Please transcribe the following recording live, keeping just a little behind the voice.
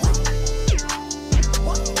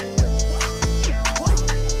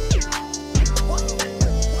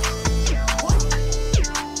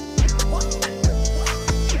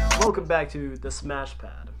back to the Smash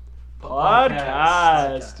Pad.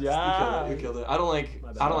 Podcast. Yeah. You killed it. I don't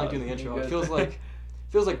like doing the intro. It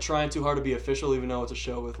feels like trying too hard to be official, even though it's a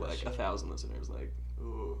show with like 1,000 listeners. Like,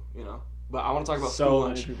 ooh, you know. But I want to talk about school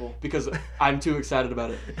lunch because I'm too excited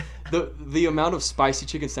about it. The amount of spicy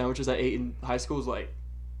chicken sandwiches I ate in high school was like,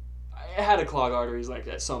 it had to clog arteries like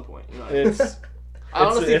at some point. You know what I mean? I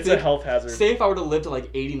honestly it's think, a health hazard. Say if I were to live to like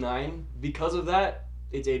 89, because of that,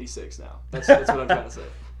 it's 86 now. That's what I'm trying to say.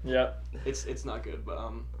 Yeah. It's not good, but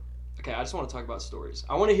okay, I just want to talk about stories.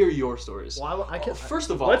 I want to hear your stories. Well, first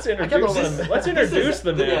of all, let's introduce them. Let's introduce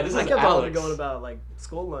them. Yeah, this is I kept Alex. going about like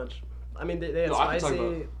school lunch. I mean, they had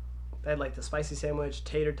spicy. They had like the spicy sandwich,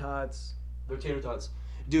 tater tots. They're tater tots,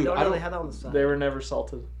 dude. No, they had that on the side. They were never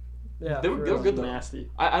salted. Yeah, they were good though. Nasty.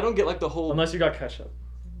 I don't get like the whole. Unless you got ketchup.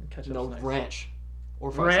 Ketchup's no nice. ranch.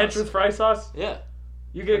 Or fry ranch sauce. With fry sauce? Yeah.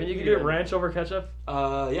 You get ranch over ketchup?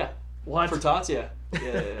 Yeah. What? For tots, yeah.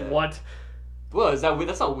 Yeah. What? Well, is that weird?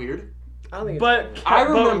 That's not weird. I don't think. But I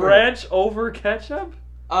remember ranch over ketchup?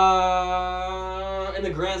 In the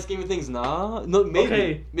grand scheme of things, nah. No, maybe.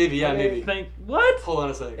 Okay. Maybe, yeah, maybe. What? Hold on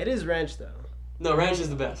a second. It is ranch though. No, ranch is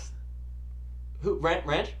the best. Who?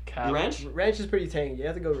 Ranch? Cap. Ranch? Ranch is pretty tangy. You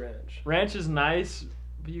have to go ranch. Ranch is nice,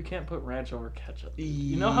 but you can't put ranch over ketchup.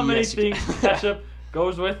 You know how Yes, many you things can. ketchup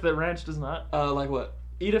goes with that ranch does not? Like what?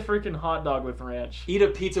 Eat a freaking hot dog with ranch. Eat a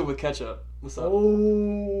pizza with ketchup. What's up?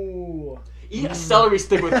 Oh. Eat a celery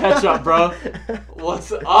stick with ketchup, bro.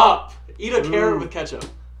 What's up? Eat a carrot with ketchup.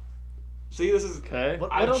 See, this is Okay.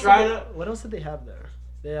 What else did they have there?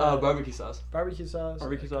 They had, barbecue sauce. Barbecue sauce.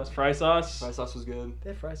 Barbecue sauce. Fry sauce. Fry sauce was good.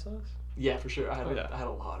 They have fry sauce? Yeah, for sure. I had yeah. I had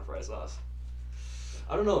a lot of fry sauce.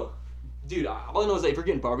 I don't know. Dude, all I know is that if you're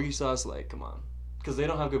getting barbecue sauce, like, come on. Because they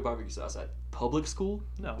don't have good barbecue sauce at public school.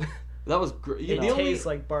 No. That was great. It tastes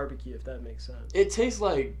like barbecue, if that makes sense. It tastes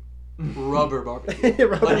like rubber barbecue.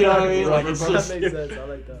 Rubber Like, you know what I mean? Like, rubber it's That just, makes sense. I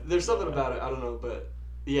like that. there's something about it. I don't know, but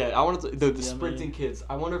yeah, I wanted to, the Yummy. sprinting kids.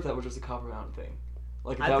 I wonder if that was just a Copper Mountain thing.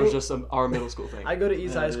 Like, if I that was think- just our middle school thing. I go to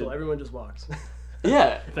East Yeah, High dude. School. Everyone just walks.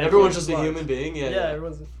 Yeah, Thankfully, everyone's just a walks. human being. Yeah, Yeah,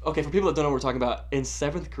 everyone's. Okay, for people that don't know what we're talking about, in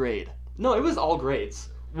 7th grade. No, it was all grades.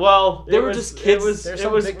 Well, They were just kids. There's It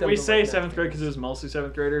some was. victims We of, say like, 7th grade that. because it was mostly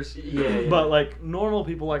 7th graders. Yeah. But like normal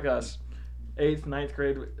people like us, 8th, 9th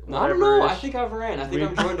grade. I don't know. I whatever-ish. think I've ran. I think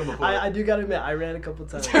I've joined them before. I do gotta admit, I ran a couple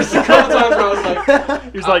times. There's a couple times where I was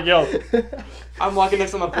like, He's like, yo. I'm walking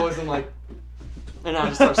next to my boys and like, and I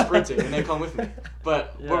just start sprinting and they come with me.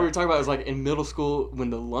 But Yeah. what we were talking about was like in middle school when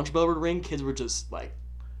the lunch bell would ring, kids were just like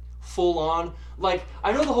full on. Like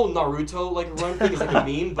I know the whole Naruto like run thing is like a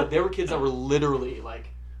meme, but there were kids that were literally like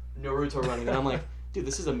Naruto running, and I'm like, dude,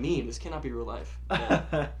 this is a meme. This cannot be real life.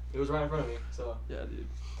 Yeah. It was right in front of me. So Yeah, dude.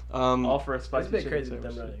 um, All for a It was spicy a bit chicken crazy with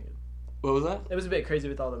them sandwich. running. what was that? It was a bit crazy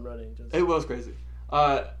with all them running. Just It was crazy.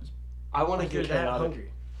 I want to like you're hear that chaotic.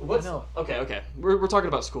 hungry. What's I know. okay. We're talking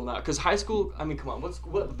about school now, because high school. I mean, come on.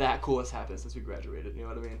 What that cool has happened since we graduated? You know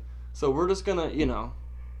what I mean? So we're just gonna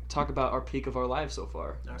talk about our peak of our lives so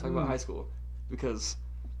far. Talk about high school, because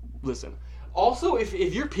listen. Also, if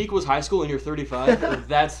your peak was high school and you're 35,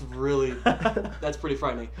 that's pretty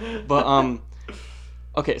frightening. But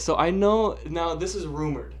okay. So I know now this is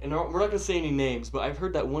rumored, and we're not gonna say any names, but I've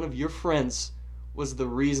heard that one of your friends was the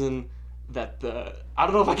reason that I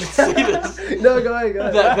don't know if I can say this. No, go ahead.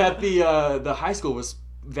 that the high school was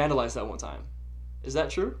vandalized that one time. Is that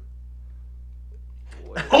true?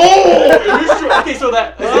 Oh, it is true. Okay, so is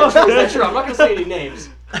that true? I'm not gonna say any names,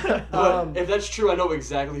 but if that's true, I know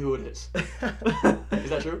exactly who it is. Is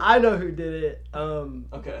that true? I know who did it.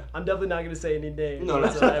 Okay. I'm definitely not gonna say any names. No,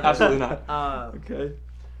 that's whatsoever. absolutely not. Okay.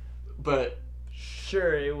 But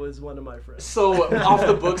Sure, it was one of my friends. so off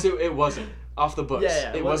the books, it wasn't off the books.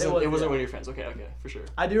 Yeah, it wasn't one of your friends. Okay, for sure.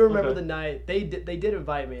 I do remember Okay. the night they did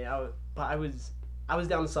invite me. But I was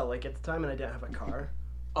down in Salt Lake at the time, and I didn't have a car.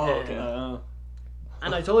 Oh, Yeah. okay.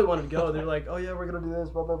 And I totally wanted to go. They're like, "Oh yeah, we're gonna do this,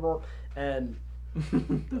 blah blah blah." And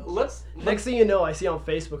Let's next thing you know, I see on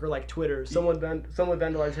Facebook or like Twitter, someone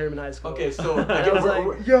vandalized Harriman High School. Okay, so And I again, was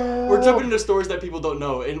we're, like, "Yo!" we're jumping into stories that people don't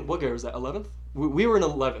know. In what grade was that? 11th? We were in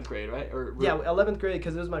 11th grade, right? Or Yeah, 11th grade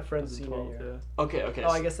because it was my friend's senior 12, year. yeah. Okay. Oh,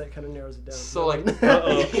 I guess that kind of narrows it down. So like,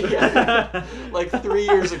 Uh-oh. yeah, like 3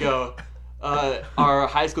 years ago, our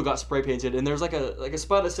high school got spray painted, and there's like a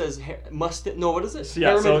spot that says what is it? Yeah,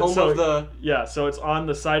 Harriman, home of the. Yeah, so it's on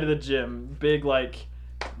the side of the gym, big like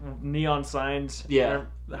neon signs. Yeah.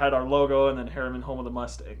 Had our logo and then Harriman, home of the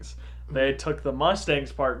Mustangs. They took the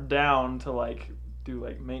Mustangs part down to like do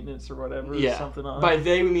like maintenance or whatever. Yeah. Or something on. By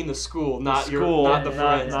they we mean the school, not school, not the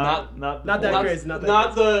friends, not Not that not, crazy, not that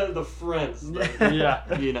not the friends.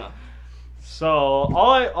 Yeah. You know. So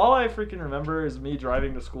all I freaking remember is me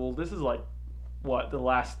driving to school. This is like, what, the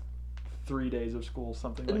last 3 days of school,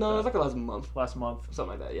 something like that. No, it's like the last month. Last month.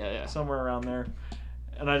 Something like that, yeah. Somewhere around there.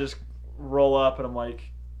 And I just roll up and I'm like,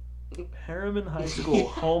 Harriman High School,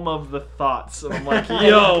 home of the thoughts. And I'm like,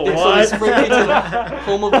 yo, what? So we sprinted to the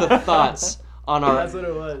home of the thoughts on our... That's what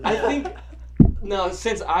it was. I think... No,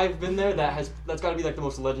 since I've been there, that's got to be like the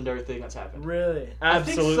most legendary thing that's happened. Really? Absolutely. I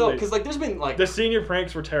think so, because like there's been like... The senior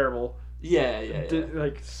pranks were terrible. Yeah.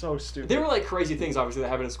 Like, so stupid. There were like crazy things, obviously, that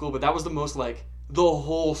happened in school, but that was the most like... The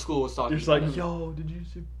whole school was talking You're just about like, it. yo, did you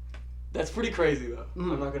see... That's pretty crazy, though.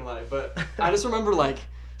 I'm not gonna lie. But I just remember, like,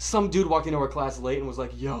 some dude walked into our class late and was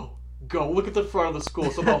like, yo, go look at the front of the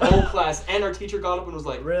school. So the whole class and our teacher got up and was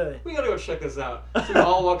like, really? We gotta go check this out. So we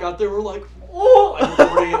all walk out there, we're like, oh! Like,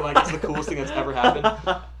 recording it like it's the coolest thing that's ever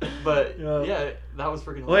happened. But, yeah, that was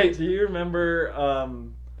freaking hilarious. Wait, do you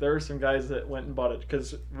remember... there were some guys that went and bought it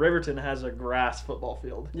because Riverton has a grass football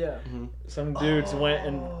field. Yeah. Mm-hmm. Some dudes went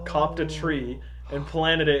and copped a tree and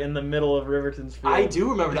planted it in the middle of Riverton's field. I do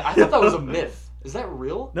remember that. I thought that was a myth. Is that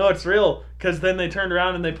real? No, it's real. Because then they turned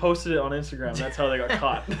around and they posted it on Instagram. That's how they got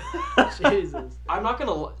caught. Jesus. I'm not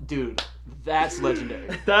gonna... Dude, that's legendary.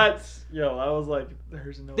 Yo, I was like,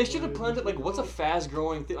 there's no They should have way. planted, like, what's a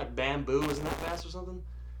fast-growing thing? Like bamboo? Isn't that fast or something?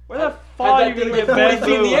 Where the Had fuck are that you going to thing get like 40 bamboo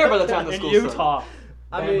feet in the air by the time the in school Utah?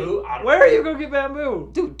 I Bamboo? mean, I don't Where know. are you going to get bamboo?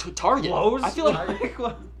 Dude, Target. Lowe's? I feel like...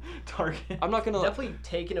 Target. I'm not gonna... definitely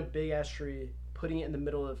taking a big ass tree, putting it in the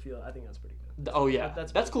middle of the field. I think that's pretty good. Oh, yeah.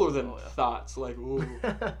 That's That's cooler than cool, yeah. thoughts. Like, ooh.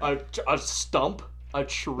 a stump? A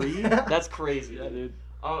tree? That's crazy. Yeah, dude.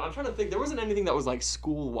 I'm trying to think. There wasn't anything that was, like,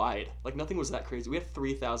 school-wide. Like, nothing was that crazy. We had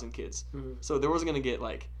 3,000 kids. Mm-hmm. So there wasn't going to get,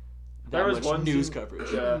 like, that much news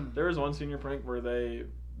coverage. Yeah. There was one senior prank where they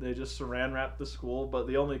just saran wrapped the school, but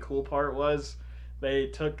the only cool part was they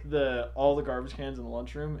took all the garbage cans in the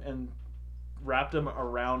lunchroom and wrapped them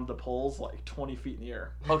around the poles like 20 feet in the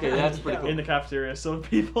air. Okay, that's pretty cool. In the cafeteria, so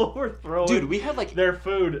people were throwing Dude, we had like their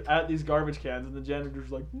food at these garbage cans, and the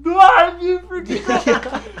janitor's like, "Ah, you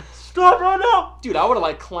freaking stop right now!" Dude, I would have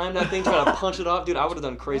like climbed that thing, trying to punch it off. Dude, I would have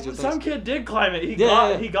done crazier things. Some kid did climb it. He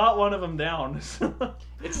got one of them down.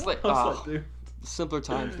 It's like, dude. Simpler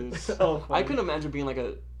times, dude. So I couldn't imagine being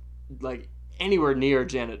like anywhere near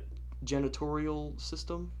janitorial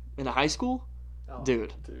system in a high school. Oh,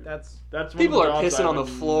 dude. That's people are pissing on the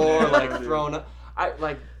floor, like throwing up.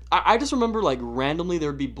 I just remember like randomly there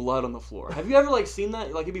would be blood on the floor. Have you ever like seen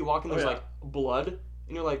that? Like you'd be walking, there's like blood,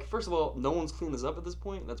 and you're like, first of all, no one's cleaned this up at this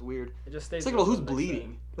point. That's weird. It just stays. It's like, well, who's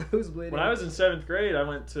bleeding? Who's bleeding? When I was in 7th grade, I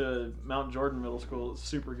went to Mount Jordan Middle School,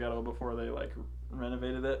 super ghetto, before they like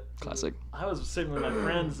renovated it. Classic. I was sitting with my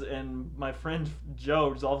friends, and my friend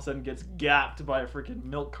Joe just all of a sudden gets gapped by a freaking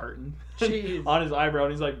milk carton on his eyebrow,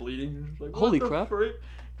 and he's like bleeding. He's like, holy crap! Frick?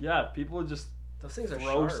 Yeah, people would just those things are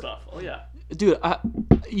throw sharp. stuff. Oh yeah, dude.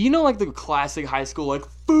 You know, like the classic high school like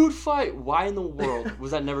food fight. Why in the world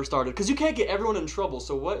was that never started? Because you can't get everyone in trouble.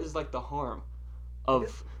 So what is like the harm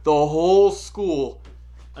of the whole school?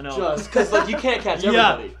 I know. Just because like you can't catch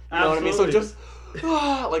everybody. You know what I mean? So just.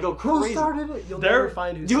 Like go crazy. Who started it? You'll never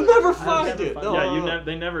find who started it. You'll never find it. No.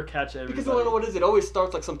 They never catch everybody. Because you don't know what it is. It always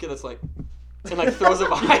starts like some kid that's like, and like throws it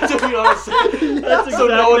behind him. You know what I'm saying? That's exactly so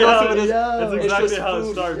no one knows who it is. That's exactly how it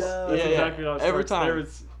food. starts. Yeah. That's exactly how it starts. Every time. There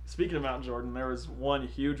was, speaking of Mount Jordan, there was one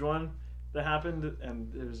huge one that happened,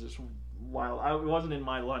 and it was just wild. It wasn't in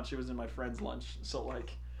my lunch. It was in my friend's lunch. So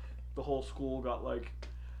like, the whole school got like,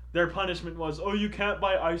 their punishment was, oh, you can't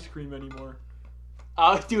buy ice cream anymore.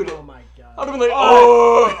 Dude. Oh my god. I'd have been like,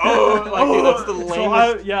 like, dude, that's the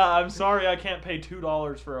lamest. So I'm sorry, I can't pay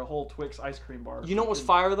 $2 for a whole Twix ice cream bar. You know what was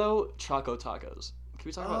fire though? Choco tacos. Can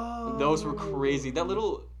we talk about those? Were crazy. That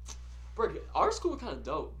little, our school was kind of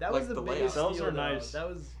dope. That was the biggest Those steal, are nice. That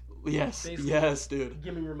was yes, dude.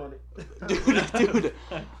 Give me your money, dude.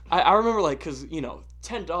 I remember like because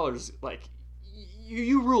 $10 like.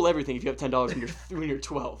 You rule everything if you have $10 when you're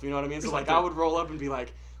 12. You know what I mean? So like I would roll up and be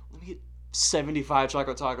like, let me get 75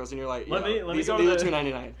 choco tacos, and you're like, let me go to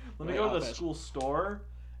 $2.99. Let me go to the school store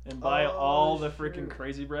and buy all the freaking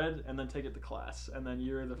crazy bread, and then take it to class, and then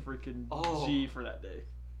you're the freaking G for that day.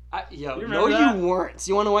 You that? You weren't.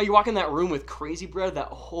 You want to know why? You walk in that room with crazy bread, that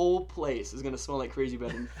whole place is gonna smell like crazy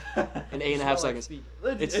bread in 8.5 seconds.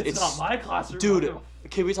 It's not my classroom, dude.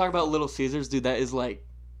 Can we talk about Little Caesars, dude? That is like,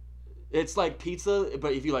 it's like pizza,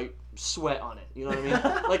 but if you like sweat on it, you know what I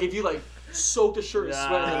mean? Like if you like soaked a shirt in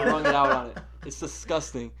sweat and then wrung it out on it. It's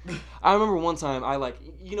disgusting. I remember one time I like,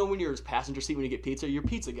 when you're in passenger seat when you get pizza, you're a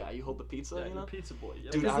pizza guy. You hold the pizza, yeah, you know? You're pizza boy.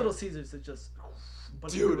 Yeah. Dude, Little Caesars, it just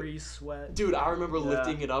bunch of grease, sweat. Dude, I remember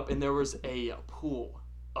lifting it up and there was a pool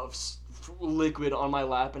of liquid on my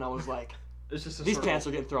lap, and I was like, It's just these pants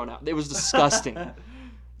are getting thrown out. It was disgusting.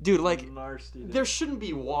 Dude, like, nasty, there shouldn't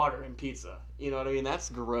be water in pizza. You know what I mean? That's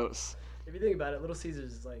gross. If you think about it, Little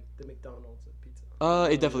Caesars is like the McDonald's of pizza.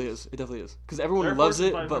 It definitely is. It definitely is. Because everyone They're loves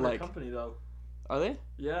it, Fortune but 500 like... company, though. Are they?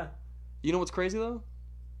 Yeah. You know what's crazy, though?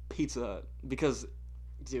 Pizza Hut. Because,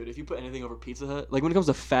 dude, if you put anything over Pizza Hut... Like, when it comes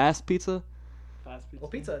to fast pizza... Fast pizza? Well,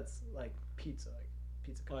 Pizza Hut's like pizza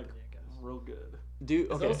company, I guess. Real good.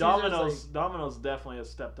 Dude, okay. Domino's definitely has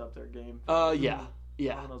stepped up their game. Yeah.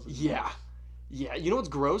 Yeah, you know what's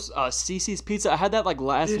gross? Cece's Pizza. I had that like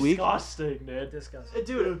last week. Disgusting, man. Disgusting.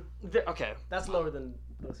 Dude, okay. That's lower than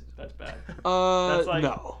Little Caesars. That's bad. That's like,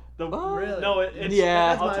 no. Really? No, it's...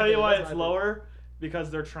 Yeah. I'll tell you why it's lower.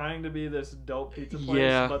 Because they're trying to be this dope pizza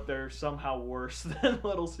place, but they're somehow worse than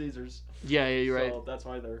Little Caesars. Yeah, you're right. So that's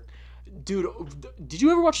why they're... Dude, did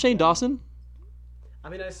you ever watch Shane Dawson? I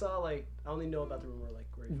mean, I saw, like... I only know about the rumor, like,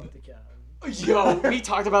 where he fucked a cat. Yo, we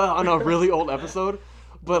talked about it on a really old episode.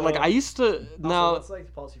 But, like, I used to... Now... Also, what's, like,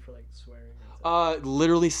 the policy for, like, swearing?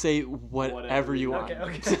 Literally say whatever you want.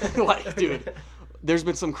 Okay. Like, dude, there's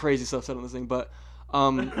been some crazy stuff said on this thing, but...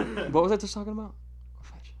 what was I just talking about?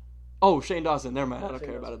 Oh, Shane Dawson. Never mind. I don't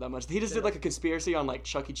care about it that much. He just did like a conspiracy on like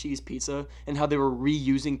Chuck E. Cheese pizza and how they were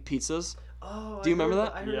reusing pizzas. Oh, do you remember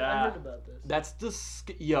that? I heard about this. That's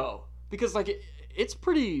because like it's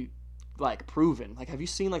pretty like proven. Like, have you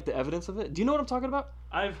seen like the evidence of it? Do you know what I'm talking about?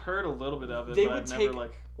 I've heard a little bit of it. They but would I've take never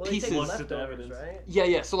like pieces. looked at the evidence, right?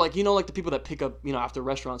 Yeah. So like like the people that pick up after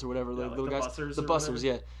restaurants or whatever, the little guys, the bussers,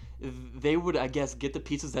 yeah. They would, I guess, get the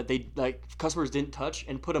pizzas that they like customers didn't touch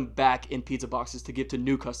and put them back in pizza boxes to give to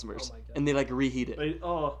new customers, and they like reheat it.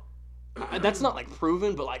 That's not like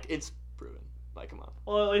proven, but like it's proven. Like, come on.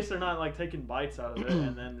 Well, at least they're not like taking bites out of it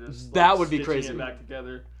and then just like, that would be crazy. It back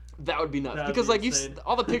together. That would be nuts because like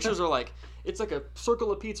all the pictures are like it's like a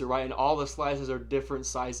circle of pizza, right? And all the slices are different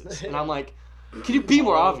sizes, and I'm like, can you be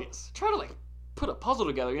more obvious? Try to like put a puzzle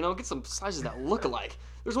together, get some slices that look alike.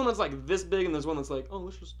 There's one that's like this big, and there's one that's like, oh,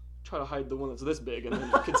 let's just try to hide the one that's this big, and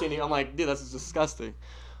then continue. I'm like, dude, that's disgusting.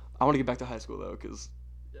 I want to get back to high school though, because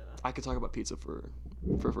I could talk about pizza for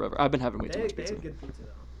forever. I've been having way too much pizza. They had good pizza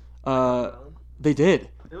though. They did.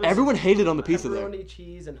 Everyone hated on the pizza there. Pepperoni,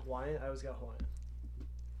 cheese, and Hawaiian. I always got Hawaiian.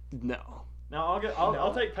 No. Now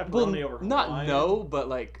I'll take pepperoni over Hawaiian. Not no, but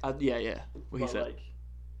like yeah. What he said. Like,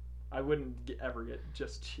 I wouldn't ever get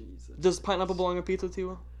just cheese. Does pineapple belong on pizza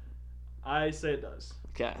too? I say it does.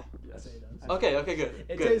 Okay. Yes. I say it does. Okay, good.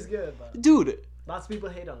 It tastes good, but dude. Lots of people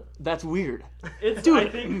hate on it. That's weird. Dude, I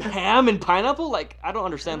think ham and pineapple? Like, I don't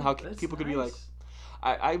understand how people could be like...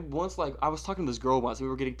 I once, like, I was talking to this girl once. We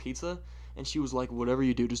were getting pizza, and she was like, whatever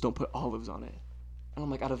you do, just don't put olives on it. And I'm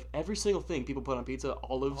like, out of every single thing people put on pizza,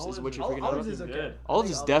 olives is what you're freaking out. Olives is okay.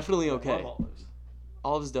 Olives is definitely okay. Olives.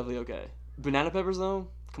 Olives is definitely okay. Banana peppers, though?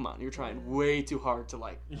 Come on, you're trying way too hard to,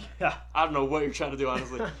 like... Yeah. I don't know what you're trying to do,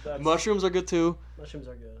 honestly. Mushrooms are good, too. Mushrooms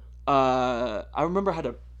are good. I remember I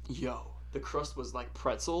had the crust was like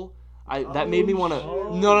pretzel. That made me want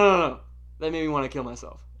to... No. That made me want to kill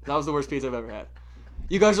myself. That was the worst pizza I've ever had.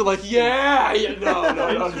 You guys are like, yeah,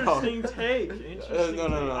 no. Interesting take.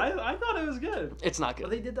 No. I thought it was good. It's not good.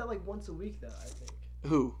 Well, they did that like once a week, though, I think.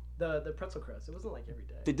 Who? The pretzel crust. It wasn't like every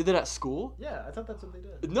day. They did that at school? Yeah, I thought that's what they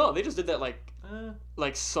did. No, they just did that like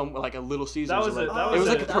a Little Caesars. That was it was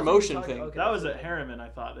like a promotion thing. Okay, that was at Harriman. I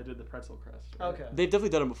thought they did the pretzel crust. Right? Okay. They've definitely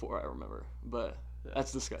done it before. I remember, but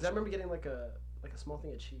that's disgusting. I remember getting like a small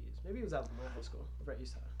thing of cheese. Maybe it was out of my high school. Over at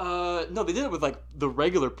East High. No, they did it with like the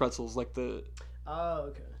regular pretzels, like the. Oh,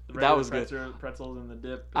 okay. That was good. Pretzels in the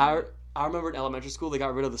dip. I remember in elementary school they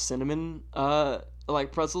got rid of the cinnamon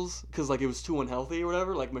like pretzels because like it was too unhealthy or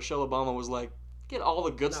whatever. Like Michelle Obama was like, get all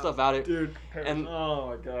the good stuff out of it. Dude, and oh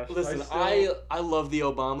my gosh. Listen, I love the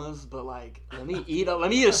Obamas, but like let me eat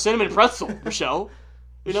a cinnamon pretzel, Michelle.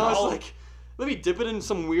 You know, it's like let me dip it in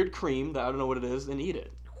some weird cream that I don't know what it is and eat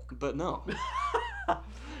it. But no.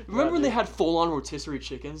 Remember when they had full-on rotisserie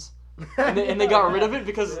chickens? And they got rid of it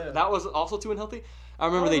because that was also too unhealthy? I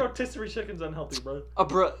remember rotisserie chicken's unhealthy, bro.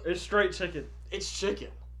 It's straight chicken. It's chicken.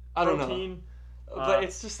 I don't know. But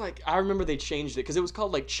it's just like, I remember they changed it because it was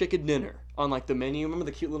called like chicken dinner on like the menu. Remember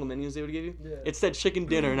the cute little menus they would give you? Yeah. It said chicken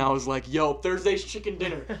dinner and I was like, yo, Thursday's chicken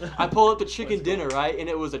dinner. I pulled up the chicken dinner, right? And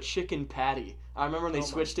it was a chicken patty. I remember when they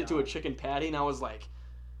switched it to a chicken patty and I was like,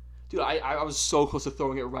 dude, I was so close to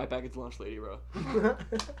throwing it right back at the lunch lady, bro.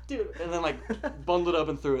 Dude, and then like bundled up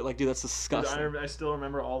and threw it. Like, dude, that's disgusting. Dude, I still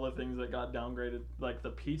remember all the things that got downgraded. Like the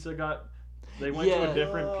pizza they went to a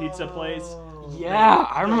different pizza place. Yeah,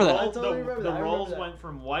 I remember that. The rolls went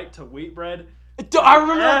from white to wheat bread. I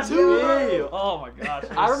remember that too. Oh my gosh.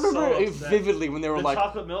 I remember it vividly when they were like... The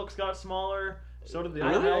chocolate milks got smaller. So did the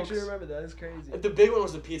I other actually milks. remember that. It's crazy. The big one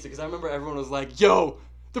was the pizza because I remember everyone was like, "Yo,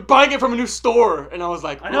 they're buying it from a new store," and I was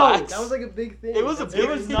like, I know, "Relax." That was like a big thing. It was a That's big It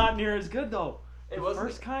was crazy. not near as good though. It The wasn't.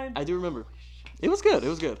 first kind. I do remember. It was good. It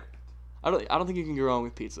was good. I don't think you can go wrong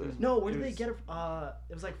with pizza. No, where It did they was- get it?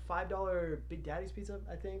 It was like $5 Big Daddy's pizza,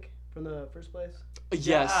 I think, from the first place.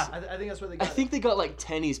 Yes. Yeah. I think that's where they I got think they got like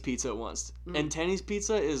Tenny's pizza once, Mm. and Tenny's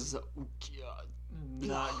pizza is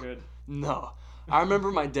Not good. no. I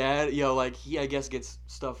remember my dad, like he I guess gets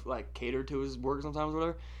stuff like catered to his work sometimes or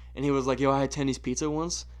whatever, and he was like, "Yo, I had Tenny's pizza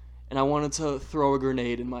once, and I wanted to throw a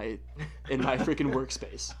grenade in my freaking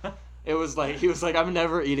workspace." It was like he was like, "I'm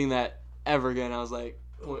never eating that ever again." I was like,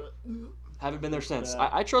 "What?" Haven't been there since. Yeah.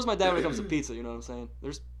 I trust my dad when it comes to pizza. You know what I'm saying?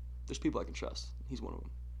 There's people I can trust. He's one of them.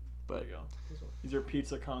 There But you go. He's your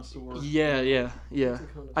pizza connoisseur. yeah. Pizza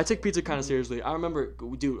connoisseur. I take pizza kind of seriously. I remember,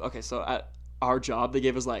 dude. Okay, so at our job, they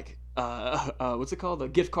gave us like what's it called? A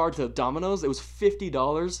gift card to Domino's. It was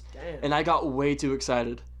 $50, Damn. and I got way too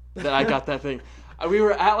excited that I got that thing. We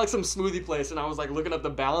were at like some smoothie place, and I was like looking up the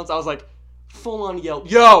balance. I was like, full on yelled,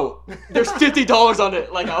 "Yo, there's $50 on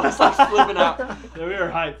it!" Like I was like flipping out. Yeah, we were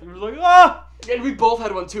hyped. We were like, ah! And we both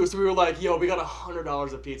had one too, so we were like, "Yo, we got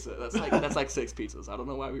 $100 of pizza. That's like 6 pizzas." I don't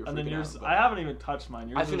know why we were. And then freaking yours, out, I haven't even touched mine.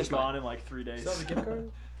 Yours I was finished gone in like 3 days. Still have a gift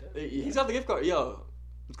card? but he's got the gift card. Yo,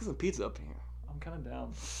 let's get some pizza up here. I'm kind of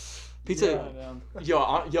down. Pizza.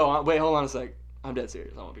 Yeah, Yo, wait, hold on a sec. I'm dead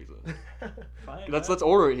serious. I want pizza. Fine. Let's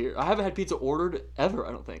order it here. I haven't had pizza ordered ever.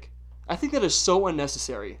 I don't think. I think that is so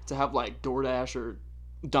unnecessary to have like DoorDash or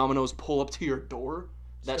Domino's pull up to your door.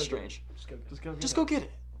 That's go get it. strange. Just go get it. Just go get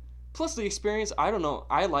it. Plus the experience. I don't know.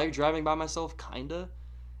 I like driving by myself, kinda.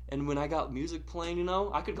 And when I got music playing,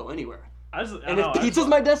 I could go anywhere. And if pizza's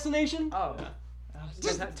my destination, Oh. Yeah.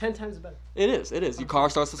 10 times better. it is. It is. Your car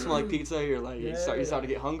starts to smell like pizza. You're like, you Yeah, start yeah. to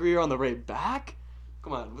get hungrier on the way back.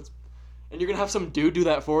 Come on, and you're gonna have some dude do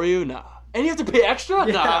that for you? Nah. And you have to pay extra?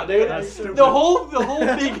 Yeah, Nah, dude. that's stupid. The whole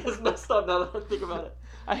thing is messed up now that I think about it.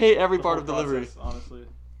 I hate every The part whole of delivery. process, honestly.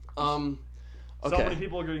 Okay. So many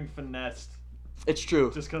people are getting finessed It's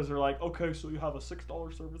true. just because they're like, okay, so you have a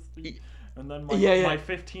 $6 service fee, and then my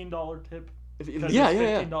 $15 tip. Yeah.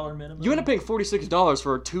 $15 minimum. You end up paying $46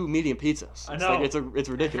 for 2 medium pizzas. I It's know. like it's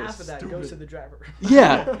ridiculous. Half of that Stupid. goes to the driver.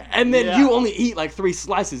 Yeah, and then Yeah. you only eat like 3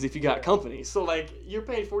 slices if you got company. So like you're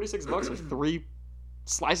paying $46 for 3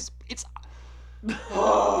 slices. It's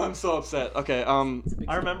oh, I'm so upset. Okay,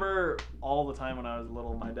 I remember all the time when I was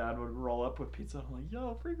little, my dad would roll up with pizza. I'm like,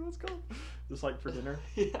 yo, freak, let's go. Just like for dinner.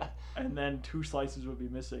 yeah. And then 2 slices would be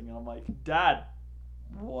missing. And I'm like, Dad,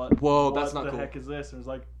 what? Whoa, what that's not the cool. heck is this? And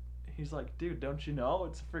he's like, dude, don't you know?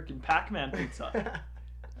 It's a freaking Pac-Man pizza.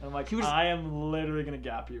 And I'm like, He was- I am literally going to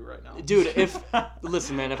gap you right now. Dude,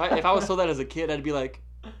 listen, man, if I was told that as a kid, I'd be like,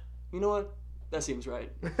 you know what? That seems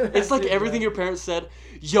right. It's like Seems everything right. your parents said.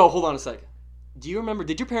 Yo, hold on a second. Do you remember?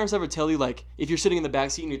 Did your parents ever tell you like if you're sitting in the back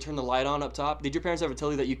seat and you turn the light on up top? Did your parents ever tell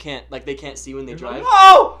you that you can't they can't see when they drive?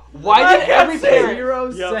 No! Why I did can't every see. parent?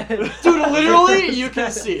 0 Yep. cents. Dude, literally, you can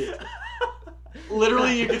see.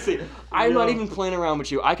 Literally, you can see. I'm not Yeah. even playing around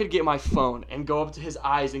with you. I could get my phone and go up to his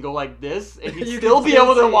eyes and go like this, and he'd You still can be still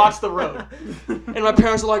able to see watch it. the road. And my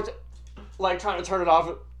parents are like trying to turn it off.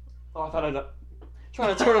 Oh, I thought I'd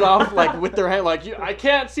trying to turn it off like with their hand, like I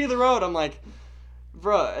can't see the road. I'm like,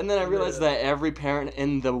 bruh. And then I realized that every parent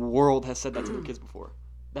in the world has said that to their kids before.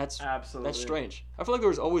 That's Absolutely. That's strange. I feel like there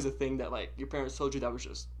was always a thing that like your parents told you that was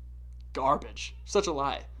just garbage, such a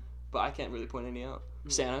lie. But I can't really point any out.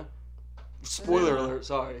 Santa. Spoiler alert.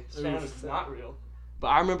 Sorry, Santa's not real. But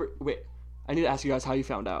I remember. Wait, I need to ask you guys how you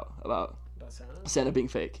found out about About Santa? Santa being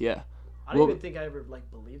fake. Yeah. I don't even think I ever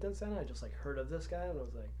believed in Santa. I just heard of this guy and I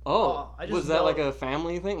was like, I just was that know- like a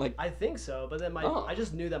family thing? Like I think so, but then Oh. I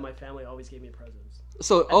just knew that my family always gave me presents.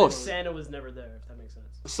 so. And Oh, then Santa was never there, if that makes sense.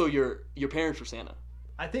 so your parents were Santa.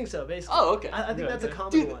 I think so, basically. Oh, okay. I think Yeah, that's a okay.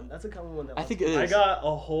 common Dude, one. That's a common one. That I think it is. I got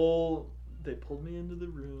a whole. They pulled me into the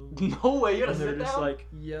room. No way. You gotta And they're sit just down. like,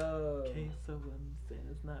 Yo. okay, so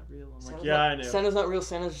Santa's not real. I'm like, Santa's yeah, not, I knew. Santa's not real.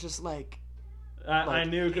 Santa's just like I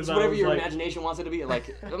knew because it's I whatever was your like, imagination wants it to be.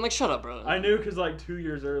 Like I'm like, shut up, bro. I knew because like 2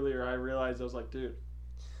 years earlier, I realized I was like, dude,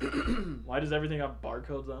 why does everything have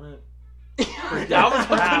barcodes on it? That was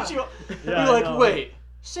what you. Yeah, You're I like, know. wait,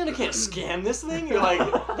 Santa can't scan this thing. You're like,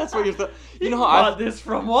 that's what you're. You know how Bought this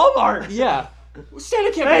from Walmart. Yeah.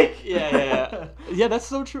 Santa can't Fake. make. Yeah. Yeah, that's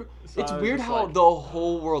so true. So It's I was weird just how like- the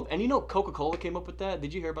whole world, and Coca-Cola came up with that.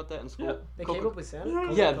 Did you hear about that in school? Yeah. They Coca- came up with Santa?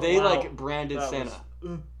 Yeah, Coca-Cola? they Wow. like branded That Santa.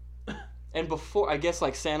 was- And before, I guess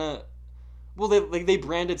like Santa, well, they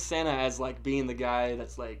branded Santa as like being the guy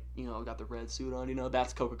that's like got the red suit on.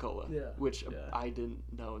 That's Coca-Cola. Yeah. Which Yeah. I didn't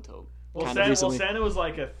know until recently. Santa was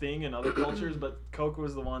like a thing in other cultures, but Coke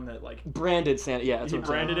was the one that like branded Santa. Yeah, that's he what I'm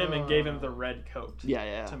saying. branded him and gave him the red coat.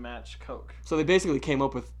 Yeah. To match Coke. So they basically came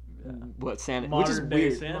up with what Santa, which is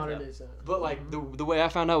weird. Modern day Santa. But like the way I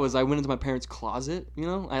found out was I went into my parents' closet. You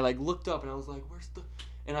know, I like looked up and I was like, "Where's the?"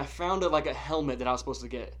 And I found like a helmet that I was supposed to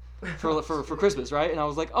get for Christmas, right? And I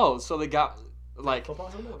was like, "Oh, so they got." Like,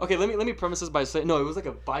 okay, let me premise this by saying no. It was like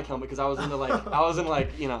a bike helmet because I was into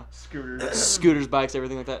like you know scooters, bikes,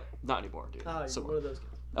 everything like that. Not anymore, dude. Oh, so one of those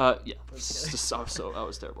kids. Yeah, I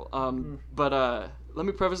was terrible. But let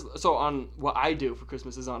me preface. So on what I do for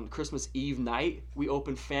Christmas is on Christmas Eve night we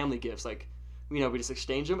open family gifts. Like, you know, we just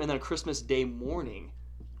exchange them, and then on Christmas Day morning,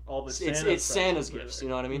 it's Santa's gifts. You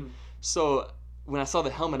know what I mean? So when I saw the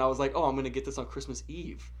helmet, I was like, oh, I'm gonna get this on Christmas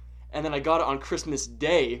Eve. And then I got it on Christmas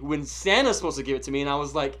Day when Santa's supposed to give it to me, and I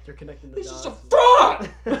was like, "You're connecting the this dots." is a fraud!"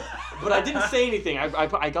 But I didn't say anything.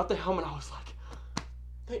 I got the helmet, and I was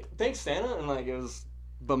like, "Thanks, Santa." And like it was,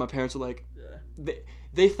 but my parents were like,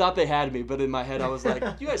 they thought they had me, but in my head I was like,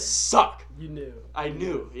 "You guys suck." You knew. I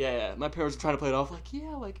knew. Yeah. My parents were trying to play it off like,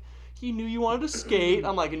 "Yeah, like he knew you wanted to skate."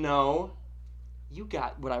 I'm like, "No, you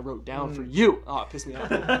got what I wrote down for you." Oh, it pissed me off.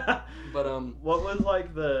 But what was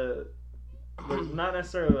like the not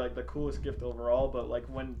necessarily like the coolest gift overall, but like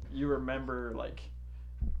when you remember like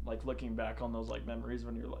looking back on those like memories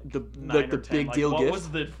when you're like the 9 or 10, big like, deal what gift. was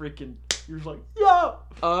the freaking? You're just like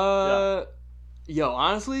Yo,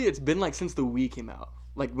 honestly, it's been like since the Wii came out.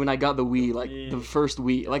 Like when I got the Wii, like the first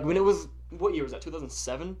Wii, like when it was, what year was that?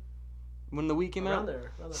 2007, when the Wii came out. Around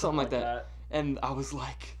there. Something like that. And I was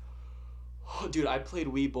like, oh, dude, I played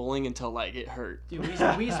Wii bowling until like it hurt. Dude,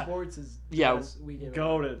 Wii Sports is Wii game.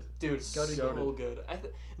 Goated. Dude, so good.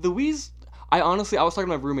 The Wii's, I was talking to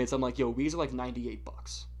my roommates. I'm like, yo, Wii's are like $98.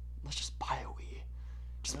 Let's just buy a Wii.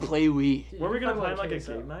 Just play Wii. Were we gonna plan like a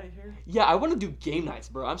game night here? Yeah, I want to do game nights,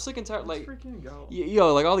 bro. I'm sick and tired. Let's Like, freaking go.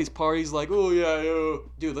 Yo, like all these parties, like, oh yeah,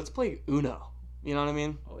 yo, dude, let's play Uno. You know what I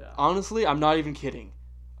mean? Oh yeah. Honestly, I'm not even kidding.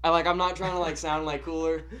 I'm not trying to like sound like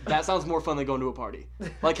cooler. That sounds more fun than going to a party.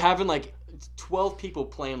 Like having like 12 people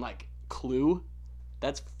playing like Clue,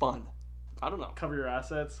 that's fun. I don't know. Cover your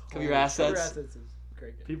assets. Cover your assets is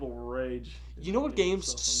great game. People rage. You know what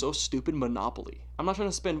game's so stupid? Monopoly. I'm not trying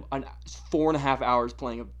to spend 4.5 hours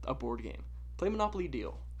playing a board game. Play Monopoly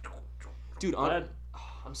Deal. Dude, I'm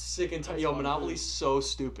sick and tired. Yo, Monopoly's so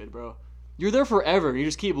stupid, bro. You're there forever. You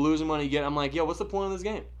just keep losing money again. I'm like, yo, what's the point of this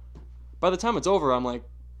game? By the time it's over, I'm like,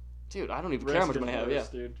 dude, I don't even care how much money I have. Yeah.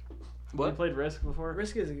 Dude. What? You played Risk before?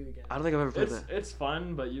 Risk is a good game. I don't think I've ever played that. It's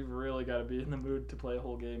fun, but you've really got to be in the mood to play a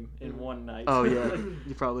whole game in one night. Oh, yeah.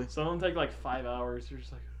 You probably. Some of them take like 5 hours. You're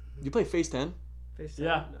just like... You play Phase 10? Phase 10?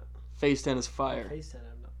 Yeah. No. Phase 10 is fire. Phase 10, I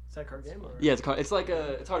don't know. Is that a card game? Or? Yeah, it's like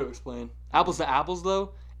it's hard to explain. Apples to apples,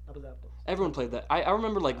 though. Apples to apples. Everyone played that. I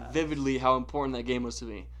remember like vividly how important that game was to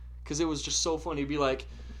me. Because it was just so funny. It'd be like,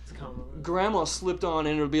 Grandma slipped on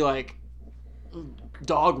and it would be like,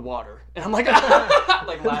 dog water. And I'm like,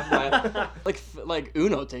 like laughing at it. Like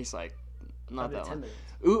Uno takes like, not that long.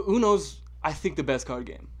 Uno's, I think, the best card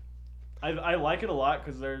game. I like it a lot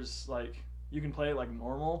because there's like, you can play it like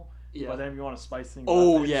normal, but then if you want to spice things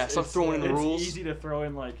up. Start throwing in the rules. It's easy to throw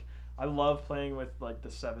in like, I love playing with like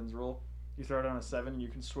the sevens rule. You throw it on a 7, you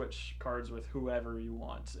can switch cards with whoever you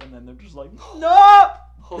want, and then they're just like, no!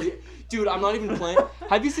 Holy, dude, I'm not even playing.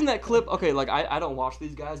 Have you seen that clip? Okay, like I don't watch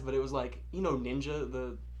these guys, but it was like, you know,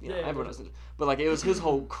 Ninja, everyone knows Ninja, but like it was his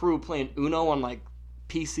whole crew playing Uno on like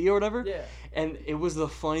PC or whatever. Yeah. And it was the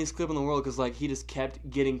funniest clip in the world because like he just kept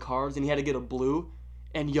getting cards and he had to get a blue.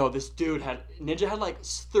 And yo, this dude Ninja had like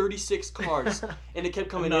 36 cards, and it kept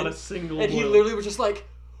coming not in. Not a single. And he literally was just like,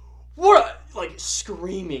 what? Like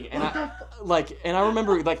screaming, and I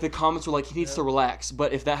remember like the comments were like, he needs to relax.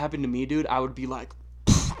 But if that happened to me, dude, I would be like,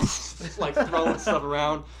 like throwing stuff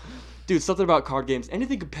around. Dude, something about card games,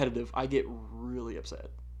 anything competitive, I get really upset.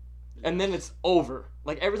 And then it's over.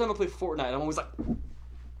 Like every time I play Fortnite, I'm always like,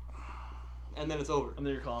 and then it's over. And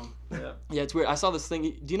then you're calm. Yeah. Yeah, it's weird. I saw this thing.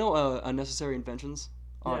 Do you know Unnecessary Inventions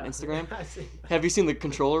on Instagram? I see. Have you seen the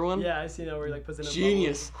controller one? Yeah, I seen it where he like puts it in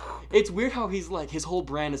Genius. It's weird how he's like, his whole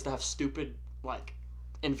brand is to have stupid like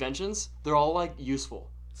inventions. They're all like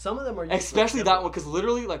useful. Some of them are useful. Especially that one, because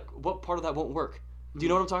literally like what part of that won't work? Do you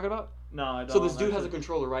know what I'm talking about? No, I don't. So this dude has a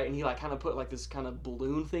controller, right? And he like kind of put like this kind of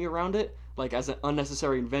balloon thing around it, like as an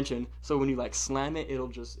unnecessary invention. So when you like slam it,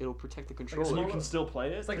 it'll protect the controller. So you can still play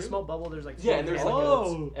it. It's like a small bubble. There's like and there's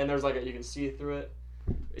you can see through it.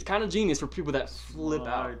 It's kind of genius for people that flip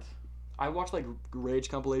out. I watch like rage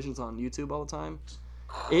compilations on YouTube all the time.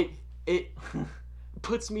 It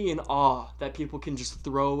puts me in awe that people can just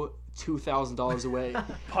throw $2,000 away Punch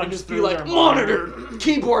and just be through like, their monitor,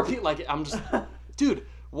 keyboard, like, I'm just, dude,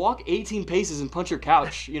 walk 18 paces and punch your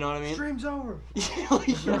couch, you know what I mean? Stream's over.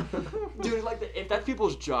 Yeah. Dude, like, if that's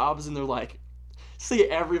people's jobs and they're like, see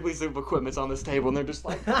every piece of equipment's on this table and they're just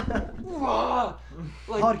like, "Wah!"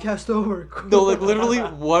 Like, podcast over. no, like, literally,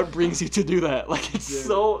 what brings you to do that? Like, it's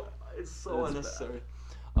so unnecessary.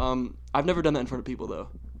 I've never done that in front of people, though.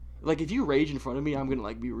 Like, if you rage in front of me, I'm gonna,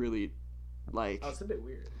 like, be really, like... Oh, it's a bit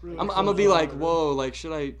weird. I'm gonna be like, whoa, like,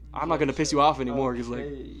 should I... I'm not gonna piss you off anymore, because, like...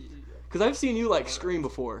 Because I've seen you, like, scream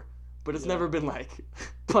before, but it's never been, like,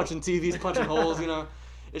 punching TVs, punching holes, you know?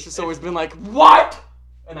 It's just always been like, what?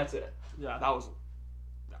 And that's it. Yeah. That was...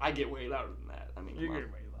 I get way louder than that. I mean, You come get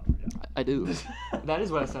on. way louder, yeah. I do. That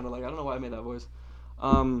is what I sounded like. I don't know why I made that voice.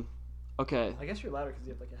 Okay. I guess you're louder because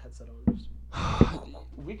you have like a headset on.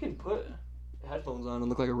 We can put headphones on and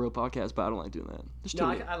look like a real podcast, but I don't like doing that. There's too No,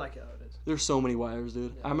 many. I like it how it is. There's so many wires,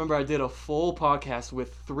 dude. Yeah. I remember I did a full podcast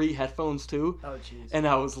with 3 headphones too, Oh jeez. and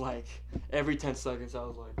I was like, every 10 seconds I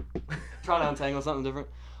was like, trying to untangle something different.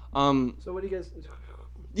 So what do you guys?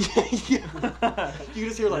 Yeah. You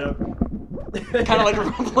just hear like, kind of like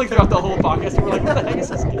rumbling throughout the whole podcast. And we're like, what the heck is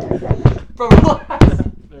this? Bro, relax.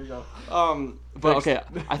 There you go. But okay,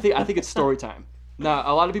 I think it's story time. Now,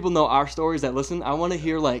 a lot of people know our stories that listen. I want to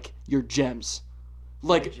hear like your gems,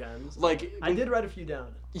 like Gems. like I did write a few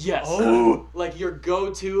down. yes, Oh. like your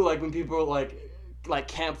go-to, like when people are like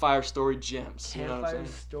campfire story gems. You know what I'm Campfire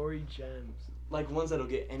saying? story gems. Like ones that'll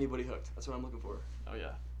get anybody hooked. That's what I'm looking for. Oh,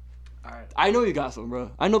 yeah. All right. I know you got some,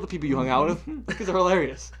 bro. I know the people you hung out with because they're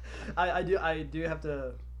hilarious. I do have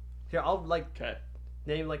to. Here, I'll like Okay.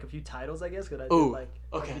 name like a few titles, I guess. Cause I did Ooh, like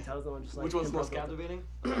okay. a few titles that I'm just like. Which one's the most improv-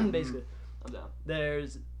 captivating? Basically, I'm down.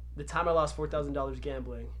 there's the time I lost $4,000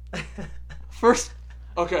 gambling. First,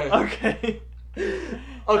 okay. Okay.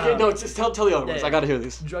 Okay, no, just tell the other ones. yeah. I gotta hear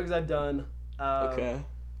these. Drugs I've done. Okay.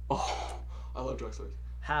 Oh, I love drug stories.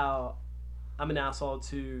 How I'm an asshole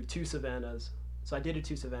to 2 Savannahs. So I dated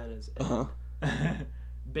 2 Savannahs. And Uh-huh.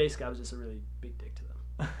 basically, I was just a really big dick to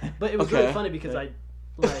them. But it was Okay. really funny because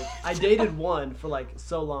I dated one for like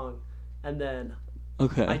so long, and then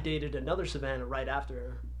Okay. I dated another Savannah right after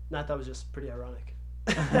her. And I thought it was just pretty ironic.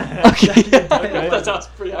 Okay. Okay. That sounds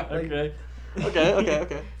pretty ironic. Okay.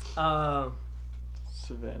 Okay.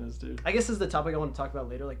 Savannah's, dude. I guess this is the topic I want to talk about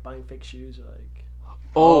later, like buying fake shoes or like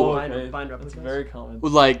Oh, Buying okay. replicas. That's very common.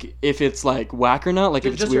 like if it's like whack or not, like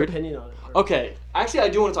if it's just weird. your opinion on it. Okay, actually, I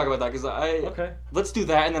do want to talk about that because Okay. Let's do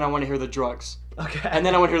that, and then I want to hear the drugs, Okay. and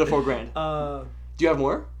then I want to hear the $4,000. Uh, Do you have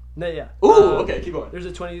more? no, yeah. Ooh, okay, keep going. There's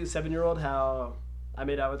a 27-year-old how I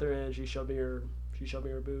made out with her and she showed me her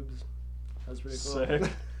boobs. That was pretty cool.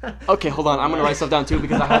 Sick. Okay, hold on. I'm gonna write stuff down too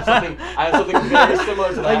because I have something very similar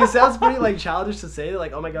to that. Like it sounds pretty like childish to say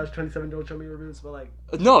like, oh my gosh, 27-year-old showed me her boobs, but like,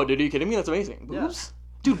 No, dude, are you kidding me? That's amazing. Boobs,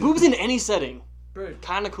 dude, boobs in any setting, bro,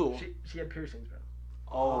 kind of cool. she had piercings, bro.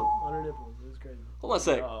 Oh. On her nipples. It was crazy. Hold on a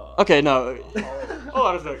sec. Uh, Okay, no. Hold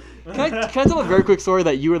on a sec. Can I tell a very quick story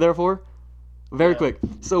that you were there for? Very Yeah. quick.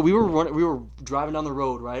 So we were driving down the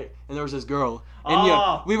road, right? And there was this girl,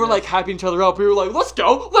 and we were like hyping each other up. We were like, let's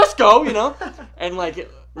go, you know? And like,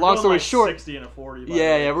 we're long going, story like, short, 60 and a 40. by the yeah,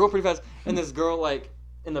 way. we're going pretty fast. And this girl like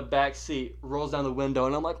in the back seat rolls down the window,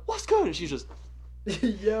 and I'm like, what's good? And she's just,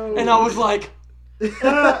 Yo. and I was like,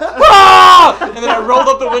 ah! And then I rolled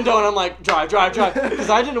up the window, and I'm like, drive, because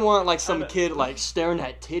I didn't want like some kid like staring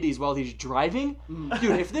at titties while he's driving.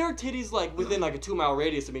 Dude, if there are titties like within like a 2-mile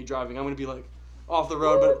radius of me driving, I'm gonna be like off the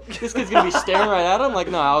road, but this kid's gonna be staring right at him. Like,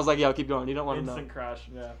 no, I was like, yo, keep going. You don't want to know. Instant crash,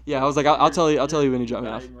 yeah. Yeah, I was like, I'll tell you when you drop me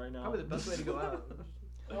off. Dying right now. Probably the best way to go out.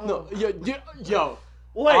 No, yo,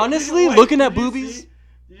 Wait, honestly, wait, looking at did you boobies see-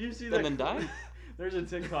 Did you see and that? then die. There's a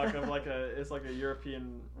TikTok of it's like a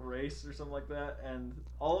European race or something like that, and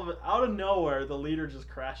all of it out of nowhere, the leader just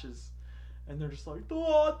crashes, and they're just like,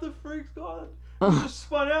 "What the freak's going on?" He just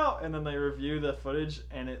spun out, and then they review the footage,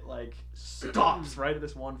 and it like stops right at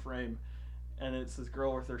this one frame, and it's this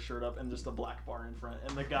girl with her shirt up and just a black bar in front,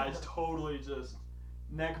 and the guy's totally just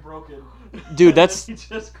neck broken. Dude, that's he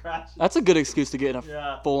just crashes. that's a good excuse to get in a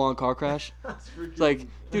Yeah. full-on car crash. It's freaking- It's like,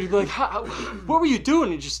 dude, you'd be like, what were you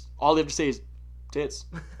doing? And just all they have to say is tits,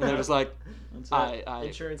 and they're just like, That's it. I.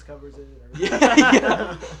 Insurance covers it. Or...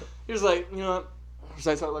 Yeah. He was like, you know what?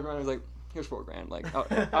 So I started looking around. He was like, here's $4,000. Like,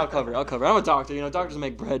 I'll cover it. I'm a doctor. You know, doctors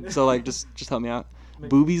make bread. So like, just help me out.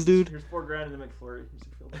 Boobies, dude. Here's $4,000 in the McFlurry.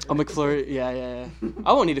 A McFlurry. Yeah.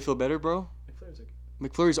 I won't need to feel better, bro. McFlurry's okay.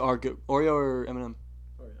 McFlurries are good. Oreo or M&M?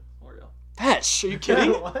 Oreo. Are you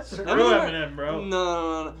kidding? What? Screw Never- M&M, bro.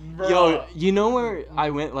 No. Bro. Yo, you know where I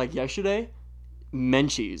went like yesterday?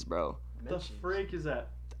 Menchie's, bro. The freak is that?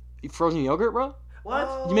 Frozen yogurt, bro?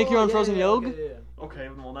 What? You make your own frozen yogurt? Okay, yeah. Okay,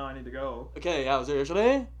 well now I need to go. Okay, I was there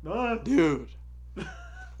yesterday. Dude.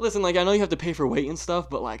 Listen, like, I know you have to pay for weight and stuff,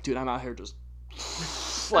 but, like, dude, I'm out here just,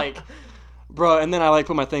 like, bro. And then I, like,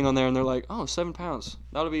 put my thing on there, and they're like, oh, 7 pounds.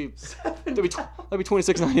 That'd be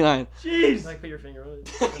 $26.99. Jeez. Like, put your finger on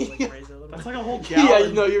it. And, like, raise it a little That's bit. like a whole gallon. Yeah,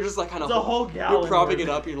 you know, you're just, like, kind of. It's a whole gallon. You're propping it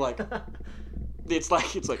up, and you're like, it's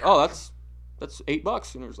like, oh, that's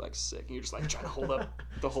 $8, and you're just like sick, and you're just like trying to hold up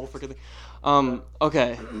the whole freaking thing.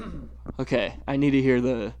 Okay. I need to hear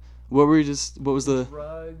what was the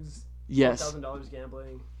drugs? yes $1,000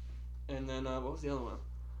 gambling. And then what was the other one?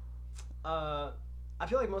 I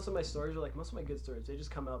feel like most of my stories are like most of my good stories. They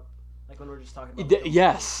just come up like when we're just talking about.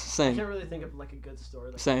 Yes, I same. can't really think of like a good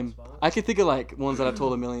story. Like, Same. I can think of like ones that I've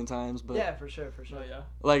told a million times, but yeah, for sure. Oh, yeah.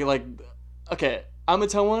 like okay, I'm gonna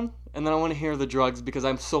tell one, and then I want to hear the drugs because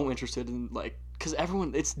I'm so interested in like because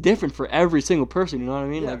everyone it's different for every single person. You know what I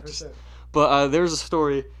mean? Yeah, like for sure. But there's a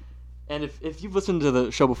story. And if you've listened to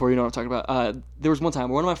the show before, you know what I'm talking about. There was one time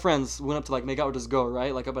where one of my friends went up to like make out with this girl,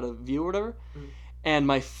 right? Like up at a view or whatever. Mm-hmm. And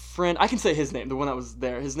my friend, I can say his name, the one that was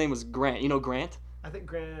there. His name was Grant. You know Grant? I think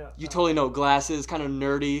Grant. You totally know. Glasses, kind of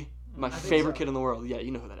nerdy. My favorite so. kid in the world. Yeah,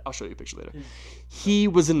 you know who that is. I'll show you a picture later. He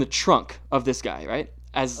was in the trunk of this guy, right?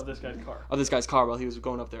 Of this guy's car. Of this guy's car while he was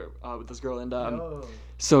going up there with this girl. And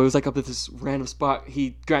so it was like up at this random spot.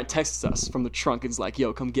 Grant texts us from the trunk and is like,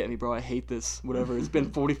 yo, come get me, bro. I hate this. Whatever. It's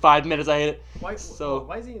been 45 minutes. I hate it. Why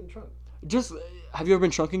is he in the trunk? Just, have you ever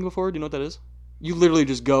been trunking before? Do you know what that is? You literally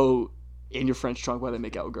just go in your friend's trunk while they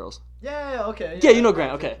make out with girls. Yeah, okay. Yeah, you know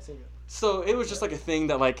Grant. Okay. So it was just like a thing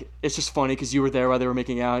that like, it's just funny because you were there while they were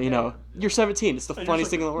making out, you know. You're 17. It's the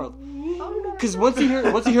funniest thing in the world. Because once you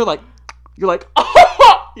hear like, you're like,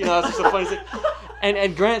 you know, that's just the funniest thing.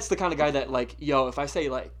 And Grant's the kind of guy that like, yo, if I say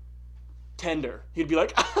like tender, he'd be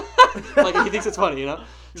like, like he thinks it's funny, you know.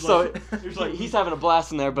 He's having a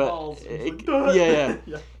blast in there, but yeah,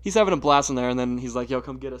 he's having a blast in there, and then he's like, yo,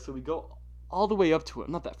 come get us. So we go all the way up to it,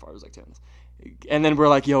 not that far, it was like 10 minutes, and then we're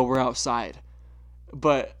like, yo, we're outside.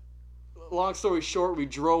 But long story short, we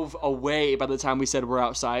drove away by the time we said we're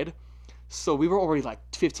outside, so we were already like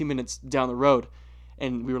 15 minutes down the road,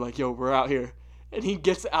 and we were like, yo, we're out here. And he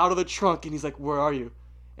gets out of the trunk, and he's like, where are you?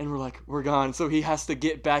 And we're like, we're gone. So he has to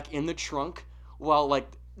get back in the trunk while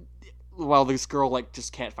this girl, like,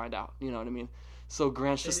 just can't find out. You know what I mean? So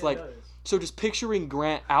Grant's just like, so just picturing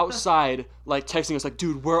Grant outside, like, texting us, like,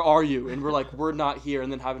 dude, where are you? And we're like, we're not here.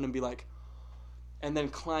 And then having him be like, and then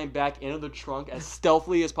climb back into the trunk as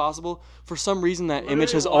stealthily as possible. For some reason, that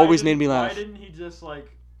image has always made me laugh. Why didn't he just,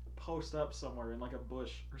 like, post up somewhere in like a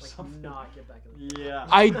bush or something? Not get back in the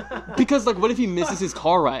Yeah. Because like, what if he misses his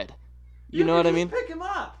car ride? You know what I mean? Pick him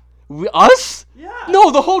up. Us? Yeah.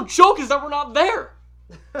 No, the whole joke is that we're not there.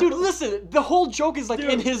 Dude, listen, the whole joke is like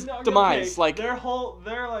in his demise. Okay. Like they're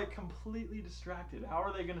like completely distracted. How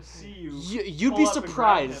are they gonna see you? You'd be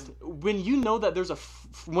surprised when you know that there's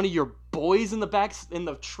one of your boys in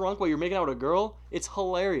the trunk while you're making out with a girl. It's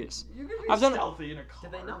hilarious. You can be stealthy in a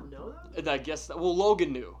car. Did they not know that? I guess. Well,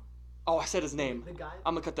 Logan knew. Oh, I said his name. The guy?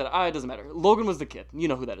 I'm gonna cut that out. It doesn't matter. Logan was the kid. You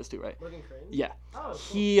know who that is too, right? Logan Crane? Yeah. Oh, cool.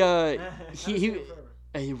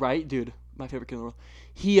 He right, dude. My favorite kid in the world.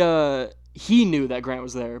 He knew that Grant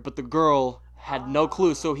was there, but the girl had no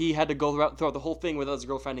clue, so he had to go throughout the whole thing without his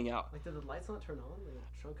girl finding out. Like, did the lights not turn on? Did the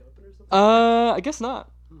trunk open or something? I guess not.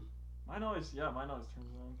 Mine always turns on.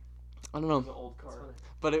 I don't know. It's an old car.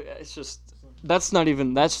 But it's just, that's not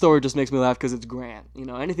even, that story just makes me laugh because it's Grant. You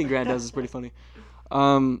know, anything Grant does is pretty funny.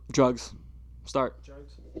 Drugs. Start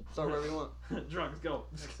wherever you want. Drugs, go.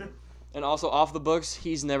 And also, off the books,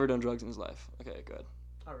 he's never done drugs in his life. Okay, good.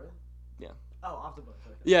 Oh, really? Yeah. Oh, off the books.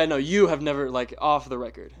 Okay. Yeah, no, you have never, like, off the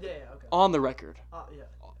record. Yeah, okay. On the record. Yeah.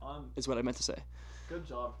 Is what I meant to say. Good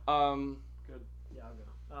job. Good. Yeah,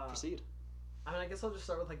 I'll go. Proceed. I mean, I guess I'll just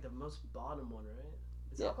start with, like, the most bottom one, right?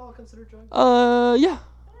 Is alcohol considered a drug? Yeah.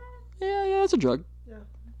 Yeah, it's a drug. Yeah,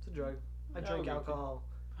 it's a drug. I drink alcohol.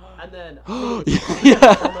 And then...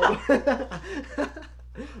 yeah.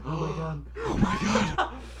 Oh my god.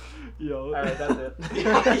 Yo. Alright, that's it.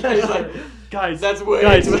 Yeah, he's like, guys, that's way.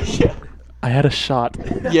 Guys, I had a shot.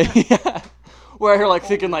 Yeah. Where I hear like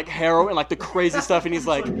thinking like heroin, like the crazy stuff, and he's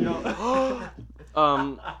like, yeah,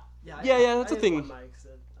 that's a thing.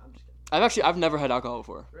 I've never had alcohol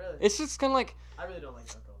before. Really? It's just kind of like. I really don't like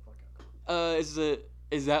alcohol. Fuck alcohol.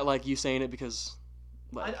 Is that like you saying it because?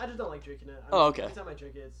 Like... I just don't like drinking it. Okay. Every time I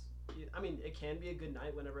drink it, it can be a good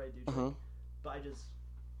night whenever I do drink. But I just.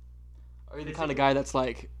 Are you the kind of guy that's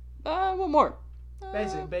like, one more?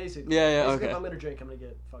 Basic. Yeah, okay. If I'm gonna drink, I'm gonna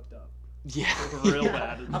get fucked up. Yeah. Real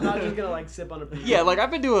bad. I'm not just gonna like sip on a beer. Yeah, like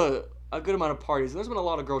I've been to a good amount of parties, and there's been a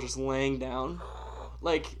lot of girls just laying down.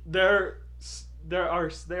 Like they are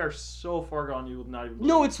so far gone you would not even.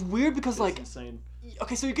 No, it's weird because it's like insane.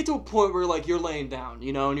 Okay, so you get to a point where like you're laying down,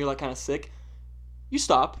 you know, and you're like kind of sick. You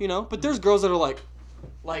stop, you know, but there's girls that are like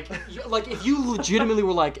if you legitimately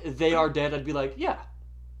were like they are dead, I'd be like, yeah,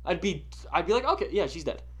 I'd be like, okay, yeah, she's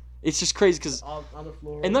dead. It's just crazy because on the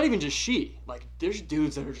floor. And not even just she, like there's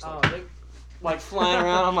dudes that are just like flying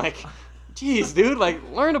around. I'm like, jeez, dude, like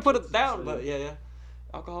learn to put it down. But yeah,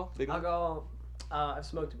 alcohol, big one. Alcohol. I've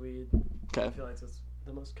smoked weed. Okay. I feel like that's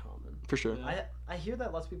the most common. For sure. Yeah. I hear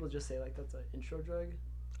that lots of people just say like that's an intro drug.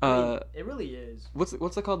 It really is. What's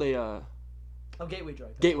that called? Gateway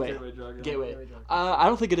drug. Gateway. Gateway drug. Yeah. Gateway. drug. I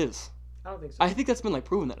don't think it is. I don't think so. I think that's been like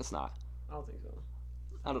proven that it's not. I don't think so.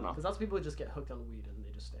 I don't know. Because lots of people just get hooked on weed and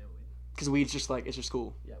they just stay on weed. Because weed's just like it's just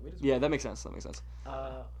cool. Yeah, weed is. Yeah, that makes sense.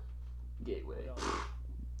 Gateway.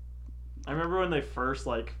 I remember when they first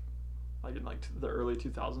like in like the early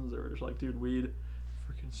 2000s, they were just like, dude, weed,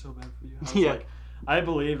 freaking so bad for you.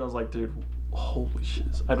 I was like, dude, holy shit,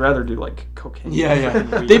 I'd rather do like cocaine.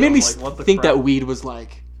 Yeah. Weed. They made me like, think that weed was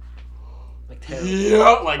like terrible. Yeah,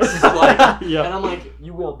 like yeah. And I'm like,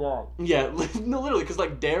 you will die. Yeah, no, literally, because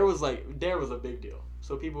like D.A.R.E was a big deal,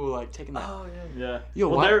 so people were like taking that. Oh yeah. Yo,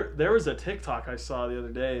 well, there was a TikTok I saw the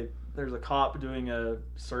other day. There's a cop doing a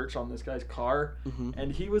search on this guy's car,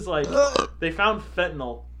 and he was like, they found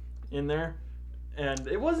fentanyl in there, and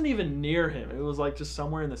it wasn't even near him. It was like just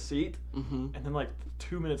somewhere in the seat, and then like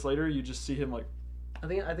 2 minutes later, you just see him like, I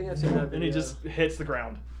think I've seen that video. And he just hits the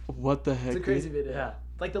ground. What the heck? It's a crazy video. Yeah.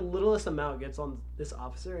 Like the littlest amount gets on this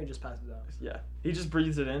officer and he just passes out. Yeah. He just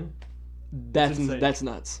breathes it in. That's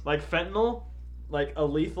nuts. Like fentanyl, like a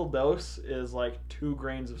lethal dose is like 2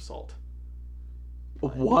 grains of salt.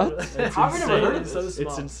 What? I've never heard of this.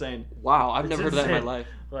 It's insane. Wow, I've never heard of that in my life.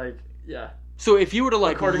 Like, yeah. So if you were to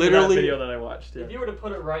like According literally to that video that I watched, yeah. If you were to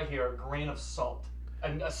put it right here, a grain of salt,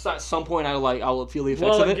 and at some point I'll feel the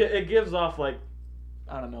effects of it. It gives off like,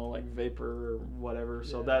 I don't know, like vapor or whatever.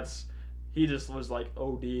 So he just was like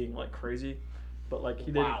ODing like crazy, but like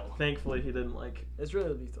he didn't. Thankfully, he didn't like. It's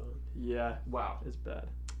really lethal. Yeah. Wow. It's bad.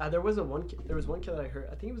 There was one kid that I heard.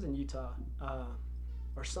 I think it was in Utah,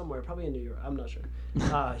 or somewhere, probably in New York. I'm not sure.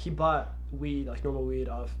 He bought weed, like normal weed,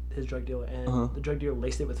 off his drug dealer, and the drug dealer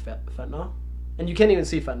laced it with fentanyl, and you can't even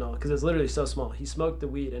see fentanyl because it's literally so small. He smoked the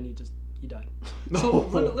weed and he died. So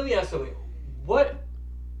let me ask something. What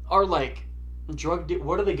are like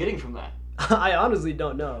what are they getting from that? I honestly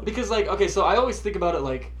don't know. Because like, okay, so I always think about it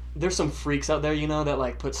like there's some freaks out there, you know, that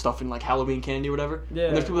like put stuff in like Halloween candy or whatever. Yeah.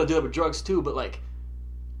 And there's people that do that with drugs too, but like,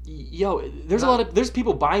 yo, there's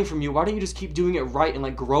people buying from you. Why don't you just keep doing it right and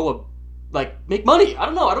like make money? I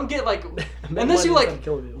don't know. I don't get like unless you like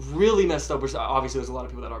really messed up. Which obviously there's a lot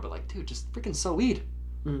of people that are, but like, dude, just freaking sell weed.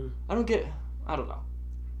 Mm-hmm. I don't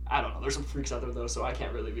know. There's some freaks out there though, so I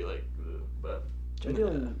can't really be like, but drug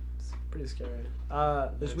dealing is pretty scary.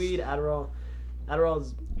 There's weed, Adderall. Adderall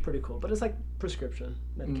is pretty cool, but it's like prescription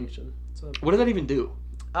medication. So what does that even do?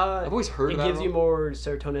 I've always heard it of gives Adderall. You more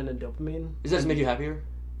serotonin and dopamine. Does that make you happier?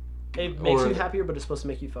 It makes you happier, but it's supposed to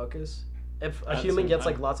make you focus. If a human gets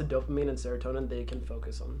like lots of dopamine and serotonin, they can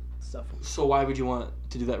focus on stuff. So why would you want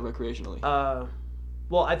to do that recreationally?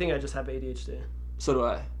 Well, I think I just have ADHD. So do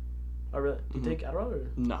I. Oh, really? Do you take Adderall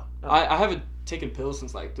or? No. Oh. I haven't taken pills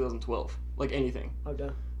since like 2012. Like anything. Okay.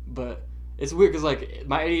 But it's weird because like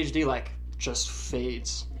my ADHD like just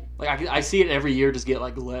fades. Like I see it every year just get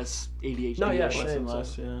like less ADHD. No, yeah, less and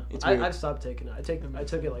less. Yeah. It's weird. I've stopped taking it. I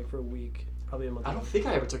took it like for a week, probably a month. I don't think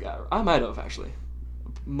I ever took Adderall. I might have actually.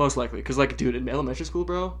 Most likely, because like, dude, in elementary school,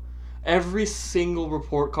 bro, every single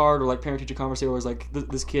report card or like parent-teacher conversation was like,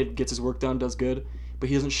 this kid gets his work done, does good, but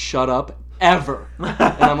he doesn't shut up ever. and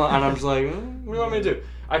I'm just like, what do you want me to do?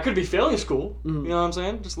 I could be failing school. You know what I'm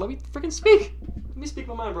saying? Just let me freaking speak. Let me speak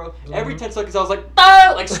my mind, bro. Every 10 seconds, I was like,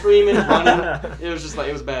 ah! Like screaming, running. It was just like,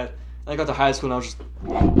 it was bad. And I got to high school and I was just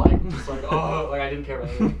like, oh, like I didn't care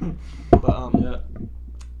about anything. But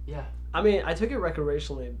yeah. I mean, I took it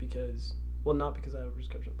recreationally because. Well, not because I have a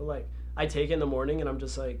prescription, but like I take it in the morning and I'm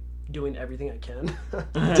just like doing everything I can.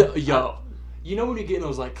 Yo, you know when you get in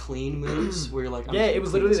those like clean moods where you're like, it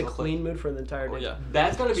was literally the clean mood for the entire day. Oh, yeah,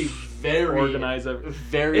 that's gotta be very organized,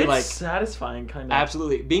 very it's like satisfying, kind of.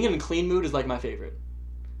 Absolutely, being in a clean mood is like my favorite.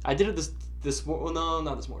 I did it well, no,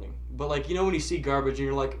 not this morning, but like you know when you see garbage and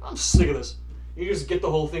you're like, I'm sick of this. You just get the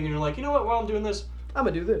whole thing and you're like, you know what? While I'm doing this, I'm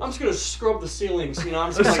gonna do this. I'm just gonna scrub the ceilings. You know,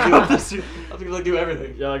 I'm just gonna do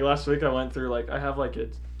everything. Yeah, like last week I went through like I have like a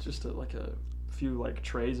few like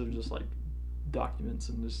trays of just like documents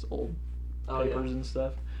and just old papers and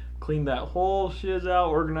stuff. Cleaned that whole shit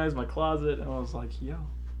out, organized my closet, and I was like, yo,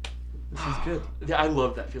 This is good. Yeah, I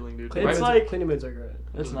love that feeling, dude. Cleaning moods are great.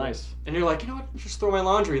 It's nice. And you're like, you know what? Just throw my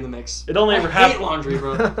laundry in the mix. It only ever hate laundry,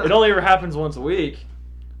 bro. It only ever happens once a week,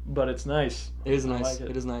 but it's nice. It is nice. Like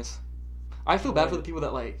it is nice. I feel bad for the people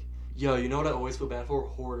that like, yo, you know what I always feel bad for?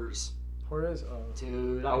 Hoarders. Hoarders? Oh.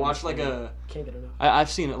 Dude, I watched like a... Can't get enough. I've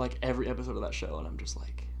seen it like every episode of that show, and I'm just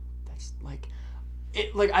like, that's like...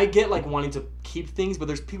 It, like, I get like wanting to keep things, but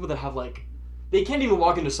there's people that have like... They can't even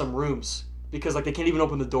walk into some rooms because like they can't even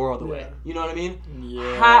open the door all the way. You know what I mean?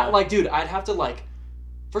 Yeah. Like, dude, I'd have to like...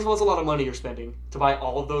 First of all, it's a lot of money you're spending to buy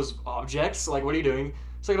all of those objects. Like, what are you doing?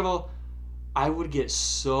 Second of all, I would get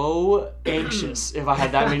so anxious if I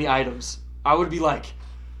had that many items. I would be like...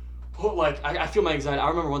 I feel my anxiety. I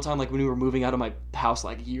remember one time, like, when we were moving out of my house,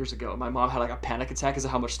 like, years ago, my mom had, like, a panic attack because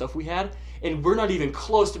of how much stuff we had. And we're not even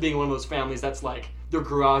close to being one of those families that's, like, their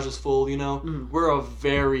garage is full, you know? We're a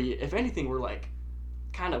very... If anything, we're, like,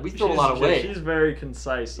 kind of... We throw a lot away. She's very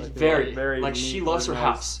concise. Like, very. Like, she loves her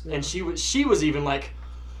house. Yeah. And she was even, like...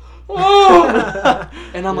 Oh!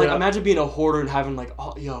 And I'm like, imagine being a hoarder and having, like...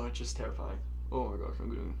 Oh, yo, it's just terrifying. Oh, my gosh,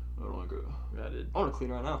 I don't like it. I want to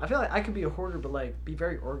clean right now. I feel like I could be a hoarder, but like be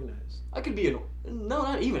very organized. I could be no,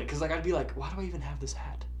 not even, because like I'd be like, why do I even have this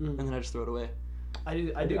hat? And then I just throw it away. I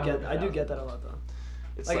do get that a lot though.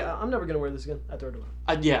 It's like I'm never gonna wear this again. I throw it away.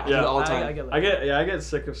 I do it all the time. I get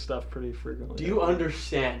sick of stuff pretty frequently. Do you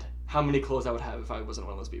understand how many clothes I would have if I wasn't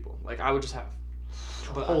one of those people? Like I would just have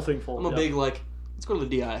the whole thing full. I'm a big like, let's go to the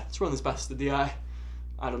D.A.R.E. Let's run this past the D.A.R.E.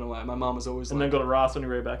 I don't know why. My mom was always and then go to Ross on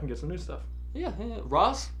your way back and get some new stuff. Yeah.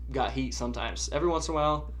 Ross got heat sometimes. Every once in a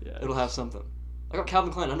while, it'll have something. I got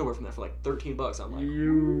Calvin Klein underwear from there for like $13. I'm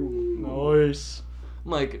like, nice.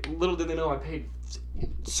 I'm like, little did they know I paid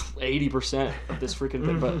 80% of this freaking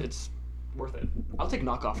thing, but it's worth it. I'll take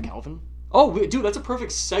knockoff Calvin. Oh, dude, that's a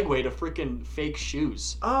perfect segue to freaking fake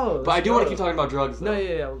shoes. Oh, but I do want to keep talking about drugs, though. No,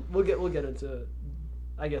 yeah. We'll get into,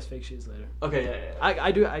 I guess, fake shoes later. Okay, yeah.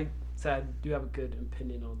 I do have a good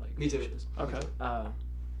opinion on like. Me too. Shoes. Okay.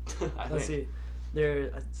 Let's see. I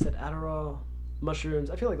said Adderall, mushrooms.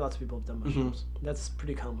 I feel like lots of people have done mushrooms. That's a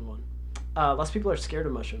pretty common one. Lots of people are scared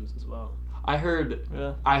of mushrooms as well. I heard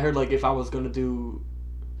like if I was gonna do,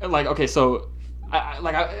 like, okay, so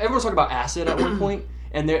everyone's talking about acid at one point,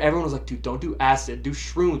 and everyone was like, dude, don't do acid, do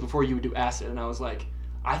shrooms before you would do acid, and I was like,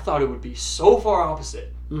 I thought it would be so far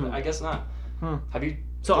opposite, but I guess not. Have you?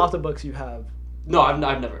 So off the books you have. No, I've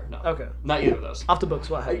never. No. Okay. Not either of those. Off the books,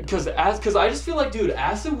 what happened? Because I just feel like, dude,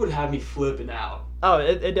 acid would have me flipping out. Oh,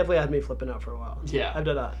 it definitely had me flipping out for a while. Yeah. I've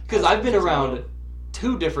done that. Because I've been around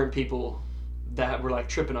 2 different people that were like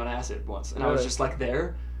tripping on acid once, and I was just like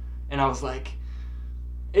there, and I was like,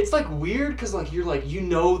 it's like weird because like you're like, you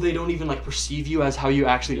know, they don't even like perceive you as how you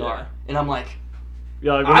actually are, and I'm like,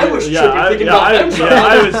 I was tripping thinking about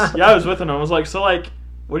them. I was with him. I was like, so like,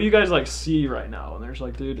 what do you guys like see right now? And there's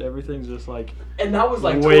like, dude, everything's just like, and that was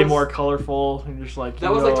like way more colorful, and just like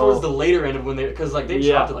that was like towards the later end of when because like they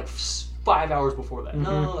chopped it like 5 hours before that.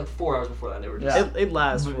 No, like 4 hours before that. They were just it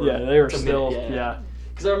lasts. They were still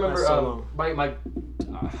Because I remember my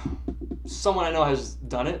someone I know has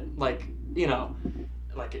done it. Like, you know,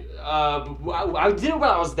 like I did it when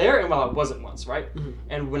I was there and when I wasn't once, right?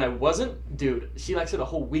 And when I wasn't, dude, she like set a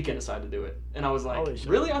whole weekend aside to do it, and I was like,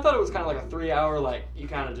 really? I thought it was kind of like a 3 hour, like you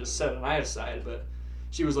kind of just set a night aside, but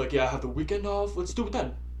she was like, yeah, I have the weekend off. Let's do it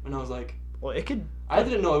then. And I was like, well, it could. I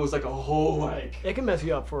didn't know it was like a whole like. It can mess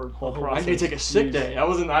you up for a whole process. I need to take a sick day. I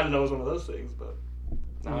didn't know it was one of those things, but.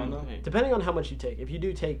 I know. Depending on how much you take. If you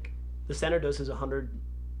do take, the standard dose is 100,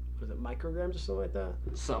 what is it, micrograms or something like that?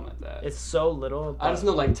 Something like that. It's so little. I just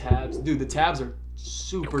know like tabs. Dude, the tabs are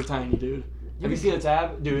super tiny, dude. Have you seen a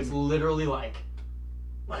tab? Dude, it's literally like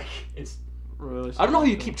it's. Really? I don't know how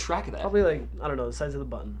you keep track of that. Probably like, I don't know, the size of the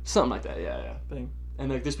button. Something like that, yeah. Thing.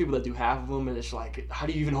 And like, there's people that do half of them, and it's like, how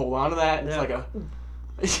do you even hold on to that? It's like a.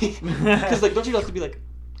 Because like, don't you have to be like,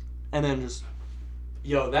 and then just.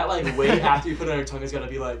 Yo, that like way after you put it on your tongue is gonna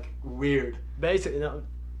be like weird. Basically, no.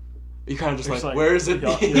 You kind of just like, where is it?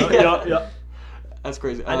 Yeah. That's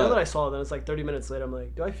crazy. I know that I saw it, then it's like 30 minutes later, I'm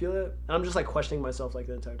like, do I feel it? And I'm just like questioning myself like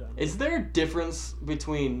the entire time. Is there a difference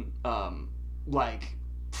between like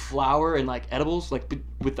flour and like edibles, like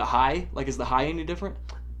with the high? Like, is the high any different?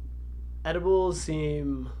 Edibles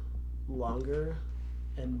seem longer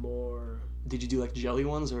and more. Did you do like jelly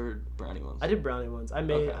ones or brownie ones? I did brownie ones. I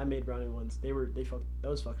made brownie ones.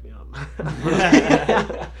 Those fucked me up.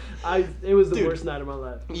 It was the worst night of my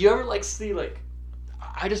life. You ever like see like,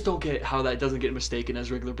 I just don't get how that doesn't get mistaken as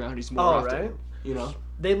regular brownies more often. Right? You know?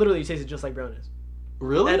 They literally tasted just like brownies.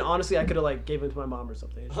 Really? And honestly, I could have like gave them to my mom or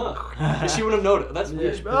something. And she wouldn't have known it. That's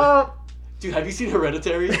weird. Dude, have you seen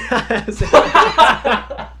Hereditary?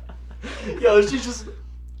 Yo, she's just.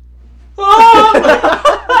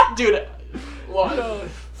 Ah! Dude, well,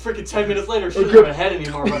 freaking 10 minutes later, she doesn't have a head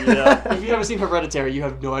anymore. But if you haven't seen Hereditary, you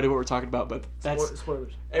have no idea what we're talking about. But that's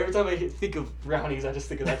spoilers. Every time I think of brownies, I just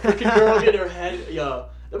think of that freaking girl getting her head. Yeah,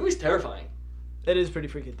 that movie's terrifying. It is pretty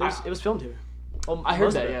freaky. It was filmed here. I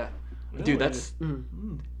heard that. Yeah, Really? dude, that's.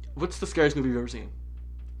 What's the scariest movie you've ever seen?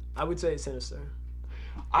 I would say Sinister.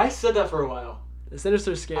 I said that for a while. The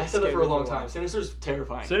Sinister's scary. I said that for a long time. Sinister's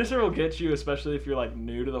terrifying. Sinister will get you, especially if you're like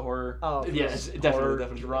new to the horror. Oh, yeah, it's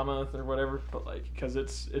definitely drama or whatever. But like, because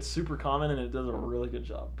it's super common and it does a really good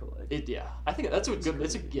job. But like, I think that's a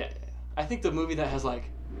good. I think the movie that has like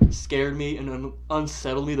scared me and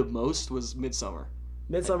unsettled me the most was Midsommar.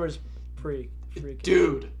 Midsummer's freaky.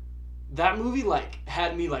 Dude, that movie like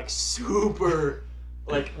had me like super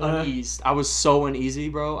like uneased. I was so uneasy,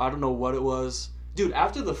 bro. I don't know what it was. Dude,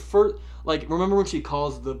 after the first, like, remember when she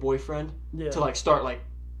calls the boyfriend to, like, start, like,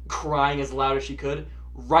 crying as loud as she could?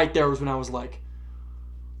 Right there was when I was, like,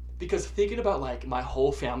 because thinking about, like, my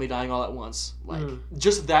whole family dying all at once, like,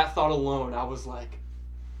 just that thought alone, I was like,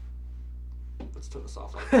 let's turn this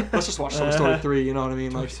off. Like, let's just watch Toy Story 3, you know what I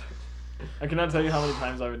mean? Like, I cannot tell you how many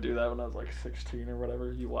times I would do that when I was, like, 16 or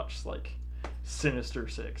whatever. You watch, like, Sinister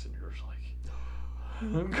 6 and you're just like,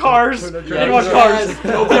 Cars! Yeah, you watch Cars!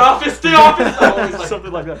 No, The Office! The Office! Always, like,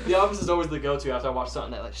 something like that. The Office is always the go-to after I watch something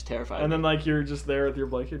that like just terrifies And me. then like you're just there with your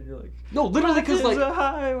blanket and you're like, no, literally, because like a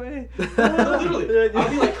highway. literally, I'll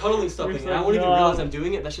be like cuddling something and I like, won't even realize I'm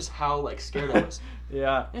doing it. That's just how like scared I was.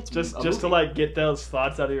 Yeah, it's just to like get those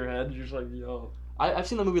thoughts out of your head. You're just like, yo. I've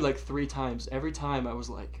seen that movie like 3 times. Every time I was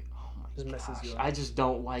like, oh my gosh, I just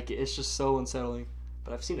don't like it. It's just so unsettling.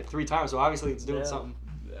 But I've seen it 3 times, so obviously it's doing something.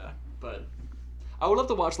 Yeah. But I would love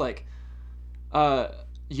to watch like,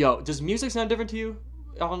 does music sound different to you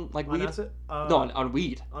on like weed? No, on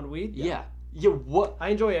weed. On weed? Yeah. Yeah. What? I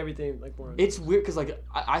enjoy everything like more. It's weird because like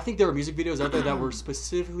I think there are music videos out there that were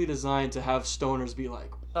specifically designed to have stoners be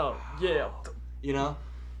like, oh yeah, you know,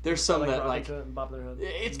 there's some that like their head.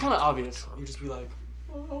 It's kind of obvious. You just be like,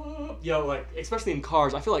 like especially in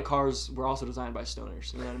cars. I feel like cars were also designed by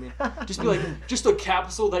stoners. You know what I mean? Just be like, just a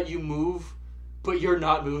capsule that you move, but you're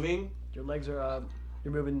not moving. Your legs are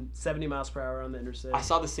you're moving 70 miles per hour on the interstate. I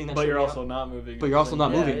saw this thing that. But you're also not moving. But you're also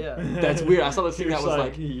not moving. Yeah. That's weird. I saw this thing that was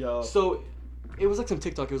like. Yo. So, it was like some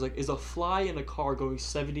TikTok. It was like, is a fly in a car going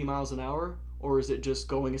 70 miles an hour, or is it just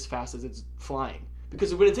going as fast as it's flying?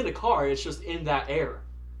 Because when it's in a car, it's just in that air.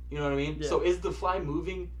 You know what I mean? Yeah. So is the fly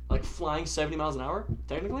moving, like flying 70 miles an hour?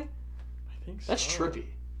 Technically, I think so. That's trippy.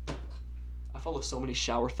 I follow so many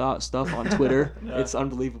shower thought stuff on Twitter. It's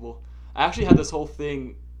unbelievable. I actually had this whole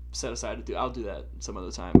thing set aside to do. I'll do that some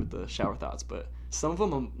other time with the shower thoughts, but some of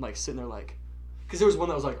them I'm like sitting there like, because there was one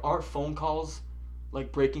that was like, aren't phone calls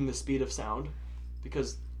like breaking the speed of sound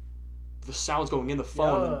because the sound's going in the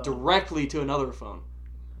phone and directly to another phone.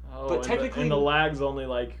 Oh, but technically, and the lag's only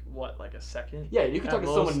like what, like a second? Yeah, you can talk to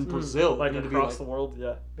someone in Brazil, like across the world.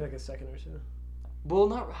 Yeah, like a second or two. Well,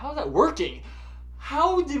 not how's that working?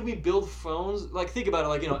 How did we build phones? Like, think about it,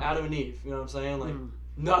 like, you know, Adam and Eve. You know what I'm saying? Like,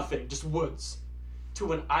 nothing, just woods.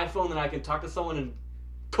 To an iPhone that I can talk to someone in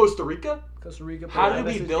Costa Rica. How did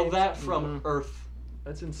we build that from Earth?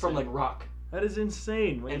 That's insane. From like rock. That is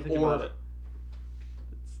insane when you think about it.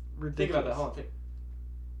 It's ridiculous. Think about that. Hold on.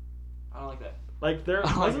 I don't like that. Like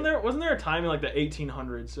wasn't there a time in like the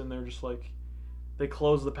 1800s and they're just like they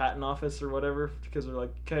closed the patent office or whatever because they're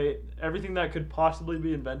like, okay, everything that could possibly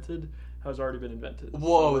be invented has already been invented.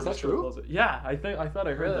 Whoa, is that true? Yeah, I thought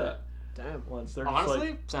I heard that. Damn. Once they're honestly, just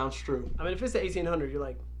like, sounds true. I mean, if it's the 1800s, you're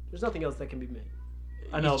like, there's nothing else that can be made.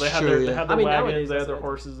 I know they had their wagons, they had their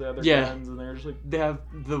horses, they had their guns, and they're just like they have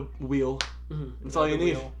the wheel. That's all you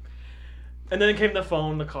need. And then came the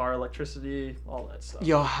phone, the car, electricity, all that stuff.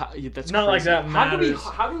 Yo, that's not crazy. like that matters.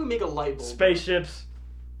 How do we make a light bulb? Spaceships.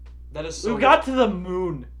 That is so. We got to the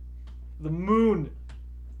moon. The moon.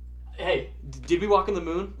 Hey, did we walk on the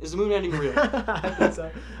moon? Is the moon ending real? I think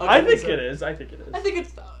so. I think it is. I think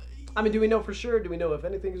it's. I mean, do we know for sure? Do we know if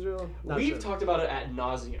anything's real? We've talked about it ad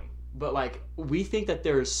nauseum, but like we think that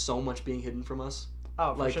there is so much being hidden from us.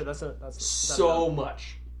 Oh, for like, sure. That's so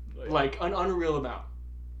much, like an unreal amount,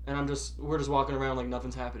 and we're just walking around like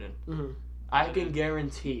nothing's happening. I can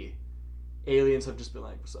guarantee, aliens have just been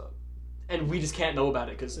like, "What's up?" And we just can't know about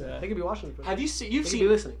it because they could be watching it. Have you seen? You've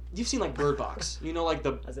seen like Bird Box. You know, like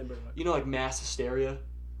like mass hysteria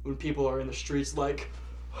when people are in the streets like,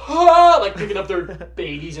 like picking up their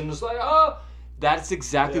babies and just like, That's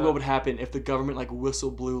exactly what would happen if the government like whistle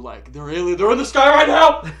blew like they're in the sky right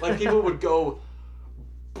now. Like people would go,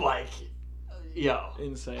 like,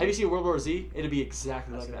 insane. Have you seen World War Z? It'd be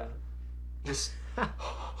exactly like that. Just.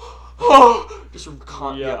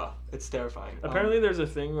 it's terrifying. Apparently, there's a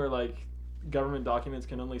thing where like government documents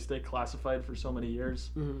can only stay classified for so many years.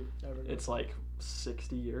 It's like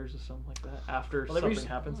 60 years or something like that after something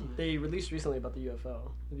happens. They released recently about the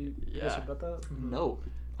UFO. Have you guys heard about that? No,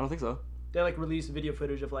 I don't think so. They like released video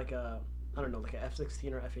footage of like a, I don't know, like a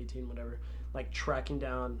F-16 or F-18, whatever, like tracking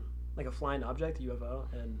down like a flying object, a UFO,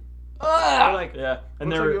 and they're like,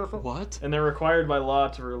 and they're what? And they're required by law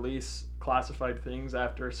to release classified things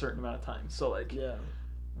after a certain amount of time. So like,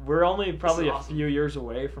 we're only probably a few years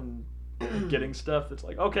away from getting stuff that's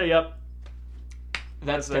like, okay, yep,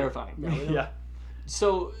 that's terrifying. Yeah.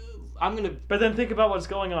 So I'm gonna. But then think about what's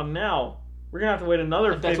going on now. We're gonna have to wait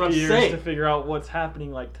another 50 years to figure out what's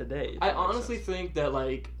happening like today. I honestly think that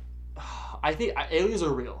like, I think aliens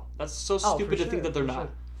are real. That's so stupid to think that they're not. Sure.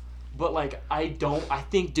 But like, I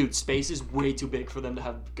think, dude, space is way too big for them to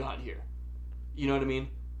have gotten here. You know what I mean?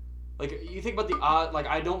 Like, you think about the odd. Like,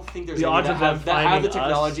 I don't think there's the any odds that of have the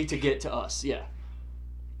technology to get to us. Yeah.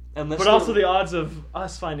 Unless but also the odds of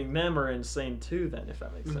us finding them are insane too. Then, if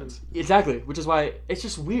that makes sense. Exactly, which is why it's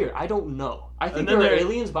just weird. I don't know. I think they're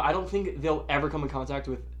aliens, but I don't think they'll ever come in contact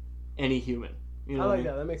with any human. You know I like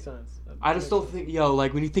that. That makes sense. I just don't think,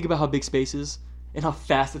 like when you think about how big space is and how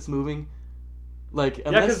fast it's moving, like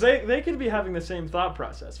because they could be having the same thought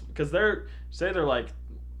process because they're like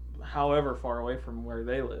however far away from where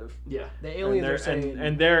they live. Yeah, the aliens are saying,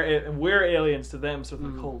 and we're aliens to them. So it's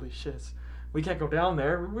like, holy shit. We can't go down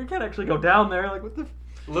there. We can't actually go down there. Like, what the...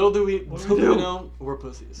 Little do we know, we're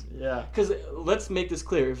pussies. Yeah. Because let's make this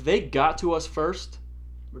clear. If they got to us first...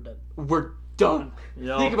 We're dead. We're done.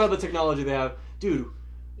 Yep. Think about the technology they have. Dude,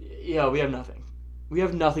 we have nothing. We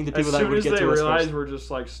have nothing to do with that would get to us first. As soon as they realize we're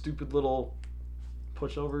just, like, stupid little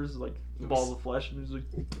pushovers, like, balls of flesh, and like,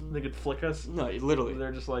 they could flick us. No, literally.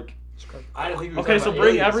 They're just like... I don't think okay, so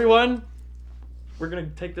bring everyone. We're going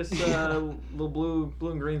to take this little blue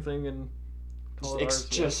and green thing and...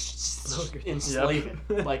 just enslave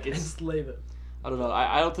it. Like enslave it. I don't know.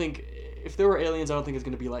 I don't think if there were aliens, I don't think it's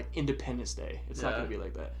gonna be like Independence Day. It's not gonna be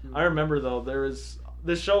like that. I remember though this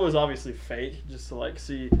show was obviously fake. Just to like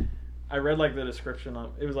see, I read like the description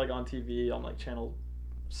on it was like on TV on like channel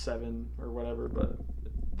 7 or whatever. But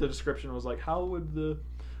the description was like, how would the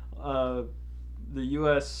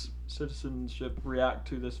U.S. citizenship react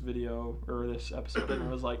to this video or this episode? And it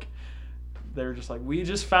was like. They were just like, we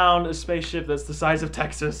just found a spaceship that's the size of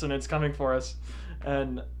Texas and it's coming for us.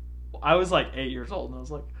 And I was like 8 years old and I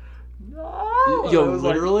was like, no. Yo,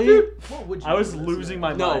 literally? Like, what would you I was losing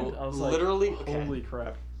my mind. I was literally, like, holy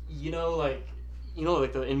crap. You know, like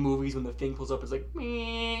in movies when the thing pulls up, it's like,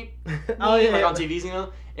 meep, oh yeah, like on TVs, you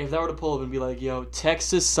know? If that were to pull up and be like, yo,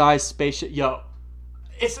 Texas-sized spaceship, yo,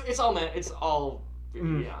 it's all, man, it's all,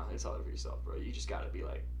 it's all for yourself, bro. You just gotta be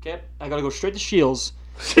like, okay, I gotta go straight to Shields.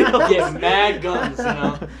 Get mad guns, you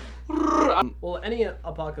know. Well, any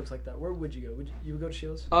apocalypse like that, where would you go? You would go to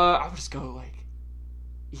Shields? I would just go like.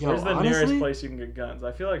 Yo, where's the honestly, nearest place you can get guns?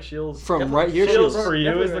 I feel like Shields. From right here, Shields for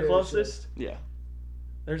you is the closest. Yeah.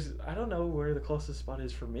 I don't know where the closest spot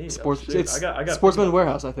is for me. It's I got Sportsman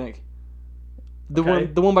Warehouse, I think. The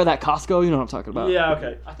one by that Costco, you know what I'm talking about. Yeah,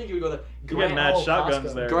 okay. I think you would go there. You get mad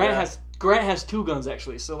shotguns there. Grant has 2 guns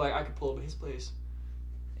actually, so like I could pull up at his place.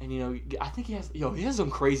 And, you know, I think he has some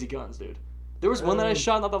crazy guns, dude. There was one that I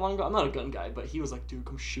shot not that long ago. I'm not a gun guy, but he was like, dude,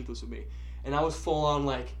 come shoot this with me. And I was full on,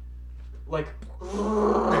 like it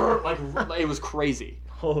was crazy.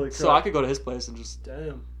 Holy crap. So I could go to his place and just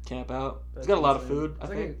camp out. He's got a lot of food, I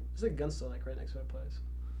think. There's a gun store, like, right next to my place.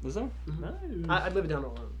 Is there? Mm-hmm. I live down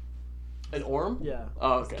Orem. An Orem? Yeah.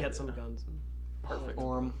 Oh, okay. Get some guns. Perfect.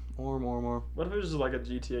 Orem. What if it was just like a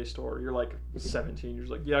GTA store? You're like 17. You're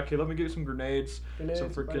just like, yeah, okay, let me get some grenades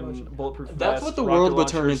some freaking bulletproof vests. That's what the world would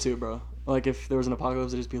turn into, bro. Like if there was an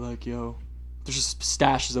apocalypse, it'd just be like, yo, there's just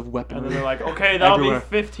stashes of weaponry. And then they're like, okay, that'll be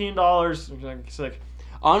 $15. It's like,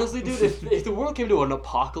 honestly, dude, if the world came to an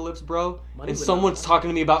apocalypse, bro, and someone's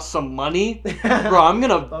talking to me about some money, bro, I'm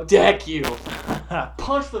gonna deck you.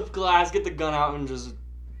 Punch the glass, get the gun out, and just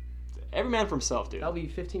every man for himself, dude. That'll be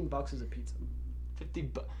 $15 as a pizza.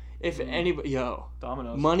 $50. If anybody,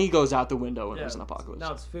 Domino's. Money goes out the window when there's an apocalypse.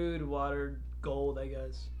 Now it's food, water, gold, I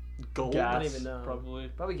guess. Gold? Gas, I don't even know.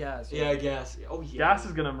 Probably gas. Yeah, gas. Oh yeah. Gas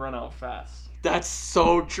is gonna run out fast. That's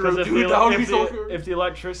so true, if dude. If the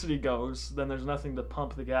electricity goes, then there's nothing to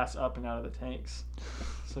pump the gas up and out of the tanks.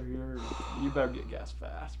 So you better get gas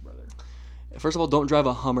fast, brother. First of all, don't drive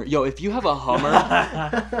a Hummer. Yo, if you have a Hummer,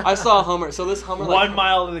 I saw a Hummer. So this Hummer, 1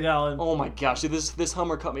 mile to the gallon. Oh my gosh, dude, this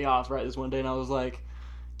Hummer cut me off right this one day, and I was like,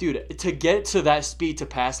 Dude, to get to that speed to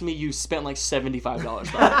pass me, you spent like $75.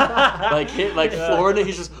 Florida,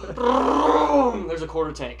 he's just, there's a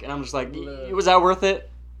quarter tank. And I'm just like, was that worth it?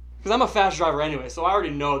 Because I'm a fast driver anyway, so I already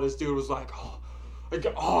know this dude was like, I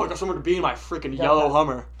got somewhere to be in my freaking yellow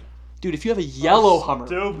Hummer. Dude, if you have a yellow Hummer.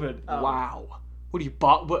 Stupid. Wow. What do you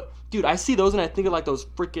bought? What? Dude, I see those and I think of like those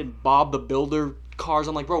freaking Bob the Builder cars.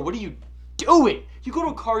 I'm like, bro, what are you doing? You go to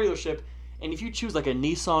a car dealership, and if you choose like a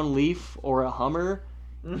Nissan Leaf or a Hummer,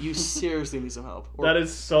 you seriously need some help. That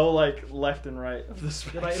is so like left and right of the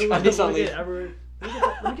spectrum. Let me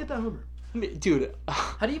get that Hummer. Dude.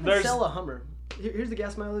 How do you even sell a Hummer? Here's the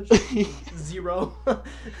gas mileage. 0.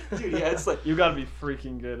 Dude, yeah, it's like... You gotta be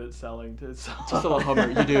freaking good at selling to sell a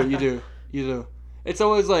Hummer. You do. It's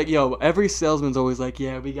always like, yo, every salesman's always like,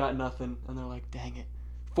 yeah, we got nothing. And they're like, dang it.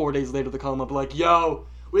 4 days later, they call them up like, yo,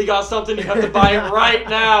 we got something, you have to buy it right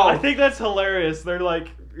now. I think that's hilarious. They're like,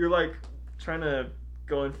 you're like trying to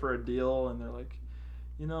go in for a deal, and they're like,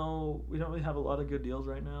 we don't really have a lot of good deals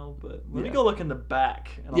right now, but let me go look in the back.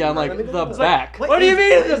 And I'm like, the back. What do you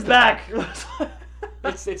mean the back?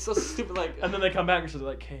 It's so stupid. Like, and then they come back and they're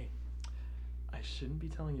like, hey, I shouldn't be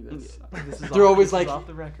telling you this. They're always like, off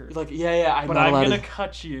the record. Like, yeah, but I'm gonna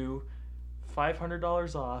cut you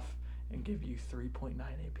 $500 off and give you 3.9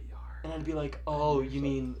 APR. And I'd be like, oh, you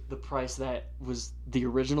mean the price that was the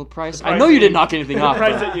original price? I know you didn't knock anything off. The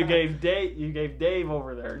price that you gave Dave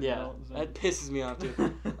over there. Yeah, that pisses me off,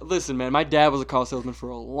 dude. Listen, man, my dad was a car salesman for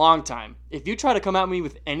a long time. If you try to come at me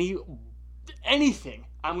with anything,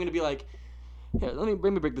 I'm gonna be like, here, let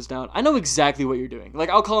me break this down. I know exactly what you're doing. Like,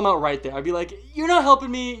 I'll call him out right there. I'd be like, you're not helping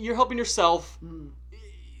me. You're helping yourself.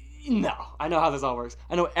 No, I know how this all works.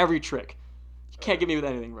 I know every trick. You can't get me with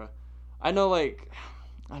anything, bro. I know, like,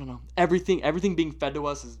 I don't know. Everything being fed to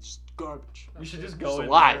us is just garbage. You should just go in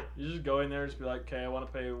there. You just go in there and just be like, okay, I want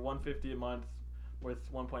to pay $150 a month with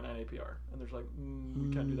 1.9 APR. And there's like,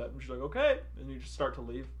 we can't do that. And she's like, okay. And you just start to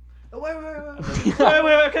leave. Oh, wait.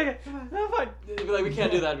 Wait, okay. No, fine. You'd be like, we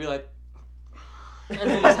can't do that. I'd be like, and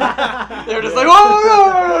they're just like,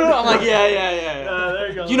 oh, I'm like, yeah. There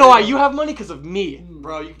you go. You know why? You have money because of me,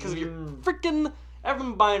 bro. Because of your freaking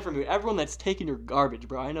everyone buying from you. Everyone that's taking your garbage,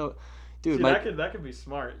 bro. I know. Dude, see, that could be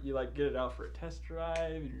smart. You like get it out for a test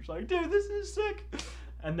drive, and you're just like, dude, this is sick.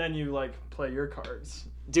 And then you like play your cards.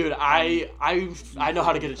 Dude, I know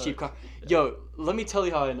how to get a cheap car. Yo, let me tell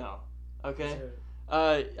you how I know. Okay.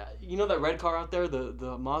 You know that red car out there,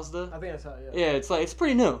 the Mazda? I think I saw it. Yeah, it's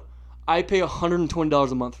pretty new. I pay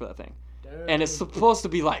 $120 a month for that thing, and it's supposed to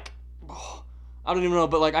be like, I don't even know,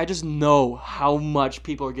 but like I just know how much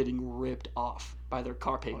people are getting ripped off by their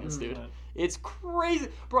car payments, dude. It's crazy,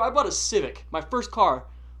 bro. I bought a Civic, my first car,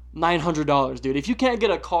 $900, dude. If you can't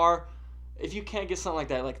get something like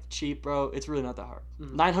that, like cheap, bro, it's really not that hard.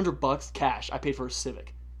 $900 cash. I paid for a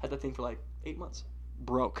Civic. Had that thing for like 8 months.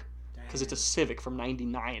 Broke. Because it's a Civic from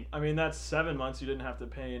 '99. I mean, that's 7 months. You didn't have to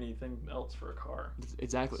pay anything else for a car.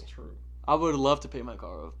 Exactly. That's true. I would love to pay my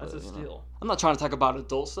car off. That's a steal. I'm not trying to talk about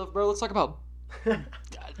adult stuff, bro. Let's talk about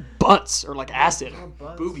butts or like acid,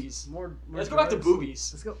 boobies. More Let's go back to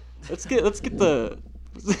boobies. Let's go. Let's get the.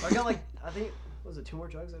 I got like I think was it 2 more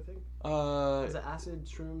drugs? I think. Was it acid,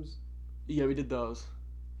 shrooms? Yeah, we did those.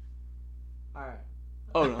 All right.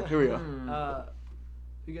 Oh no! Here we go.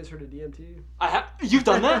 You guys heard of DMT? You've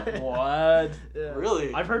done that? What? Yeah.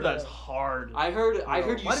 Really? I've heard that's hard. I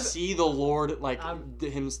heard you see the Lord like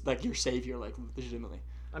him like your savior like legitimately.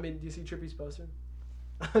 I mean, do you see Trippy's poster?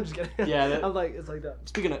 I'm just kidding. Yeah. I'm like it's like that.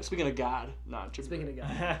 Speaking of God, not Trippy. Speaking of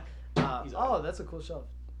God. That's a cool shelf.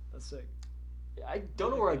 That's sick. I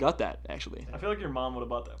don't know where I got that actually. I feel like your mom would have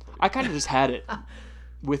bought that for you. I kind of just had it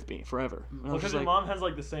with me forever. Well, because your mom has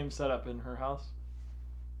like the same setup in her house.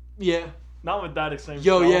 Yeah. Not with that same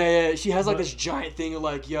Yo, yeah. She has like this giant thing of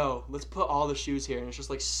like, yo, let's put all the shoes here. And it's just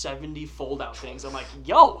like 70 fold out things. I'm like,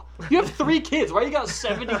 yo, you have 3 kids. Why you got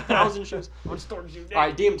 70,000 shoes? What stores you?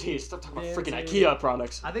 Alright, DMT. Stop talking about freaking IKEA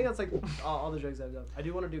products. I think that's like all the drugs I've done. I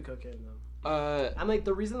do want to do cocaine though. I'm like,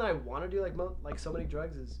 the reason that I want to do like so many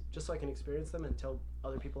drugs is just so I can experience them and tell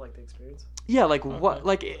other people like the experience. Yeah, like what?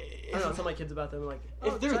 Like, I don't know, tell my kids about them. Like,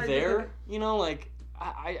 if they're there, you know, like,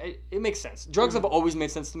 it makes sense. Drugs have always made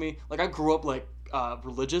sense to me. Like, I grew up like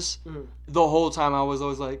religious. The whole time I was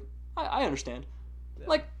always like, I understand. Yeah.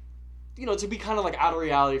 Like, you know, to be kind of like out of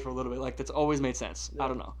reality for a little bit. Like, that's always made sense. Yeah. I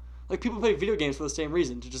don't know. Like, people play video games for the same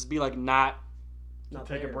reason, to just be like not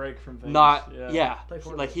take a break from things.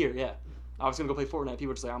 Like here, yeah. I was gonna go play Fortnite.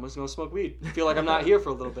 People are just like, I'm just gonna smoke weed. I feel like I'm not here for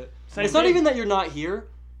a little bit. It's not even that you're not here.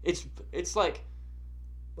 It's like,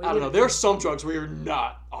 I don't know. There are some drugs where you're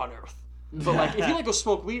not on Earth. But like, if you like go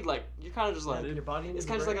smoke weed, like you're kind of just like your body. It's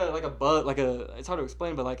kind of just like a bud, it's hard to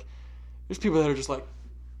explain, but like there's people that are just like,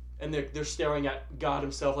 and they're staring at God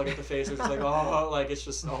himself like at the face. It's just like like it's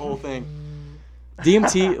just a whole thing.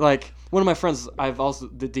 DMT, like one of my friends, I've also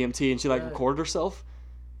did DMT, and she like recorded herself,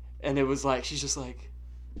 and it was like she's just like,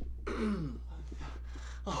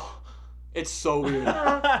 it's so weird.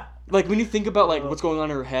 Like when you think about like what's going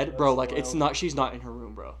on in her head, bro, like it's not. She's not in her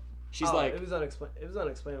room, bro. She's like, it was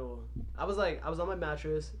unexplainable. I was on my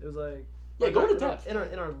mattress. It was like go into depth. In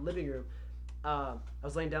our living room. I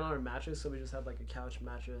was laying down on our mattress, so we just had like a couch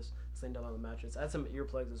mattress. I was laying down on the mattress. I had some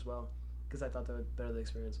earplugs as well, because I thought that would better the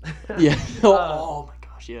experience. Yeah. Oh my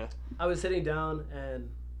gosh, yeah. I was sitting down, and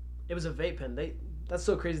it was a vape pen. That's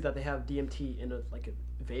so crazy that they have DMT in a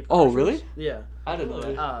vape. Oh, really? Yeah. I didn't know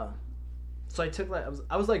that. So I took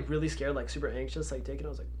I was like really scared, like super anxious, like taking it. I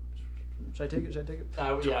was like, should I take it? Should I take it?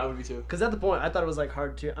 Yeah, I would be too. Because at the point, I thought it was like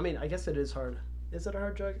hard too. I mean, I guess it is hard. Is it a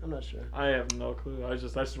hard drug? I'm not sure. I have no clue. I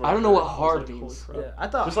don't know what hard means. Yeah, I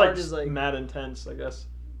thought just hard like is like mad intense, I guess.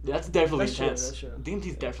 That's definitely intense. That's true.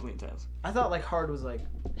 DMT's definitely intense. I thought like hard was like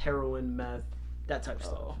heroin, meth, that type of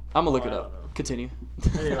stuff. I'm gonna look it up. Continue.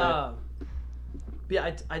 Anyway. But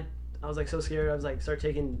yeah, I was like so scared. I was like start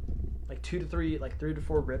taking like 3 to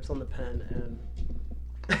 4 rips on the pen,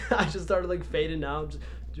 and I just started like fading out.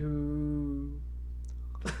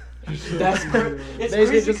 That's it's basically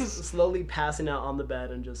crazy just because slowly passing out on the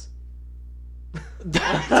bed and just.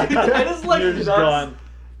 That is like You're just gone.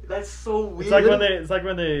 That's so weird. It's like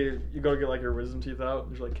when you go get like your wisdom teeth out.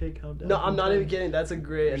 And you're like, "Hey, calm down." No, I'm not even kidding. That's a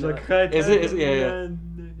great. You're like, "Okay, is it? Yeah.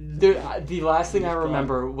 Dude, the last thing I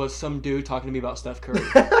remember was some dude talking to me about Steph Curry.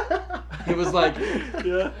 He was like,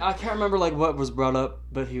 I can't remember like what was brought up,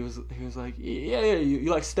 but he was like, yeah,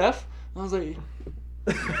 you like Steph? And I was like,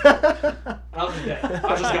 I was dead.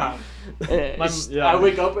 I was just gone. I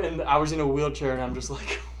wake up and I was in a wheelchair and I'm just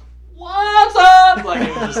like, what's up? Like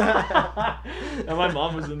it was just. And my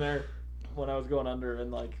mom was in there when I was going under,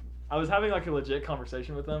 and like I was having like a legit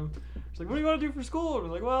conversation with them. She's like, "What do you want to do for school?" And I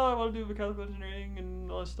was like, "Well, I want to do mechanical engineering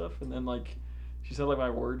and all this stuff." And then like she said like my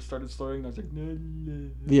words started slurring, and I was like, "No."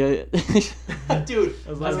 Yeah. Dude, I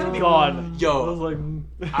was like, gonna be God. Yo, I was like,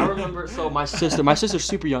 I remember. So my sister's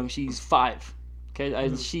super young. She's 5.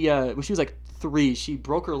 Okay, she when she was like 3, she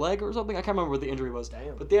broke her leg or something. I can't remember what the injury was.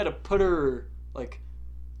 Damn. But they had to put her like,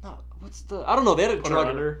 I don't know. They had to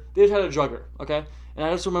drug her. They had to drug her. Okay, and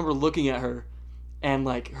I just remember looking at her, and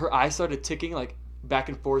like her eyes started ticking like back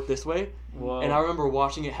and forth this way. Whoa. And I remember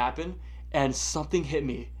watching it happen, and something hit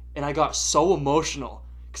me, and I got so emotional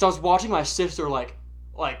because I was watching my sister it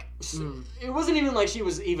wasn't even like she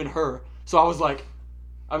was even her. So I was like,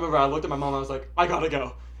 I remember I looked at my mom, and I was like, I gotta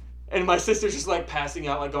go. And my sister's just like passing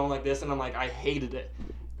out, like going like this, and I'm like, I hated it.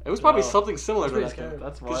 It was probably something similar to that.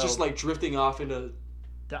 That's wild. It's just like drifting off into.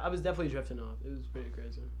 I was definitely drifting off. It was pretty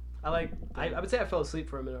crazy. I would say I fell asleep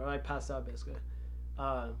for a minute, or I passed out basically.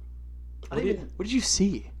 What did you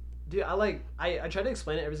see? Dude, I try to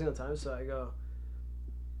explain it every single time. So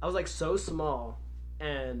I was like so small,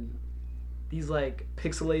 and these like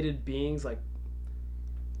pixelated beings like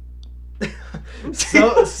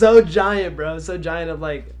so giant, bro. So giant of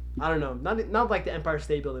like, I don't know, not like the Empire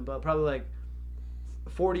State Building, but probably like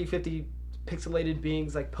 40, 50 pixelated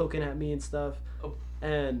beings like poking at me and stuff. Oh.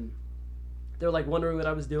 And they were like wondering what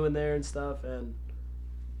I was doing there and stuff. And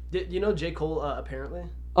you know J. Cole apparently?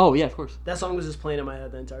 Oh yeah, of course. That song was just playing in my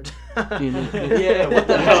head the entire time. Yeah, what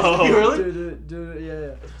the hell? Really? Dude,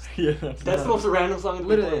 yeah. Yeah. That's the most random song to be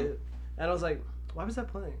Literally. playing. And I was like, why was that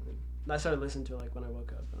playing? And I started listening to it like when I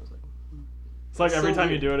woke up. And I was like, It's like every so time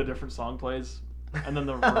weird. you do it, a different song plays, and then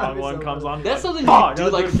the wrong one so comes funny. on. That's like, something "Fuck, you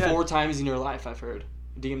do gotta like do it again." 4 times in your life, I've heard.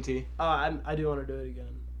 DMT. I do want to do it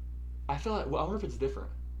again. I feel like, I wonder if it's different.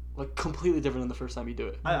 Like, completely different than the first time you do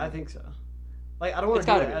it. I think so. Like, I don't want It's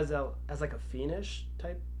to do gotta it be. as like a fiendish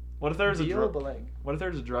type What if there's a deal, drug? but like, What if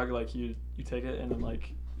there's a drug like you take it and then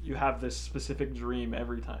like you have this specific dream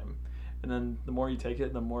every time, and then the more you take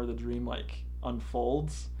it, the more the dream like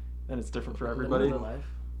unfolds, and it's different for everybody. another life.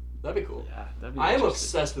 That'd be cool. Yeah, that'd be. I am interesting.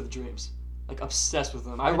 obsessed with dreams. Like, obsessed with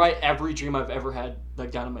them. I write every dream I've ever had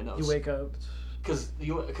like down in my notes. You wake up.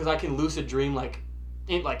 Because I can lucid dream like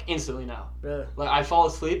instantly now. Yeah. Like, I fall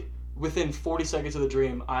asleep, within 40 seconds of the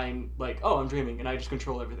dream, I'm like, oh, I'm dreaming, and I just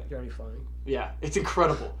control everything. You're already flying. Yeah, it's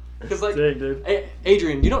incredible. Because like, Dang, dude.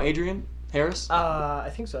 Adrian, you know Adrian Harris? I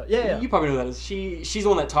think so. Yeah. You probably know who that is. She's the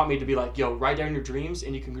one that taught me to be like, yo, write down your dreams,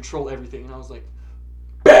 and you can control everything. And I was like,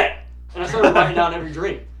 bet! And I started writing down every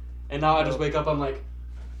dream. And now I just wake up, I'm like,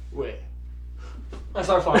 wait. I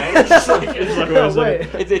start flying. It's just like,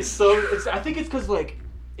 Wait. I think it's because like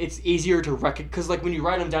it's easier to because like when you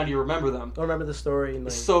write them down, you remember them. I remember the story. And,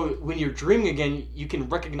 like, so when you're dreaming again, you can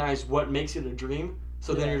recognize what makes it a dream.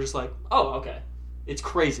 So then you're just like, oh, okay. It's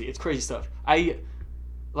crazy. It's crazy stuff.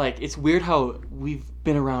 It's weird how we've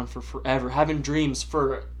been around for forever, having dreams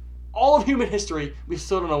for all of human history. We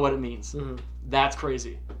still don't know what it means. Mm-hmm. That's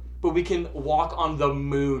crazy. But we can walk on the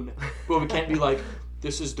moon. But we can't be like,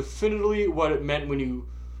 this is definitively what it meant when you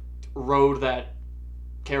rode that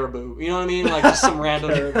caribou. You know what I mean? Like just some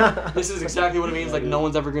random. This is exactly what it means. Like no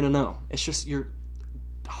one's ever gonna know. It's just there's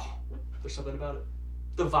something about it.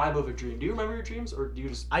 The vibe of a dream. Do you remember your dreams, or do you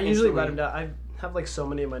just? I usually write them down. I have like so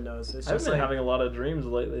many in my nose. It's I've been having a lot of dreams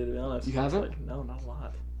lately, to be honest. You haven't? Like, no, not a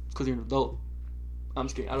lot. It's because you're an adult. I'm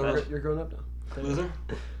just kidding. I don't know. You're grown up now. Loser.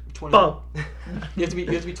 20. You have to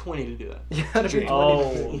be 20 to do that. You have to be 20.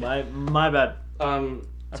 Oh, my bad. I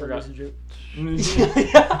forgot. Yeah.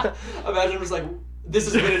 Imagine it was like, this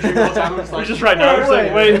has been a dream the whole time. It's like, just right now.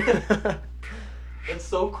 Wait. That's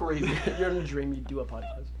so crazy. You're in a dream. You do a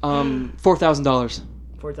podcast. $4,000.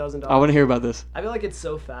 $4,000. I want to hear about this. I feel like it's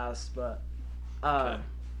so fast, but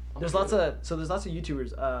there's lots of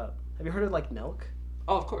YouTubers. Have you heard of like Nelk?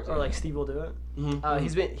 Oh, of course. Or like Steve will do it.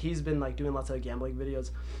 Mm-hmm. He's been like doing lots of gambling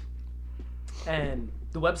videos. And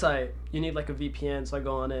the website, you need like a VPN, so I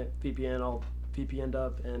go on it, I'll VPN'd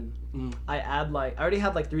up, and I already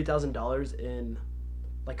had like $3,000 in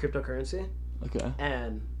like cryptocurrency. Okay.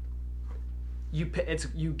 And you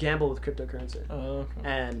gamble with cryptocurrency. Oh, okay.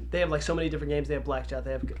 And they have like so many different games. They have blackjack.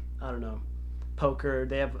 They have poker.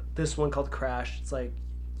 They have this one called Crash. It's like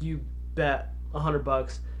you bet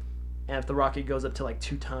 $100, and if the rocket goes up to like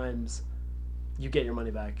 2 times, you get your money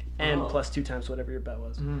back, and plus 2 times whatever your bet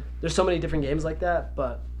was. Mm-hmm. There's so many different games like that,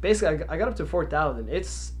 but basically I got up to 4,000.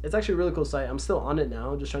 It's actually a really cool site. I'm still on it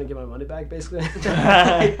now, just trying to get my money back, basically.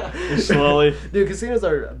 Slowly. Dude, casinos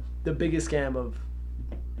are the biggest scam of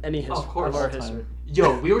any of our history.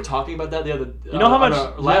 Yo, we were talking about that the other. You know how much?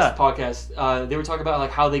 On our last podcast, they were talking about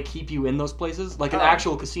like how they keep you in those places, like an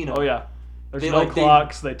actual casino. Oh yeah. There's no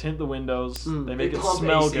clocks. They tint the windows. They make it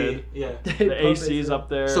smell AC. Good. Yeah. The AC's up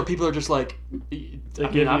there. So people are just like,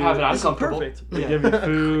 I'm comfortable. Perfect. They give you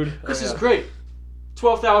food. This is great.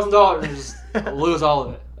 $12,000 and just lose all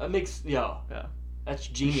of it. That makes that's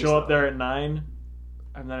genius. You show up there at 9,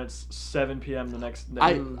 and then it's 7 p.m. the next day.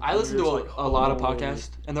 I listen to a lot of podcasts,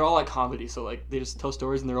 and they're all like comedy. So like they just tell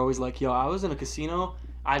stories, and they're always like, "Yo, I was in a casino.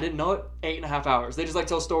 I didn't know it. 8.5 hours." They just like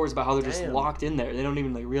tell stories about how they're just locked in there. They don't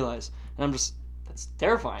even like realize. And I'm just, that's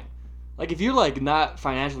terrifying. Like if you're like not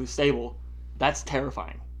financially stable, that's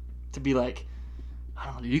terrifying. To be like, I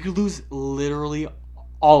don't know, you could lose literally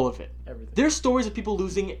all of it. Everything. There's stories of people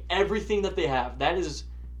losing everything that they have. That's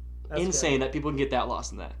insane that people can get that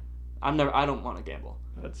lost in that. I don't want to gamble.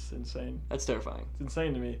 That's insane. That's terrifying. It's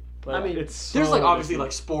insane to me. But I mean, it's so there's like obviously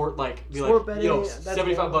like sport, like be sport like, betting, yo,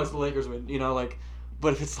 $75 the Lakers win, you know, like.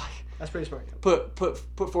 But if it's like, that's pretty smart. Put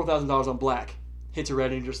 $4,000 on black, hits a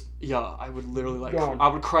red, and just I would literally like I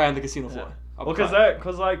would cry on the casino floor. Yeah. Well,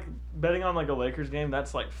 because like betting on like a Lakers game,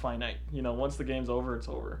 that's like finite. You know, once the game's over, it's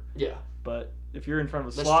over. Yeah. But if you're in front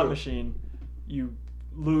of a slot machine, you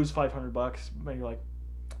lose $500, and you're like,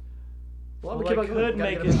 well, I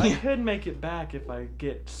could make it back if I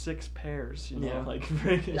get 6 pairs. You know, like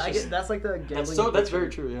that's like the gambling. That's very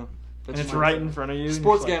true. Yeah. And it's right in front of you.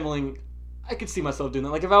 Sports gambling. I could see myself doing that.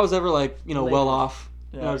 Like if I was ever like well off,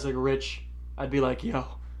 I was like rich, I'd be like, yo,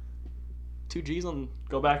 2 G's on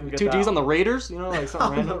go back and get 2 G's on the Raiders, you know, like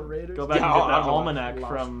something random. Raiders. Go back and get that almanac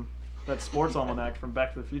from that sports almanac from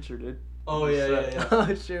Back to the Future, dude. Oh yeah.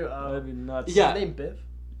 Oh shoot, that'd be nuts. Yeah. Is his name Biff?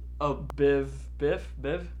 Oh, Biff. I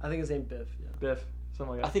think his name Biff. Yeah. Biff,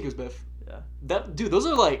 something like that. I think it was Biff. Yeah. Those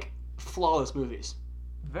are like flawless movies.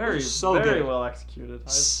 Very good. Well executed.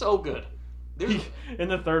 So good. In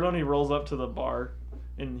the third one, he rolls up to the bar,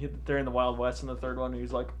 and they're in the Wild West. In the third one,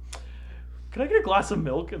 he's like, "Can I get a glass of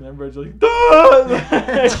milk?" And everybody's like,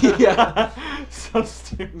 "Duh!" Yeah. So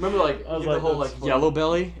stupid. Remember, like the whole like Yellow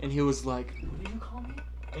Belly, and he was like, "What do you call me?"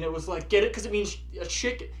 And it was like, "Get it?" Because it means a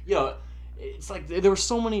chick. It's like there were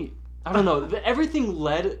so many. I don't know. Everything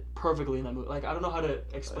led perfectly in that movie. Like I don't know how to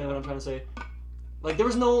explain what I'm trying to say. Like there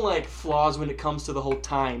was no like flaws when it comes to the whole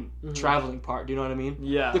time traveling part. Do you know what I mean?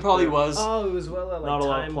 Yeah. There probably was. Oh, it was like not a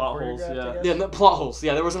lot of plot holes. Yeah, no, plot holes.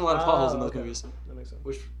 Yeah, there wasn't a lot of plot holes in those movies. That makes sense.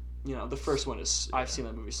 Which, the first one is. I've seen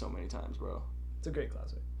that movie so many times, bro. It's a great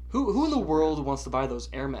classic. Who in the world wants to buy those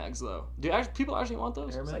Air Mags though? Do people actually want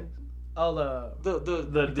those? Air Mags? Oh,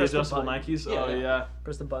 the adjustable Nikes. Yeah, oh yeah.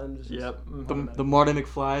 Press the button. Yep. The Marty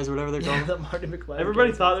McFlys or whatever they're called. The Marty McFly.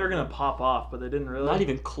 Everybody thought they were gonna pop off, but they didn't really. Not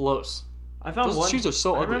even close. I found those shoes are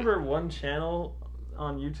so ugly. I remember one channel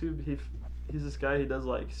on YouTube. he's this guy. He does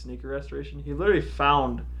like sneaker restoration. He literally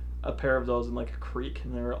found a pair of those in like a creek,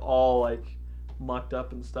 and they were all like mucked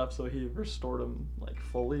up and stuff. So he restored them like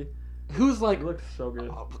fully. Who's like? It looked so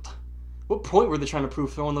good. What point were they trying to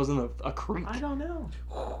prove throwing those in a creek? I don't know.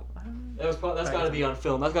 That's got to be on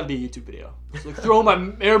film. That's got to be a YouTube video. It's like throwing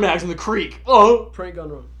my Air Max in the creek. Oh, Prank gone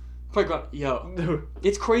wrong. Prank gone. Yo,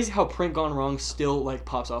 it's crazy how prank gone wrong still like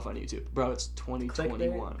pops off on YouTube, bro. It's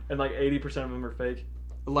 2021, and like 80% of them are fake.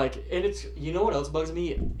 Like, and it's you know what else bugs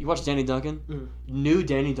me? You watch Danny Duncan? Mm. New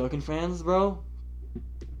Danny Duncan fans, bro.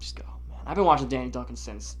 Just go, man. I've been watching Danny Duncan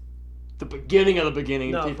since the beginning of the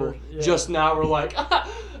beginning. No, people just now were like,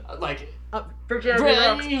 like. Zoomies.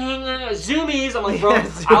 I'm like, bro,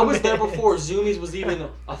 I was there before Zoomies was even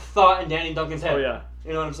a thought in Danny Duncan's head. Oh yeah.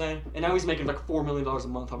 You know what I'm saying? And now he's making like $4 million a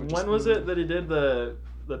month. When was it that he did the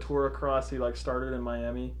tour across? He like started in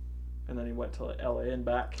Miami, and then he went to like LA and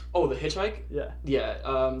back. Oh, the hitchhike? Yeah. Yeah.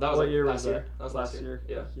 That was what year last was year. That was last year.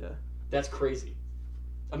 Yeah. Yeah. That's crazy.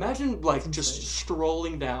 Imagine like just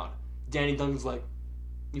strolling down. Danny Duncan's like.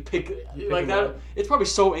 You pick like that. Up. It's probably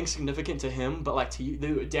so insignificant to him, but like to you,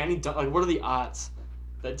 dude, like what are the odds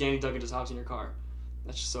that Danny Duncan just hops in your car?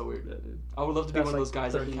 That's just so weird. Yeah, dude. I would love to be one of those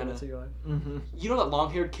guys that kind of. Mm-hmm. You know that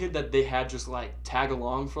long-haired kid that they had just like tag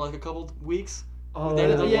along for like a couple weeks. Oh,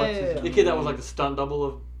 yeah. The kid that was like the stunt double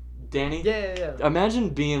of Danny. Yeah.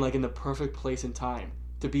 Imagine being like in the perfect place and time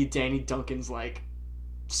to be Danny Duncan's like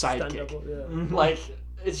sidekick. Double, yeah. Mm-hmm. Like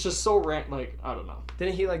it's just so like I don't know.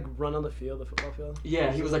 Didn't he like run on the football field?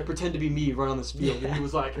 Yeah, he was like pretend to be me, run on this field, and he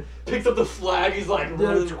was like picks up the flag, he's like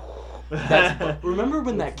running. Remember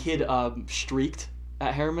when that kid streaked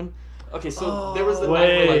at Harriman? Okay, so there was the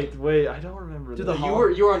night where I don't remember. Dude,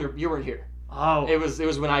 you weren't here. Oh, it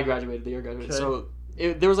was when I graduated, the year I graduated. Okay. So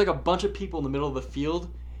there was like a bunch of people in the middle of the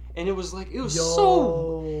field, and it was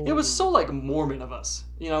so like Mormon of us,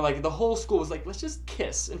 you know, like the whole school was like, let's just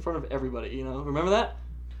kiss in front of everybody, you know, remember that?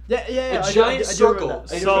 Yeah. A giant circle. And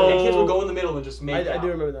kids would go in the middle and just make out. I do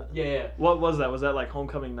remember that. Yeah. What was that? Was that like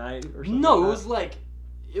homecoming night or something? No, it was like.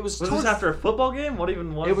 Was this after a football game? What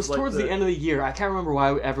even was? It was like towards the end of the year. I can't remember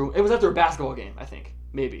why everyone. It was after a basketball game, I think.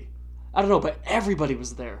 Maybe. I don't know, but everybody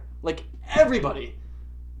was there. Like everybody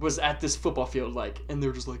was at this football field, like, and they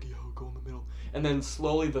were just like, "Yo, go in the middle." And then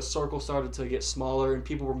slowly the circle started to get smaller, and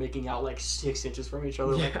people were making out like 6 inches from each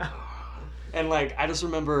other. Like, and like I just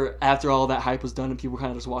remember after all that hype was done and people were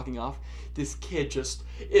kind of just walking off, this kid just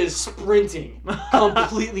is sprinting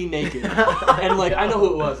completely naked. And like I know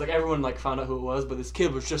who it was. Like everyone like found out who it was, but this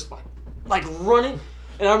kid was just like running.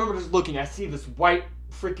 And I remember just looking, I see this white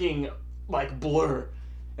freaking like blur.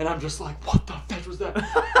 And I'm just like, what the fetch was that?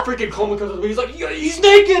 Freaking Coleman comes up to me, he's like, yeah, he's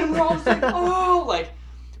naked! And we're all just like, oh! Like,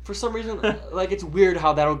 for some reason, like, it's weird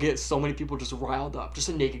how that'll get so many people just riled up. Just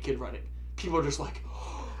a naked kid running. People are just like,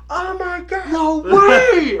 oh my god! No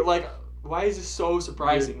way! Like, why is this so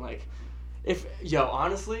surprising? Like,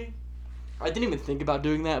 honestly, I didn't even think about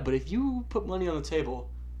doing that, but if you put money on the table,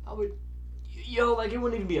 I would, like, it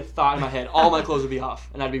wouldn't even be a thought in my head. All my clothes would be off,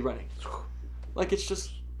 and I'd be running. Like, it's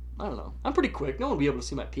just... I don't know. I'm pretty quick. No one will be able to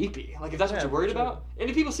see my pee-pee. Like, if that's what you're worried about. And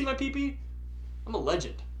if people see my pee-pee, I'm a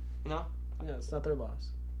legend. You know? Yeah, it's not their loss.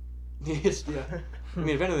 Yeah. I mean,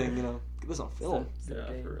 if anything, you know, get this on film. Yeah,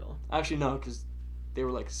 for real. Actually, no, because they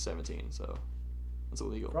were like 17, so that's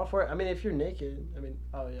illegal. We're all for it. I mean, if you're naked,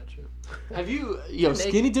 oh yeah, true. Have you,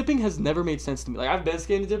 skinny dipping has never made sense to me. Like, I've been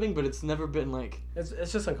skinny dipping, but it's never been like...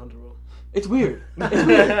 It's just uncomfortable. It's weird. It's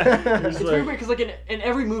weird. It's very weird because like in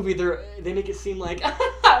every movie they make it seem like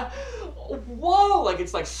whoa, like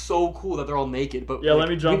it's like so cool that they're all naked. But yeah, let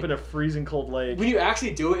me jump in a freezing cold lake. When you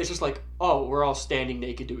actually do it, it's just like, oh, we're all standing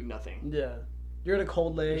naked doing nothing. Yeah, you're in a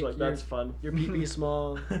cold lake. Like, that's fun. Your pee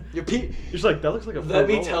small. You're just like, that looks like a. Let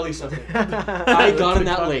me tell you something. I got in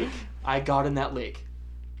that lake,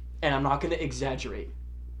 and I'm not gonna exaggerate.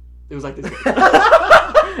 It was like this.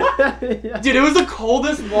 Dude, it was the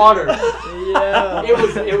coldest water. Yeah.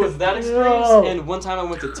 It was that experience. No. And one time I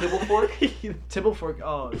went to Tibblefork.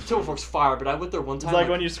 Tibblefork's fire, but I went there one time. It's like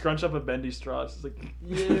when you scrunch up a bendy straw. It's like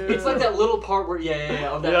it's like that little part where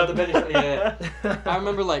the bendy straw. Yeah. I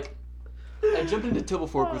remember like I jumped into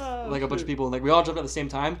Tibblefork with like a bunch of people, and like we all jumped at the same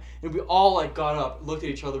time, and we all like got up, looked at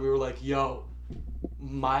each other, we were like, yo,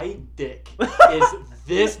 my dick is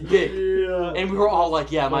this big. Yeah. And we were all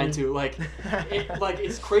like, yeah, mine too. Like,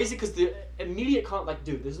 it's crazy because the immediate like,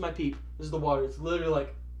 dude, this is my peep. This is the water. It's literally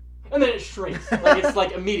like, and then it shrinks. Like, it's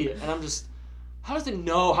like immediate. And I'm just, how does it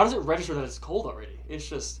know? How does it register that it's cold already? It's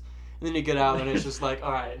just, and then you get out and it's just like,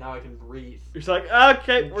 all right, now I can breathe. You're just like,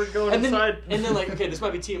 okay, we're going inside. And then like, okay, this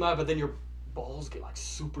might be TMI, but then your balls get like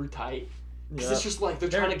super tight. Because it's just like, they're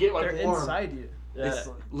trying to get like they're warm. Inside you. Yeah. It's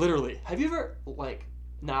literally. Have you ever like?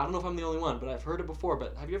 Now I don't know if I'm the only one, but I've heard it before.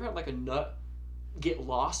 But have you ever had like a nut get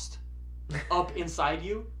lost up inside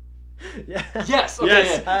you? Yeah. Yes. Okay.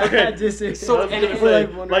 Yes. Yeah. Okay. I just see. So, and It's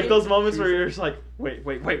it- like those moments where you're just like, wait.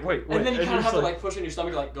 And then you kind of you're have to just like push in your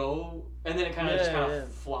stomach, like go, and then it kind of just kind of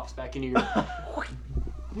flops back into your. like,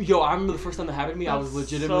 Yo, I remember the first time that happened to me. I was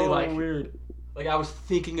legitimately so like, weird. like I was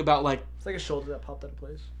thinking about like, It's like a shoulder that popped out of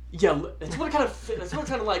place. yeah, that's what it kind of. That's what it's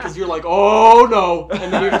kind of like, cause you're like, oh no,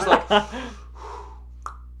 and then you're just like,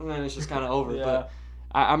 and then it's just kind of over. Yeah. But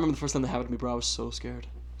I remember the first time that happened to me, bro. I was so scared,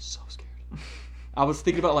 so scared. I was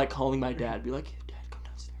thinking about like calling my dad, be like, hey, Dad, come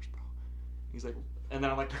downstairs, bro. He's like, and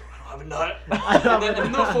then I'm like, I don't have a nut.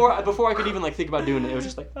 and then before I could even like think about doing it, it was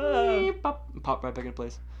just like, pop right back into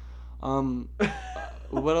place.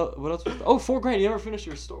 What else? Was there? Oh, $4,000. You never finished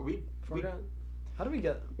your story. How do we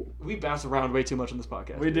get? We bounce around way too much on this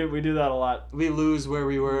podcast. We do that a lot. We lose where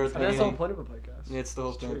we were at the That's the whole beginning. point of a podcast. It's the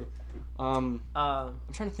whole thing. True. I'm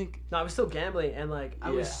trying to think. No, I was still gambling, and like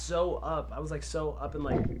I was Yeah. so up. I was like so up in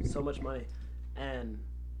like so much money, and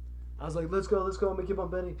I was like, let's go. I'm gonna keep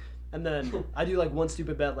on betting. And then I do like one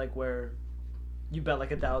stupid bet, like where you bet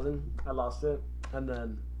like 1,000, I lost it, and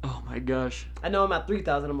then Oh my gosh. I know I'm at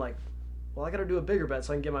 3,000. I'm like, well, I gotta do a bigger bet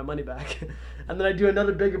so I can get my money back. And then I do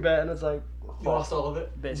another bigger bet, and it's like, You lost all of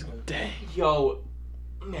it? basically. Dang. Yo,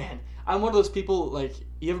 man. I'm one of those people, like,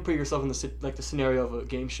 you ever put yourself in the scenario of a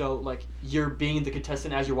game show, like, you're being the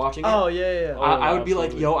contestant as you're watching it? Oh yeah. I would be like,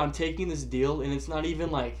 absolutely. yo, I'm taking this deal, and it's not even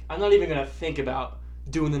like, I'm not even gonna think about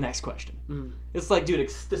doing the next question. Mhm. It's like, dude,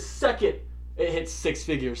 the second it hits six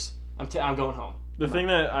figures, I'm going home. The thing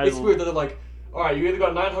that I It's weird that they're like, all right, you either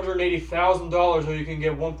got $980,000 or you can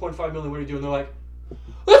get 1.5 million. What are you doing? They're like,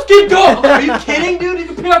 let's keep going. I'm like, are you kidding, dude? You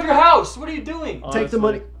can pay off your house. What are you doing? Honestly, Take the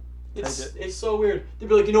money. It's so weird. They'd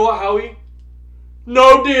be like, you know what, Howie?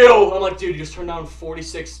 No deal. I'm like, dude, you just turned down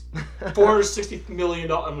 $460 million.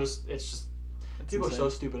 It's just people are so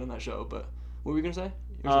insane. stupid on that show. But what were you gonna say?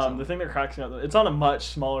 You were saying The thing that cracks me up, it's on a much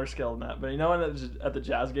smaller scale than that. But you know, at the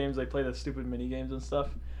Jazz games, they play the stupid mini games and stuff.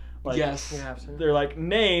 Like, yes. You have to. They're like,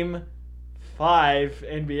 name 5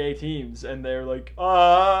 NBA teams, and they're like,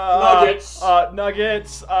 Nuggets,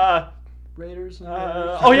 Raiders.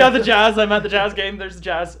 oh yeah, the Jazz. I'm at the Jazz game. There's the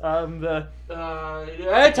Jazz. Hey,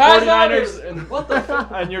 Ty 49ers. and what the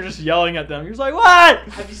fuck? And you're just yelling at them. You're just like, what?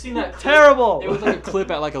 Have you seen that? Clip? Terrible. It was like a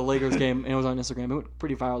clip at like a Lakers game, and it was on Instagram. It went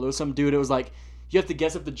pretty viral. It was some dude. It was like you have to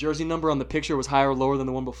guess if the jersey number on the picture was higher or lower than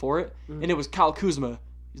the one before it, and it was Kyle Kuzma.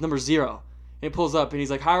 He's number 0. And he pulls up, and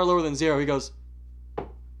he's like higher or lower than 0. He goes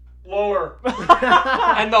lower,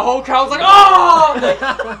 and the whole crowd's like,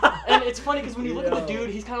 oh! And it's funny because when you look at the dude,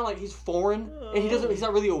 he's kind of like he's foreign, and he's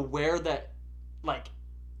not really aware that like.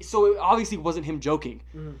 So it obviously wasn't him joking,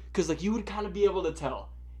 because like you would kind of be able to tell,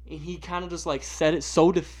 and he kind of just like said it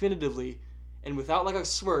so definitively, and without like a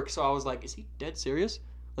smirk. So I was like, is he dead serious?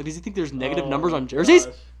 Like, does he think there's negative numbers on jerseys?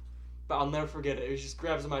 Gosh. But I'll never forget it. He just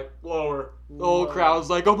grabs him like lower. The whole crowd's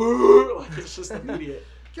like, oh, boo! Like it's just immediate.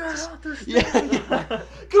 Get out there. Yeah.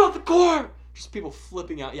 Get off the court! Just people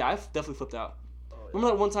flipping out. Yeah, I've definitely flipped out.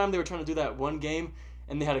 Remember that one time they were trying to do that one game,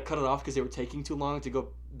 and they had to cut it off because they were taking too long to go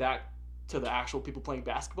back to the actual people playing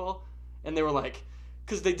basketball, and they were like,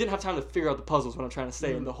 because they didn't have time to figure out the puzzles. What I'm trying to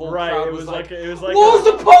say, and the whole crowd It was like, it was like "What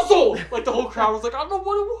was the puzzle?" Like the whole crowd was like, "I don't know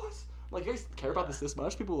what it was." Like, you guys care about this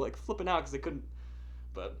much? People were like flipping out because they couldn't.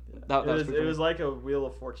 But that was it was like a Wheel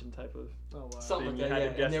of Fortune type of. Oh wow. something you like had that.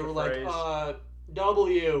 to Yeah. guess And they the were like, phrase.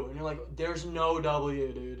 W, and you're like, "There's no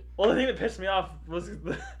W, dude." Well, the thing that pissed me off was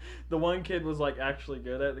the one kid was like actually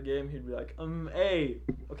good at the game. He'd be like, A,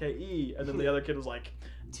 okay, E, and then the other kid was like,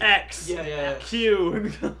 X, Yeah.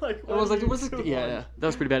 Q. Like, It was like, was yeah, that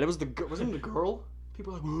was pretty bad. It was wasn't it the girl?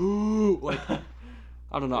 People were like, "Ooh," like,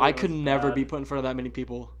 I don't know. It I was could never bad. be put in front of that many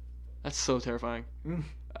people. That's so terrifying.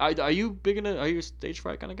 Are you are you a stage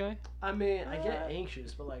fright kind of guy? I mean, I get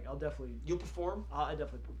anxious, but like, I'll definitely. You perform? I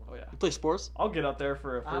definitely perform. Oh yeah. You play sports? I'll get out there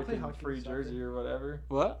for I'll a play freaking hockey free and soccer. jersey or whatever.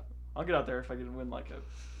 What? I'll get out there if I can win like a.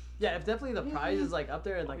 Yeah, if definitely the prize is like up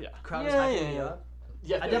there and like Yeah. crowd is Yeah, hyping yeah, me yeah. up.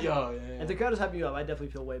 Yeah, I If the crowd is hyping you up, I definitely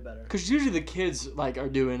feel way better. Because usually the kids like are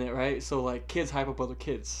doing it, right? So like kids hype up other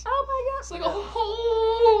kids. Oh my god! It's like,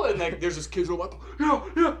 oh, and like there's just kids who are like, yeah,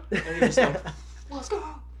 and you're just like, let's go.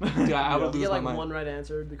 Dude, I would You lose get my like mind. one right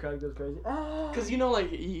answer, the crowd goes crazy. Because you know,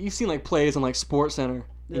 like you've seen like plays on like Sports Center,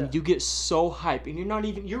 and Yeah. you get so hyped, and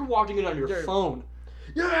you're watching it on your You're- phone.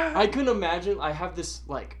 Yeah. I couldn't imagine. I have this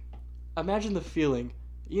like, imagine the feeling.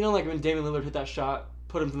 You know, like when Damian Lillard hit that shot,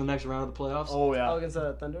 put him to the next round of the playoffs. Oh yeah. Oh, against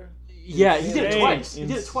Thunder. Yeah, he did it Insane. twice. He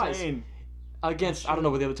did it twice Insane. against. I don't know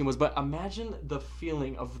what the other team was, but imagine the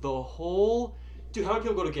feeling of the whole Dude, how many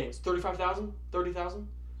people go to games? 35,000? 30,000?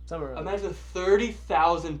 Somewhere around. Imagine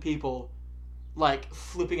 30,000 people, like,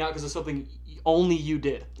 flipping out because of something only you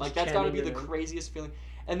did. Like, that's got to be the craziest feeling.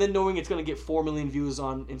 And then knowing it's going to get 4 million views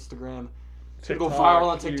on Instagram. It's going to go viral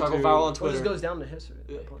on TikTok, go viral on Twitter. It just goes down to history at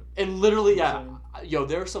that point. And literally, yeah. Yo,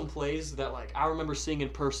 there are some plays that, like, I remember seeing in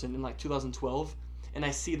person in, like, 2012. And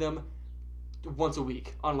I see them once a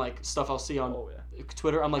week on, like, stuff I'll see on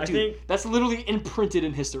Twitter. I'm like, dude, that's literally imprinted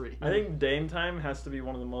in history. I think Dame Time has to be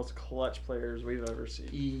one of the most clutch players we've ever seen.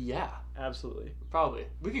 Yeah. Absolutely. Probably.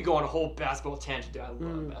 We could go on a whole basketball tangent, dude. I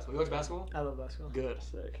love basketball. You watch basketball? I love basketball. Good.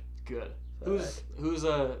 Sick. Good. Who's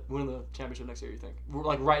winning the championship next year, you think?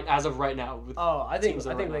 Like, as of right now. I think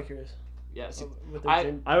Lakers. Yeah. See,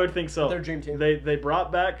 I would think so. Their dream team. They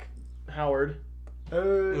brought back Howard.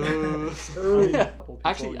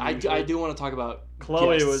 Actually, I do want to talk about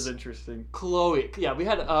Chloe guests. was interesting. Chloe. Yeah, we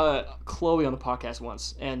had Chloe on the podcast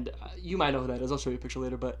once, and you might know who that is. I'll show you a picture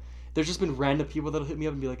later, but there's just been random people that'll hit me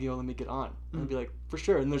up and be like, yo, let me get on. And I'll be like, for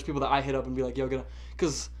sure. And there's people that I hit up and be like, yo, gonna...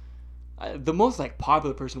 Because the most, like,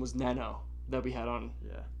 popular person was Nano that we had on.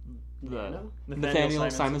 Yeah. Nathaniel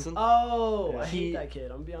Simonson. Oh, I hate that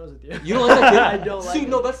kid. I'm gonna be honest with you. You don't like that kid? I don't like him.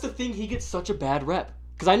 No, that's the thing. He gets such a bad rep.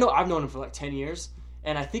 Because I've known him for like 10 years,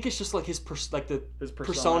 and I think it's just like his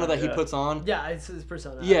persona that he puts on. Yeah, it's his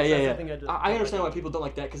persona. Yeah. I understand why people don't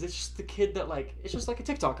like that, because it's just the kid that, like, it's just like a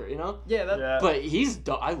TikToker, you know? Yeah. But he's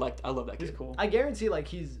I love that kid. He's cool. I guarantee, like,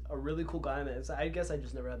 he's a really cool guy, and I guess I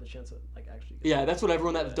just never had the chance to, like, actually. Yeah, that's what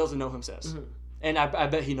everyone that doesn't know him says. Mm-hmm. And I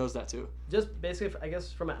bet he knows that too. Just basically, I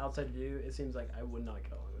guess from an outside view, it seems like I would not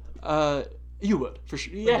get along with him. You would, for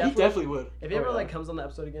sure. Yeah, he definitely would. If he ever like comes on the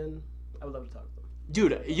episode again, I would love to talk to him.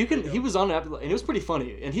 Dude, you can. He was on the episode, and it was pretty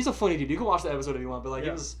funny. And he's a funny dude. You can watch the episode if you want, but like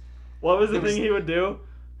it was. What was the thing he would do?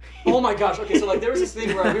 Oh my gosh! Okay, so like there was this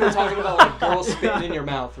thing where we were talking about like girls spitting in your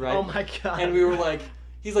mouth, right? Oh my god! And we were like,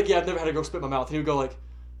 he's like, yeah, I've never had a girl spit in my mouth, and he would go like,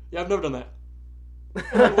 yeah, I've never done that.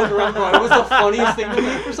 And I'd look around, going, it was the funniest thing to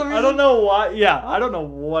me for some reason. I don't know why. Yeah, I don't know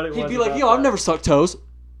what it was. He'd be like, yo, I've never sucked toes.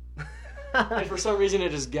 And for some reason, it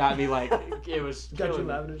just got me like it was. Got you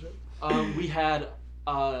laughing and shit. We had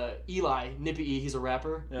Eli Nippy E. He's a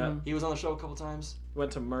rapper. Yeah. He was on the show a couple times.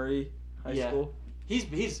 Went to Murray High School.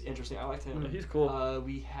 He's interesting. I liked him. He's cool.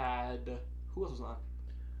 We had who else was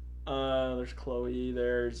on? There's Chloe.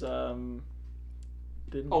 There's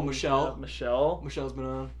Michelle. Michelle's been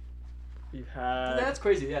on. We've had. That's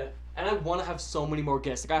crazy. Yeah. And I want to have so many more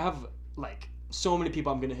guests. Like I have like so many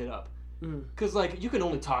people I'm gonna hit up. Because, like, you can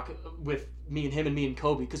only talk with me and him and me and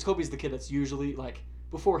Kobe. Because Kobe's the kid that's usually, like,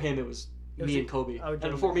 before him it was me and Kobe. And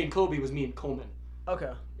before me and Kobe it was me and Coleman.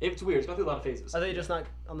 Okay. It's weird. It's gone through a lot of phases. Are they just not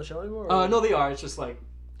on the show anymore? Or? No, they are. It's just, like...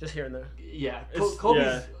 Just here and there? Yeah.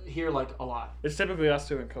 Kobe's here, like, a lot. It's typically us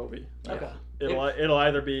two and Kobe. Okay. It'll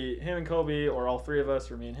either be him and Kobe or all three of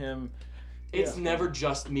us or me and him. It's never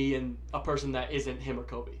just me and a person that isn't him or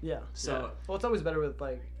Kobe. Yeah. So... Well, it's always better with,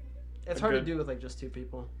 like... It's hard to do with, like, just two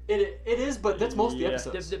people. It is, but that's most of the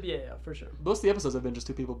episodes. Yeah, for sure. Most of the episodes have been just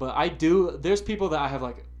two people, but there's people that I have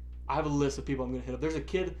a list of people I'm going to hit up. There's a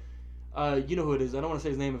kid, you know who it is. I don't want to say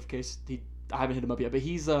his name in case I haven't hit him up yet, but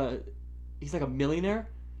he's like a millionaire.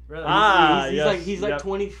 Really? He's like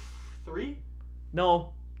 23?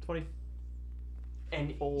 No, 20.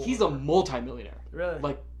 And he's a multi-millionaire. Really?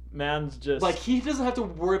 Like, man's just... Like, he doesn't have to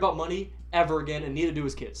worry about money ever again, and neither do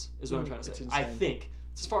his kids, is what I'm trying to say. I think.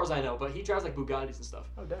 As far as I know, but he drives like Bugattis and stuff.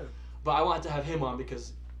 Oh, damn. But I wanted to have him on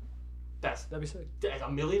because that'd be sick.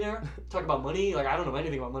 A millionaire? Talk about money? Like, I don't know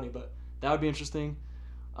anything about money, but that would be interesting.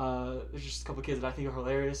 There's just a couple kids that I think are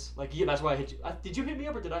hilarious. Like, that's why I hit you. Did you hit me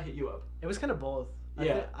up or did I hit you up? It was kind of both.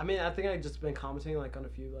 Yeah. I think I just been commenting like on a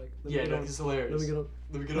few like. It's hilarious.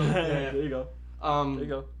 Let me get on. Yeah. There you go. There you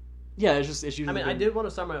go. Yeah, it's usually. I mean, I did want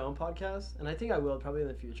to start my own podcast, and I think I will probably in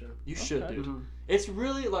the future. You should, dude. Mm-hmm. It's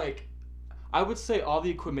really like. I would say all the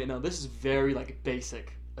equipment. Now, this is very like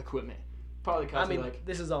basic equipment. Probably cost me like.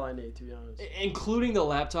 This is all I need, to be honest. Including the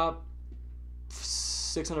laptop,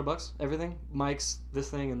 $600. Everything, mics, this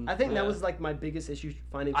thing, and. I think that was like my biggest issue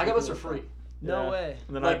finding. I got this for free. No way.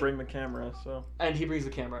 And then I bring the camera, so. And he brings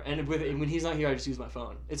the camera, and when he's not here, I just use my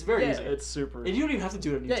phone. It's very easy. It's super. And you don't even have to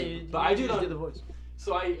do it on YouTube. But I do it on. The voice.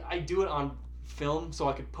 So I do it on film so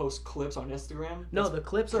I could post clips on Instagram. No, the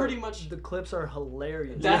clips pretty much the clips are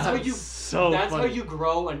hilarious. That's how you funny. How you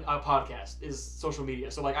grow a podcast is social media.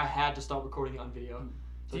 So like I had to start recording it on video.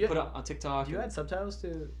 So put it on TikTok. Do you add subtitles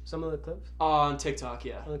to some of the clips? On TikTok,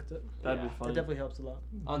 yeah. That'd be fun. It definitely helps a lot.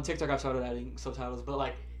 On TikTok I've started adding subtitles, but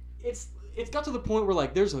like it's got to the point where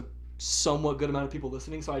like there's a somewhat good amount of people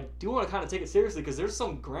listening, so I do want to kind of take it seriously because there's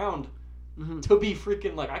some ground to be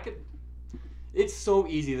freaking like I could. It's so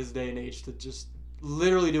easy this day and age to just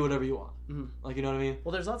literally do whatever you want. Mm-hmm. Like, you know what I mean?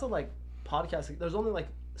 Well, there's lots of like podcasts. There's only like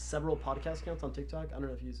several podcast accounts on TikTok. I don't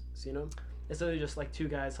know if you've seen them. It's literally just like two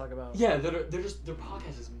guys talk about. Yeah, their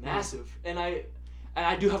podcast is massive, and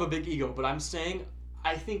I do have a big ego, but I'm saying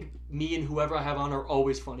I think me and whoever I have on are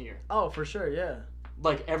always funnier. Oh, for sure, yeah.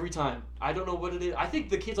 Like every time. I don't know what it is. I think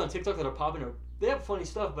the kids on TikTok that are popping they have funny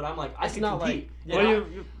stuff, but I'm like, I can compete. Like,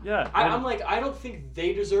 I'm like, I don't think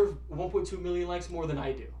they deserve 1.2 million likes more than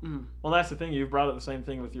I do. Mm. Well, that's the thing. You brought up the same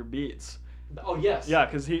thing with your beats. Oh, yes. Yeah,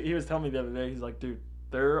 because he was telling me the other day, he's like, dude,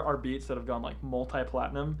 there are beats that have gone like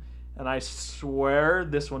multi-platinum, and I swear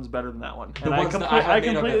this one's better than that one. And I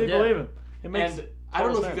completely believe him. It makes and I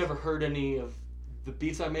don't know if you've ever heard any of the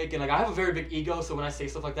beats I make, and like I have a very big ego, so when I say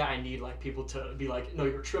stuff like that, I need like people to be like, no,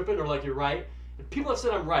 you're tripping, or like you're right. And people have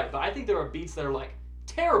said I'm right, but I think there are beats that are like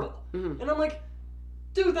terrible, and I'm like,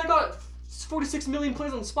 dude, they got 46 million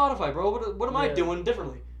plays on Spotify, bro. What am I doing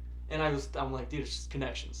differently? And I'm like, dude, it's just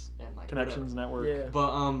connections and like connections network. Yeah.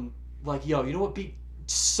 But like, yo, you know what beat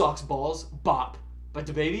sucks balls? Bop by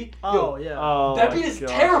DA.R.E. Oh, yo, yeah. Oh, that beat is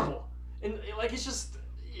terrible, and like it's just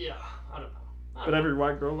I don't know. But every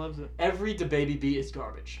white girl loves it. Every DA.R.E. beat is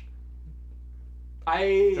garbage.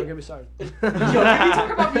 Don't get me started. Yo, can we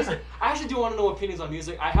talk about music? I actually do want to know opinions on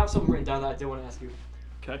music. I have something written down that I did want to ask you.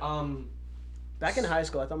 Okay. Back in high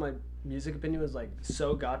school, I thought my music opinion was like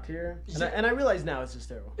so god tier, and I realize now it's just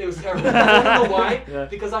terrible. It was terrible. I don't know why. Yeah.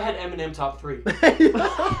 Because I had Eminem top 3.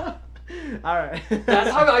 All right. That's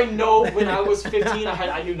how I know when I was 15.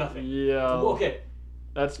 I knew nothing. Yeah. Okay.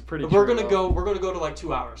 That's pretty. We're gonna go to like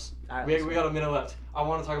 2 hours. Right, we got a minute left. I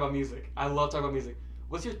want to talk about music. I love talking about music.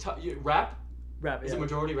 What's your rap? Rap. Is it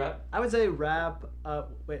majority rap? I would say rap.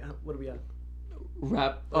 Wait, what do we got?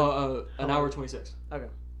 Rap. An hour 26. Okay.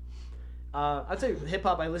 I'd say hip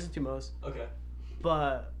hop. I listen to most, Okay.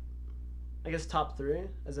 but I guess top 3,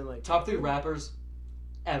 as in like Top 3 rappers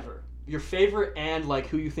ever. Your favorite and like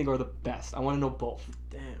who you think are the best. I want to know both.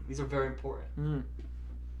 Damn. These are very important. All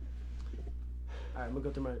right, I'm gonna go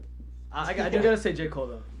through my. I do gotta say J. Cole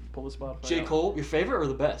though. Pull the Spotify. J. Cole, your favorite or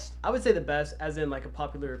the best? I would say the best, as in like a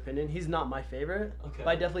popular opinion. He's not my favorite, Okay. but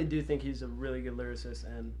I definitely do think he's a really good lyricist,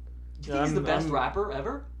 and Do you think he's the best rapper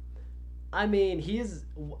ever? I mean, he's.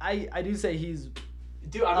 I do say he's.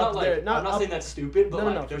 Dude, I'm Up not there, like not I'm not up- saying that's stupid, but No,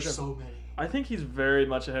 like for there's sure. so many. I think he's very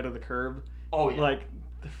much ahead of the curve. Oh yeah. Like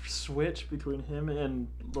the switch between him and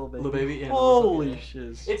Lil Baby. Lil Baby, yeah, Holy yeah.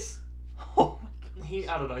 shiz. It's Oh my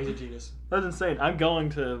I don't know, he's a genius. That's insane. I'm going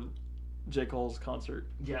to J. Cole's concert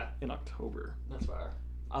Yeah, in October. that's fire.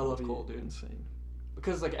 I love That'd be Cole, dude. Insane.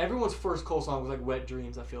 Because like everyone's first Cole song was like Wet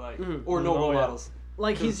Dreams, I feel like. Mhm. Or No Oh, Role yeah. Models.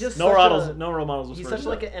 Like he's just No such role models was He's first.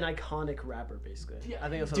 such like an iconic rapper, basically. Yeah, I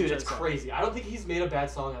think that's what dude, I'm it's trying to say. crazy. I don't think he's made a bad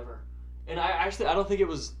song ever. And I don't think it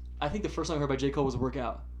was. I think the first song I heard by J. Cole was Work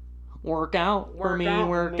Out. Work out for me,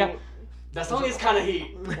 work out. That song is kind of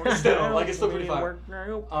heat. Still, like it's still pretty fire.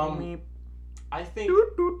 I think.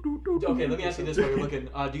 Okay, let me ask you this while you're looking.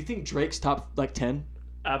 Do you think Drake's top like 10?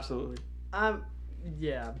 Absolutely.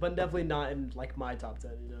 Yeah, but definitely not in like my top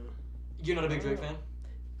 10. You know. You're not a big Drake fan?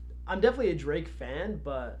 I'm definitely a Drake fan,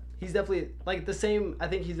 but he's definitely like the same. I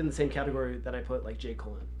think he's in the same category that I put like J.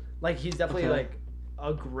 Cole in. Like he's definitely Okay. like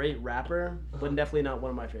a great rapper, but definitely not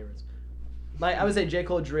one of my favorites. Like I would say J.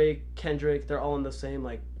 Cole, Drake, Kendrick, they're all in the same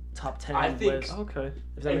like top 10 I think- list. Okay.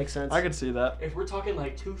 If that makes sense. I could see that. If we're talking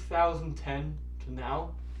like 2010 to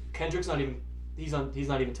now, Kendrick's not even. He's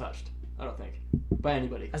not even touched. I don't think by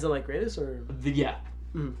anybody. As in like greatest or. Yeah,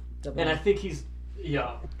 Definitely. and I think he's.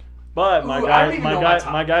 Yeah, But Ooh, I don't even know my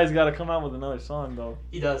top. my guy's got to come out with another song though.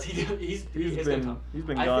 he does. He's He's gonna been come.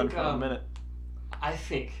 gone I think, for a minute. I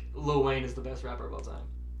think Lil Wayne is the best rapper of all time.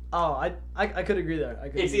 Oh, I could agree there.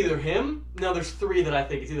 It's either him. No, there's 3 that I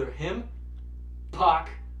think. It's either him, Pac,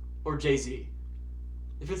 or Jay-Z.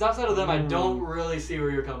 If it's outside of them, I don't really see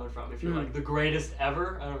where you're coming from. If you're like the greatest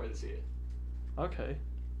ever, I don't really see it. Okay.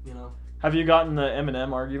 You know? Have you gotten the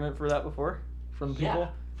Eminem argument for that before from people? Yeah.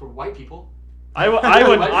 For white people, I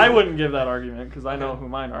wouldn't give that argument because I know Okay. who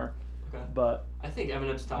mine are. okay. But I think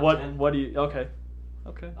Eminem's top 10. what do you? Okay.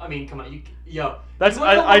 I mean, come on, yo. That's You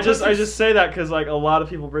wanna know I what just person's- say that because like a lot of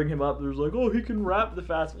people bring him up. There's like, oh, he can rap the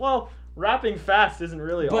fast. Well, rapping fast isn't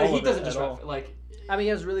really all But of he it doesn't at just all. rap. Like, I mean, he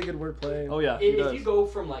has really good wordplay. Oh yeah, he if does. you go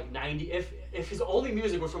from like 90, if his only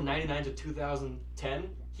music was from 99 to 2010,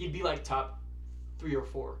 he'd be like top 3 or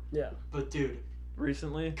 4. Yeah. But dude,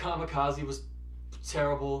 Recently, Kamikaze was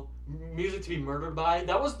terrible. Music to be Murdered by,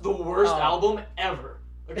 that was the worst Oh. album ever.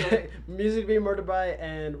 Okay, Music Being Murdered By,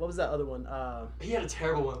 and what was that other one? he had a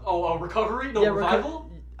terrible one. Oh, Recovery? No, yeah, Revival?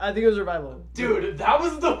 I think it was Revival. Dude, that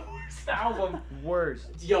was the Worst album. Worst.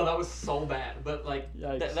 Yo, that was so bad. But like,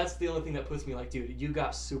 Yikes. that's the only thing that puts me like, dude, you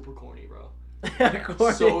got super corny, bro.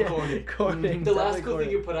 Corny. So corny. Corny. The last cool corny.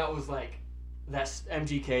 thing you put out was like that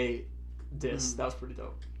MGK diss. That was pretty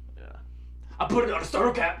dope. Yeah. I put it on a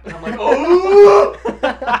starter cap, and I'm like, oh.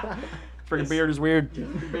 Freaking beard is weird.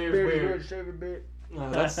 Weird. No,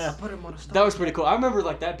 Put him on a that was pretty cool. I remember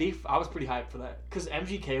like that beef. I was pretty hyped for that because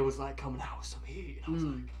MGK was like coming out with some heat, and I was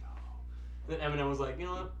like, no. Then Eminem was like, you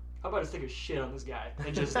know what? How about I just take a shit on this guy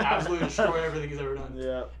and just absolutely destroy everything he's ever done?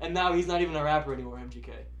 Yeah. And now he's not even a rapper anymore.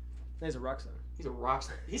 MGK. He's a rock star. He's a rock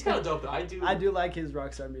star. He's kind of dope though. I do like his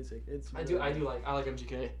rock star music. It's really I like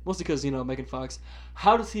MGK mostly because Megan Fox.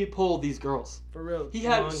 How does he pull these girls? for real. He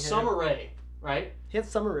had long Summer hair. Rae, right? He had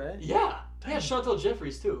Summer Rae. Yeah. He has Chantel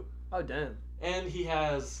Jeffries too, Oh damn. and he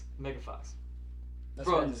has Megan Fox. That's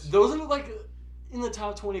Bro, crazy. those are like in the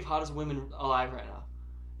top 20 of hottest women alive right now,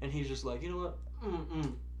 and he's just like, you know what?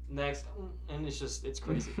 Next, and it's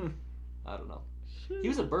crazy. I don't know. He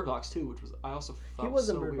was in Bird Box too, which was I also thought He was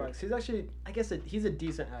in so Bird weird. Box. He's actually, I guess, he's a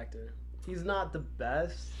decent actor. He's not the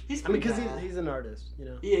best. He's I mean, pretty because bad. he's an artist, you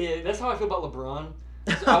know. Yeah, that's how I feel about LeBron.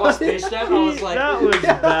 I watched Space Jam. I was like, that was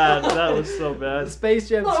bad. That was so bad. Space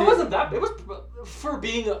Jam. no, it 2. wasn't that. It was for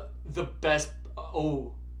being the best.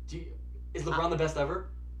 Is LeBron the best ever?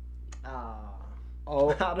 Oh,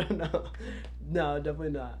 I don't know. No,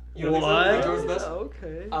 definitely not. You don't think so? You think Jordan's the best?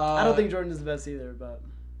 Okay. I don't think Jordan is the best either, but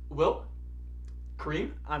Will?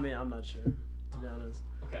 Kareem? I mean, I'm not sure, to be honest.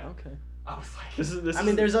 Okay. Okay. I was like, This I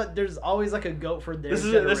mean, is, there's always like a goat for their this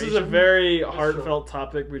is generation. a very heartfelt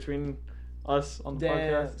topic between us on the Damn.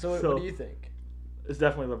 podcast. So what do you think? It's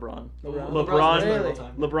definitely LeBron. LeBron's LeBron, really? all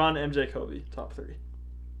time. LeBron, MJ, Kobe, top 3.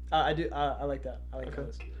 I do. I like that. I like Okay.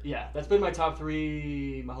 those. Yeah, that's been my top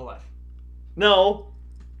 3 my whole life. No.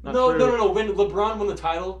 Not No. true. When LeBron won the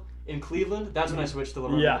title in Cleveland, that's when I switched to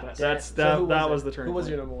LeBron. Yeah, being the best. that's So that. who That it? was the turning Who was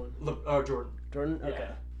point. your number one? Jordan. Jordan. Yeah. Okay.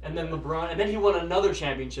 And then LeBron, and then he won another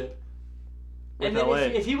championship. With And then LA.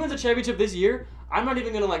 if he wins a championship this year, I'm not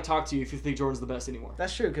even gonna talk to you if you think Jordan's the best anymore.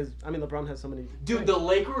 That's true because I mean LeBron has so many. Dude, the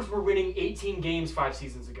Lakers were winning 18 games 5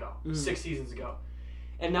 seasons ago, Mm-hmm. 6 seasons ago,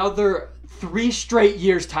 and now they're 3 straight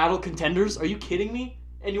years title contenders. Are you kidding me?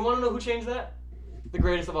 And you want to know who changed that? The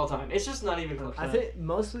greatest of all time. It's just not even close. I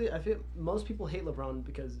feel most people hate LeBron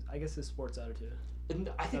because I guess his sports attitude. And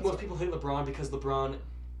I think That's most right. people hate LeBron because LeBron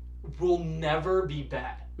will never be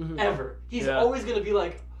bad. Mhm. Ever. He's Yeah. always going to be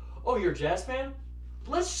like, oh, you're a Jazz fan?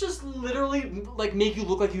 Let's just literally like make you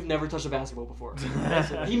look like you've never touched a basketball before.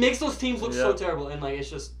 He makes those teams look so Yeah. terrible, and like it's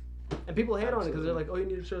just And people hate on it because they're like, oh, you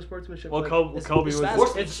need to show sportsmanship. Well, like, Kobe it's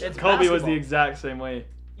was it's Kobe was the basketball. exact same way.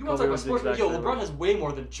 you want Kobe to talk about was the sportsmanship? exact Yo, same LeBron way. has way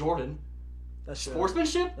more than Jordan. That's true.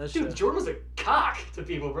 Sportsmanship? That's Dude, true. Jordan was a cock to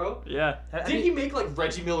people, bro. Yeah. Didn't he make like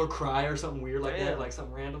Reggie Miller cry or something weird like Damn. that, like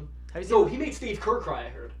something random? Have you No, seen- he made Steve Kerr cry. I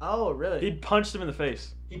heard. Oh, really? He punched him in the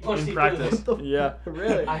face. He punched in Steve Kerr in the practice. face. What the Yeah. fuck?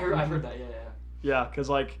 Really? I heard that. Yeah. Yeah, because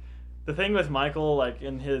like the thing with Michael, like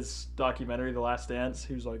in his documentary, The Last Dance,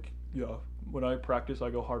 he was like, "Yeah, when I practice, I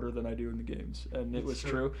go harder than I do in the games," and it was It's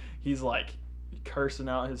true. true. He's like cursing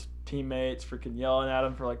out his teammates, freaking yelling at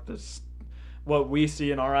him for like this. What we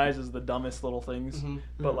see in our eyes is the dumbest little things, Mhm.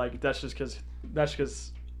 but like that's because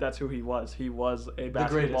that's who he was. He was a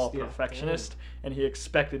basketball greatest, yeah. perfectionist, and he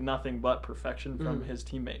expected nothing but perfection from his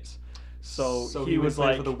teammates. So he went was play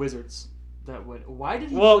like, for the Wizards. That went. Why did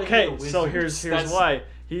he? well, play okay, for the so Wizards? here's That's- why.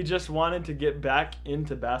 He just wanted to get back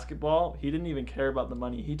into basketball. He didn't even care about the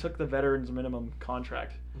money. He took the veterans minimum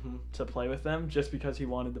contract Mhm. to play with them just because he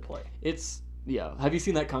wanted to play. It's yeah. Have you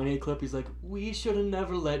seen that Kanye clip? He's like, "We should have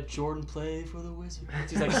never let Jordan play for the Wizards."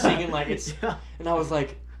 He's like singing like it's, Yeah. and I was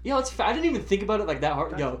like, "Yo, it's." I didn't even think about it like that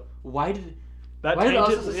hard. Yo, why did That why did us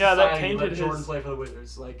tainted, as a yeah, that society let tainted Jordan his. play for the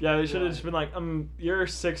Wizards? Like, Yeah, they should why? have just been like, you're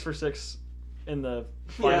 6 for 6 in the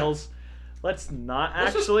finals. Let's not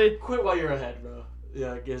Let's just actually. quit while you're ahead, bro.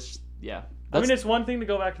 Yeah, I guess. Yeah. I mean, it's one thing to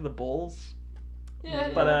go back to the Bulls, yeah,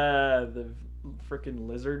 but the freaking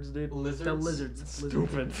Lizards, dude. lizards. The lizards.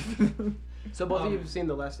 Stupid. So both of you Um, have seen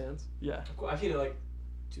The Last Dance? Yeah. I've seen it like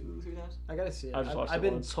 2-3 times. I gotta see it. I just watched I've it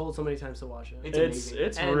been once. told so many times to watch it. It's It's amazing.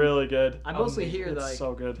 it's And really good. I mostly amazing. hear It's like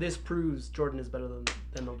so good. this proves Jordan is better than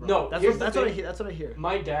LeBron. No, that's here's what, the that's what I thing. hear. That's what I hear.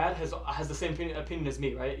 My dad has the same opinion as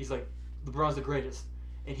me, right? He's like, LeBron's the greatest.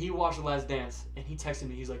 And he watched The Last Dance, and he texted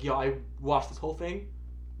me. He's like, yo, I watched this whole thing.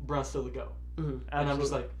 LeBron's still the GOAT. Mhm. And I'm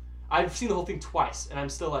just like, I've seen the whole thing twice, and I'm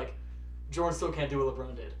still like, Jordan still can't do what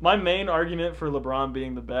LeBron did. My main argument for LeBron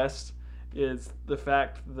being the best is the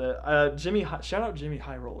fact that shout out Jimmy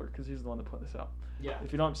High Roller because he's the one that put this out. Yeah.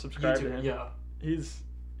 If you don't subscribe to YouTube, him, yeah. he's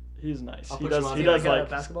He's nice. I'll He put you does. on He it. does like a like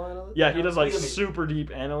basketball analyst. yeah. He does like He's amazing. super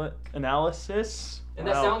deep analysis. And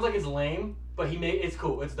that Wow. sounds like it's lame, but it's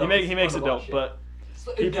cool. It's dope. He makes It's it fun to dope, watch, but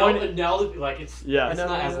So he now, pointed- like it's yeah. it's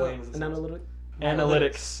not as lame as it sounds.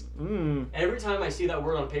 Analytics. Every time I see that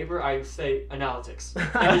word on paper, I say analytics.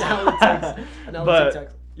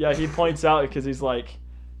 But yeah, he points out because he's like,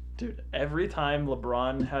 dude, every time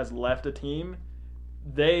LeBron has left a team,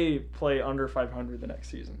 they play under 500 the next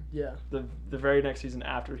season. Yeah. The very next season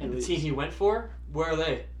after he And the leaves. team he went for, where are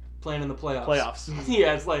they? Playing in the playoffs. Playoffs.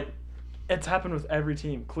 Yeah, it's like It's happened with every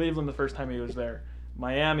team. Cleveland the first time he was there.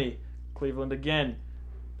 Miami. Cleveland again.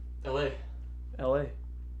 LA. LA.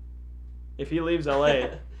 If he leaves LA,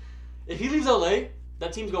 If he leaves LA,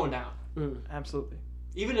 that team's going down. absolutely.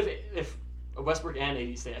 Even if Westbrook and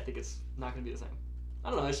AD stay, I think it's not going to be the same. I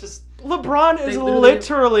don't know. It's just, LeBron is literally-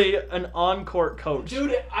 literally an on-court coach.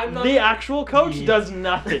 dude. I'm not. The actual coach Yeah. does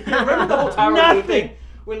nothing. Remember the whole Tyronn Lue Nothing. thing?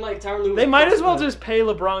 When like Tyronn Lue. They might as well just pay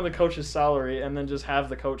LeBron the coach's salary and then just have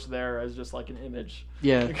the coach there as just like an image.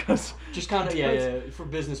 Yeah. Because Just kind of yeah, for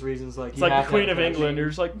business reasons. Like it's you like have the to have Queen of connection. England. You're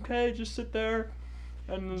just like, okay, just sit there.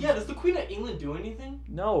 And Yeah. Does the Queen of England do anything?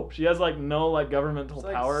 no, she has like no like governmental Just,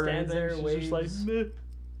 like, power or stands anything. there, She's just like, waves. meh.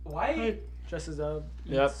 Why? Hey. Dresses up.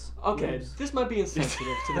 Yep. eats, Okay, moves. this might be insensitive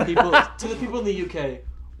to the people in the UK.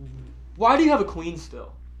 Why do you have a queen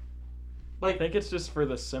still? I think it's just for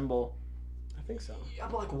the symbol. I think so. Yeah,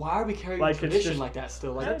 but like, why are we carrying Like, a it's tradition just- like that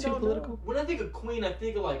still? Like, I Is that too don't know. political? when I think of queen, I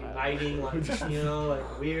think of like knighting, like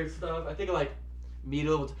like weird stuff. I think of like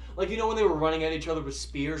medieval, like when they were running at each other with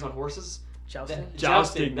spears on horses. Jousting.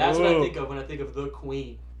 Jousting, That's what I whoa. think of when I think of the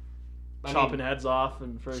queen. I Chopping mean, heads off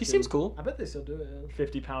and she seems cool. I bet they still do it. Yeah.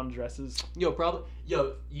 50-pound dresses. Yo,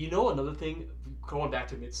 another thing, going back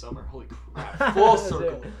to Midsummer, holy crap, full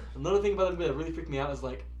circle. Another thing about that really freaked me out is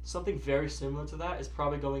like something very similar to that is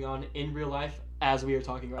probably going on in real life as we are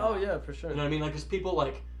talking right now. Oh yeah, for sure. You know what I mean? Like, because people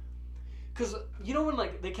like, because when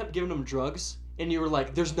like they kept giving them drugs, and you were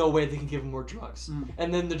like, "There's no way they can give them more drugs,"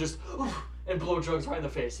 and then they're just and blow drugs right in the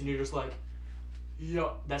face, and you're just like,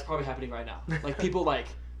 "Yo, that's probably happening right now." Like people like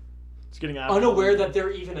It's getting unaware that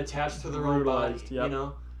they're even attached to their own body, Brutalized,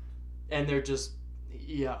 yep. and they're just,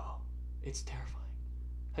 it's terrifying.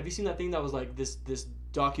 Have you seen that thing that was like this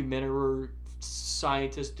documentary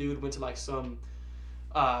scientist dude went to like some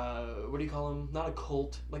what do you call them? Not a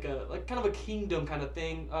cult, like kind of a kingdom kind of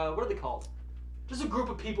thing. What are they called? Just a group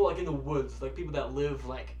of people like in the woods, like people that live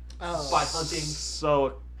like by hunting.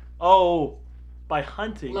 So, by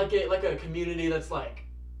hunting. Like a community that's like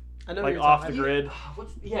I know Like you're off talking- the grid.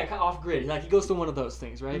 kind of off grid. Like he goes to one of those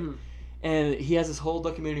things, right? Mhm. And he has this whole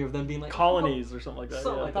documentary of them being like colonies or something like that.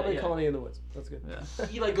 Something yeah. like Probably yeah. colony in the woods. That's good. Yeah.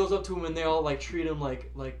 He like goes up to him and they all like treat him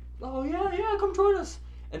like oh yeah come join us,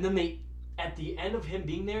 and then they at the end of him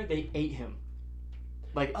being there they ate him,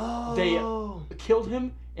 like they killed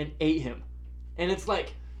him and ate him, and it's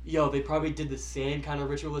like they probably did the same kind of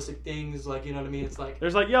ritualistic things, like you know what I mean? It's like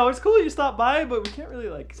There's like, yo, it's cool you stopped by, but we can't really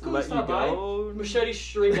like cool, let you stop by. go. Machete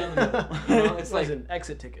straight down the middle. You know? It's like an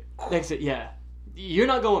exit ticket. exit, yeah. You're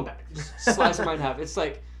not going back. Just slice them right in half. It's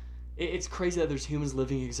like it's crazy that there's humans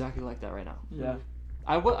living exactly like that right now. Yeah.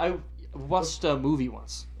 I watched a movie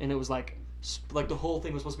once, and it was like the whole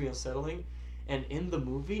thing was supposed to be unsettling, and in the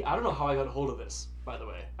movie, I don't know how I got a hold of this, by the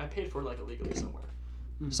way. I paid for it like illegally somewhere.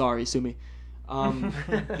 Sorry, sue me.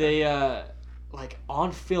 They like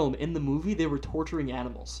on film in the movie they were torturing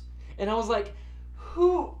animals, and I was like,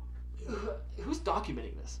 who's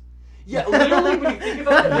documenting this? Yeah, literally when you think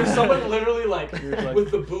about it, there's someone literally like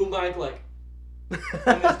with the boom mic like,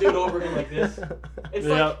 and this dude over him like this. It's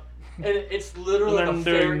like. And it's literally like a And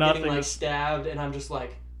then doing ferret nothing getting like is- stabbed, and I'm just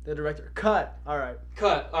like, The director. Cut. All right.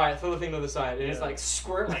 cut. All right, throw the thing to the side, and it's like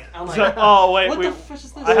squirt. Like I'm like, So- oh wait, what we, the fish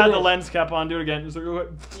is this? I had the lens cap on. Do it again. Just like,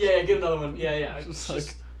 what? Yeah, get another one. Yeah. Just It's like-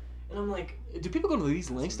 just- and I'm like, do people go to these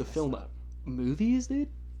lengths to film movies, dude?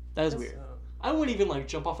 That is weird. I wouldn't even like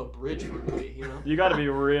jump off a bridge for a movie, you know? You got to be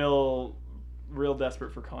real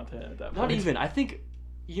desperate for content at that point. Not even. I think,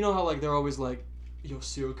 you know how like they're always like,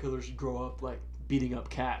 serial killers grow up like beating up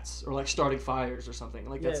cats or like starting fires or something.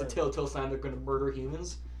 Like that's a telltale sign they're going to murder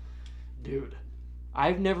humans. Dude,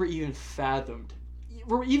 I've never even fathomed,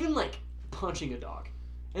 or even like punching a dog.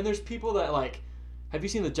 And there's people that like, have you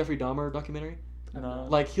seen the Jeffrey Dahmer documentary? No.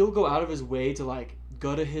 Like he'll go out of his way to like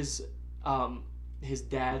go to his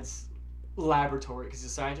dad's laboratory because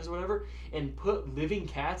he's a scientist or whatever, and put living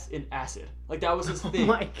cats in acid. Like that was his thing. Oh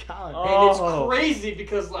my god. And it's Oh. crazy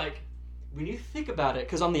because like when you think about it,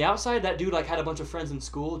 because on the outside that dude like had a bunch of friends in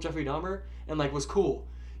school, Jeffrey Dahmer, and like was cool.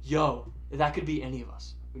 Yo, that could be any of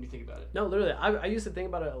us when you think about it. No, literally, I used to think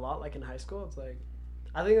about it a lot. Like in high school, it's like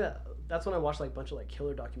I think that's when I watched like a bunch of like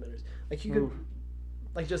killer documentaries. Like you could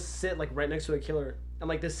like just sit like right next to a killer and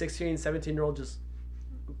like this 16, 17-year-old just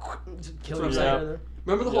kill himself.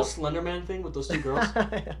 Remember the whole Slender Man thing with those two girls? Do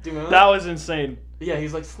you remember that? Was insane. Yeah,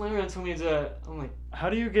 he's like, Slender Man told me to. I'm like, how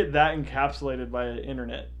do you get that encapsulated by the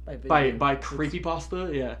internet? By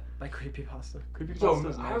creepypasta? Yeah. By creepypasta.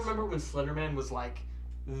 Yo, I remember when Slender Man was like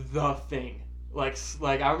the thing. Like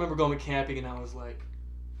I remember going camping and I was like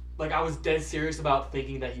I was dead serious about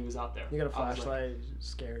thinking that he was out there. You got a flashlight,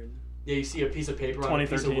 scared. Yeah, you see a piece of paper on a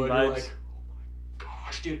piece of wood, vibes. You're like, oh my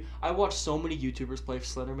gosh, dude. I watched so many YouTubers play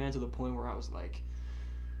Slender Man to the point where I was like,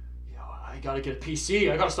 I gotta get a PC.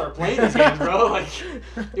 I gotta start playing these games, bro. Like,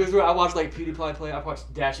 it was where I watched like PewDiePie play. I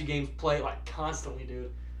watched Dashy Games play like constantly,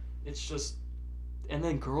 dude. It's just, and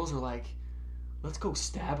then girls are like, let's go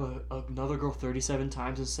stab another girl 37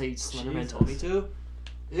 times and say Slender Man told me to.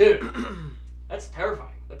 Dude, that's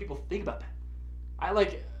terrifying that people think about that. I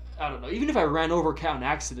don't know. Even if I ran over a cow in an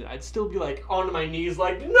accident, I'd still be like on my knees,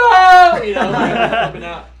 like no, you know, like, flipping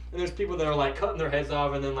out. And there's people that are like cutting their heads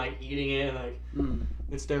off and then like eating it, and like.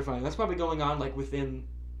 It's terrifying. That's probably going on like within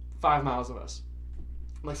 5 miles of us.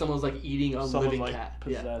 Like someone's like eating a living cat.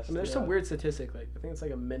 Possessed. Yeah. I mean, there's some weird statistic. Like I think it's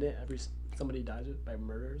like a minute every somebody dies by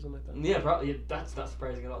murder or something like that. Yeah, probably. Yeah, that's not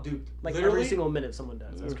surprising at all, dude. Like every single minute someone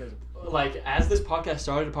dies. That's crazy. Like as this podcast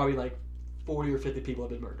started, probably like 40 or 50 people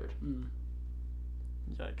have been murdered.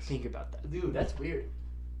 Yikes. Think about that, dude. That's weird.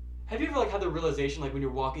 Have you ever like had the realization like when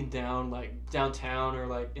you're walking down like downtown or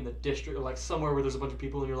like in the district or like somewhere where there's a bunch of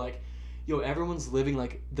people and you're like, yo, everyone's living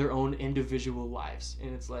like their own individual lives,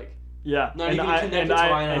 and it's like not even connected to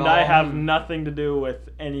mine at all. I have nothing to do with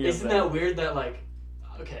any of Isn't that weird that like,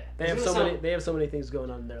 okay, they have so many things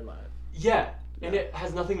going on in their life. Yeah, and it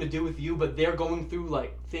has nothing to do with you, but they're going through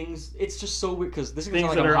like things. It's just so weird because this is things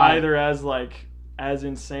like that are either as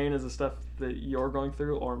insane as the stuff that you're going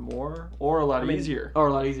through, or more, or a lot easier. Or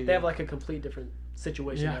a lot easier. They have like a complete different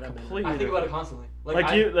situation. Yeah, completely. I think about it constantly.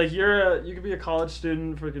 You could be a college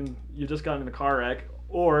student, freaking, you just got in a car wreck,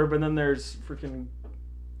 but then there's freaking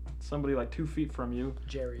somebody like 2 feet from you,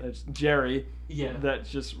 Jerry, yeah, that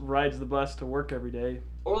just rides the bus to work every day,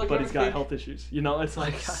 or like, but he's got health issues. You know, it's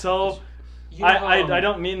like so. You know, I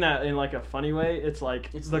don't mean that in like a funny way. It's like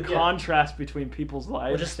it's the contrast between people's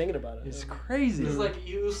lives. We're just thinking about it. It's crazy. It's like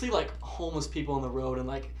you see like homeless people on the road and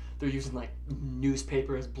like they're using like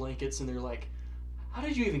newspaper as blankets and they're like, how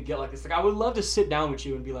did you even get like this? Like I would love to sit down with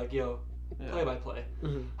you and be like, yo, play by play.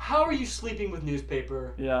 How are you sleeping with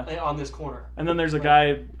newspaper on this corner? And then there's a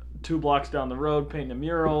guy 2 blocks down the road painting a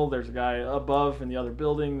mural. There's a guy above in the other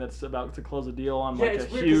building that's about to close a deal on like a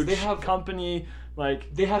huge company.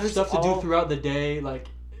 Like they have stuff to do throughout the day, like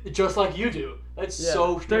just like you do. That's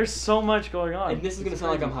so strange. There's so much going on. And this is gonna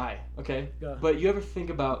sound like I'm high, okay? Yeah. But you ever think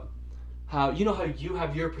about how you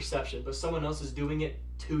have your perception, but someone else is doing it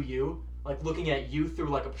to you, like looking at you through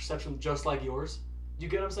like a perception just like yours? Do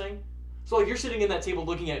you get what I'm saying? So like you're sitting in that table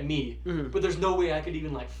looking at me, but there's no way I could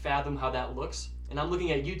even like fathom how that looks, and I'm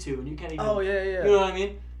looking at you two, and you can't even. Oh yeah. You know what I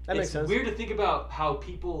mean? That makes sense. It's weird to think about how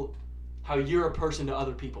you're a person to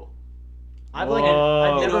other people. I've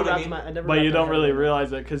never got to my. But you don't really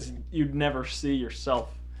realize it because you'd never see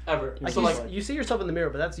yourself ever. Like you see yourself in the mirror,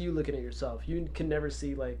 but that's you looking at yourself. You can never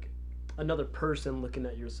see like another person looking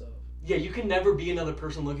at yourself. Yeah, you can never be another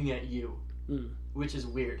person looking at you, which is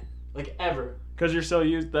weird. Like ever. Because you're so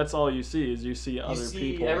used. That's all you see is other people.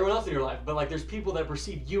 You see everyone else in your life, but like there's people that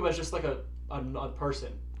perceive you as just like a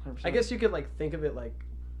person. 100%. I guess you could like think of it like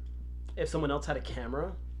if someone else had a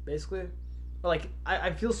camera, basically. Like,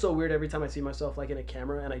 I feel so weird every time I see myself, like, in a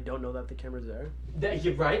camera, and I don't know that the camera's there.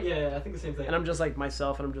 You're right? Yeah, I think the same thing. And I'm just, like,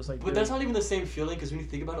 myself, and I'm just, like... But that's not even the same feeling, because when you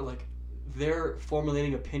think about it, like, they're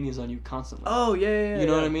formulating opinions on you constantly. Oh, yeah. You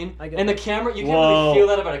know what I mean? I get and the camera, you can't really feel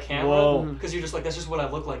that about a camera, because you're just like, that's just what I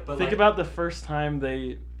look like. But think about the first time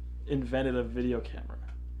they invented a video camera.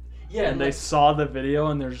 Yeah. And they saw the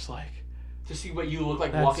video, and they're just like... To see what you look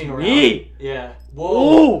like walking around. Me! Yeah.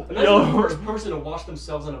 Whoa! Imagine the first person to watch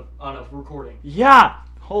themselves on a recording. Yeah!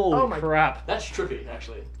 Holy crap. That's trippy,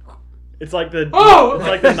 actually. It's like the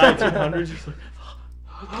 1900s.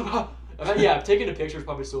 Yeah, taking a picture is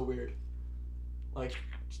probably so weird. Like,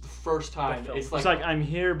 the first time. It's like I'm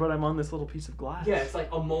here, but I'm on this little piece of glass. Yeah, it's like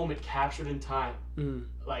a moment captured in time.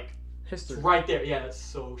 Like, history. Right there. Yeah, that's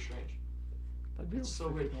so strange. That's so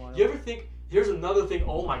weird. You ever think, here's another thing,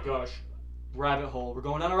 oh my gosh. Rabbit hole. We're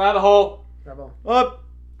going down a rabbit hole. Up.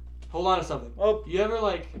 Hold on to something. Up. You ever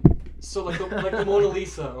like the Mona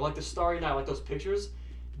Lisa or like the Starry Night, like those pictures?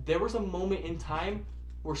 There was a moment in time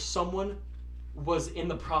where someone was in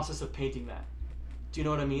the process of painting that. Do you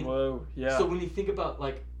know what I mean? Whoa, yeah. So when you think about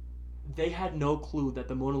like they had no clue that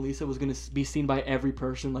the Mona Lisa was going to be seen by every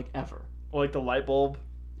person, like, ever. Or like the light bulb.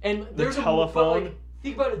 And there's telephone. Like,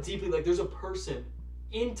 think about it deeply. Like, there's a person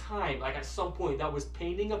in time, like, at some point, that was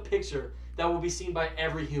painting a picture that will be seen by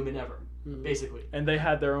every human ever, basically. And they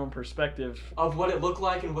had their own perspective. Of what it looked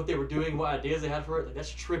like and what they were doing, what ideas they had for it. Like,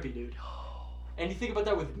 that's trippy, dude. And you think about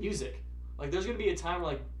that with music. Like, there's going to be a time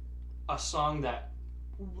where, like, a song that,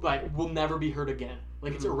 like, will never be heard again.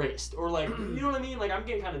 Like, it's erased. Or, like, you know what I mean? Like, I'm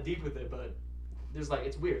getting kind of deep with it, but there's, like,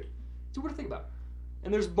 it's weird. It's weird to think about.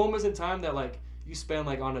 And there's moments in time that, like, you spend,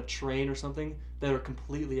 like, on a train or something that are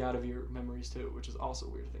completely out of your memories, too, which is also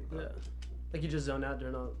weird to think about. Yeah. Like, you just zone out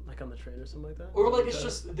during, like, on the train or something like that? Or, like, it's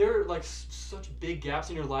just, there are, like, such big gaps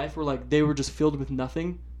in your life where, like, they were just filled with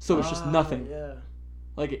nothing, so it's just nothing. Yeah.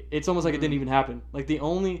 Like, it's almost like it didn't even happen. Like, the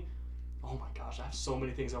only... Oh, my gosh, I have so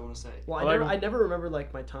many things I want to say. Well, I never remember,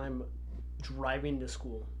 like, my time driving to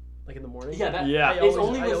school, like, in the morning. Yeah, it's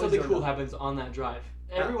only when something cool happens on that drive.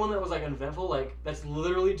 Everyone that was, like, uneventful, like, that's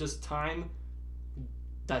literally just time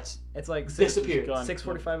that's like disappeared.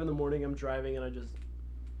 6:45 in the morning, I'm driving, and I just...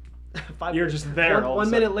 You're just there. One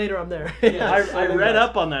minute later, I'm there. Yeah, I read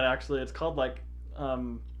up on that, actually. It's called, like...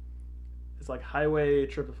 it's like highway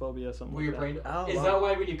trypophobia, something Where your like brain... that. Is that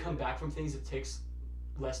why when you come back from things, it takes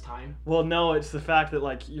less time? Well, no, it's the fact that,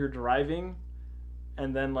 like, you're driving,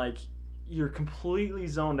 and then, like, you're completely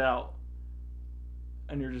zoned out,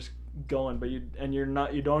 and you're just going, but you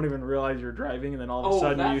don't even realize you're driving, and then all of a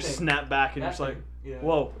sudden you snap back, and you're just like,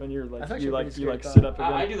 whoa, and you're like, you sit up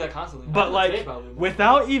again. I do that constantly. But, like,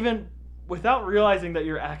 without realizing that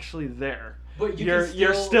you're actually there, but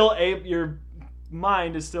your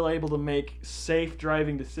mind is still able to make safe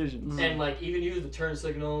driving decisions, and, like, even use the turn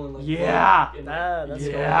signal, and, like,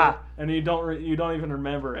 and you don't even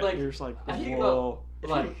remember it. Like, you're just like, whoa.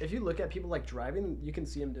 If you look at people, like, driving, you can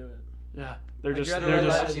see them do it. Yeah, they're like, just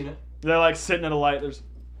they're like sitting at a light. There's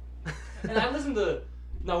and I listen to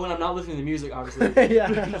when I'm not listening to music, obviously. Yeah.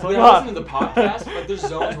 When I'm listening to the podcast, like, there's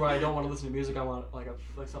zones where I don't want to listen to music. I want like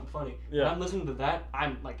something funny. Yeah. When I'm listening to that,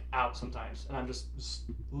 I'm, like, out sometimes, and I'm just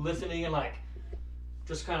listening and, like,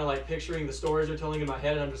 just kind of, like, picturing the stories they're telling in my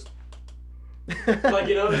head, and I'm just like,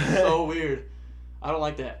 you know, it's so weird. I don't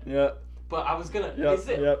like that. Yeah. But I was gonna. Is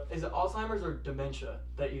it Alzheimer's or dementia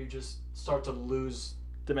that you just start to lose?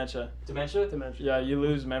 Dementia. Dementia? Yeah, you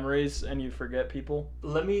lose memories and you forget people.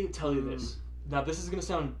 Let me tell you this. Now, this is going to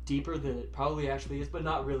sound deeper than it probably actually is, but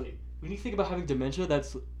not really. When you think about having dementia,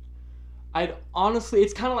 it's kind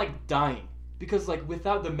of like dying. Because, like,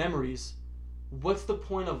 without the memories, what's the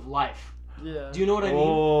point of life? Yeah. Do you know what I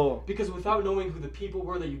mean? Because without knowing who the people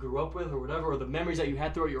were that you grew up with or whatever, or the memories that you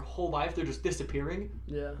had throughout your whole life, they're just disappearing.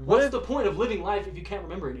 Yeah. What's the point of living life if you can't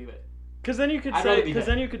remember any of it? Because then you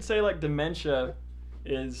could say like dementia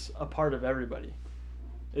is a part of everybody.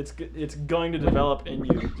 It's going to develop in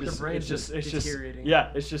you. The brain's just deteriorating.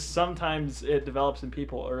 It's just sometimes it develops in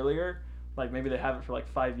people earlier. Like, maybe they have it for like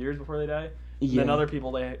 5 years before they die. Yeah. And then other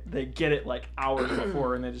people they get it like hours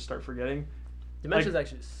before and they just start forgetting. Dementia is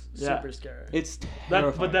actually super scary. It's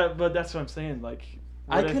terrifying. But that's what I'm saying. Like,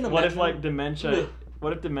 what if dementia?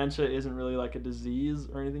 What if dementia isn't really like a disease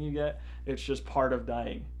or anything you get? It's just part of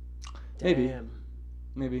dying.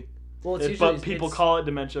 Maybe. Well, but people call it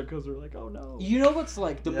dementia because they're like, oh no. You know what's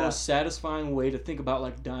like the most satisfying way to think about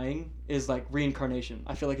like dying is like reincarnation.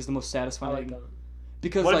 I feel like it's the most satisfying. I like that.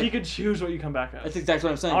 Because what if you could choose what you come back as? That's exactly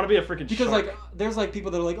what I'm saying. I want to be a freaking because shark. Like there's like people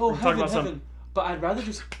that are like, oh, heaven. But I'd rather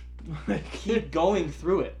just keep going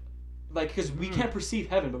through it. Like, because we can't perceive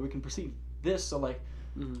heaven, but we can perceive this. So like,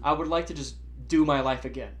 I would like to just do my life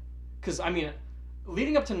again. Because I mean,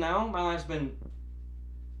 leading up to now, my life's been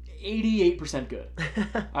 88% good.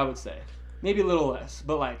 I would say, maybe a little less,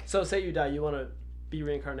 but like. So say you die, you want to be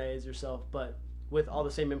reincarnated as yourself, but with all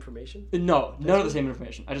the same information? No, none of the same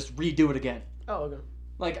information. I just redo it again. Oh, okay.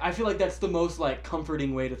 Like, I feel like that's the most like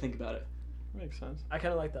comforting way to think about it. Makes sense. I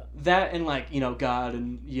kind of like that. That and like, you know, God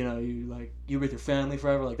and, you know, you with your family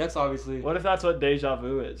forever. Like, that's obviously. What if that's what deja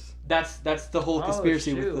vu is? That's the whole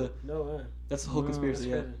conspiracy with the. No way. That's the whole conspiracy.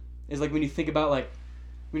 Yeah. It's like when you think about like,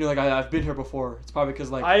 you know, like I've been here before. It's probably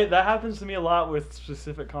because like. That happens to me a lot with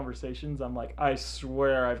specific conversations. I'm like, I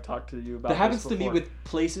swear I've talked to you about. That happens to me with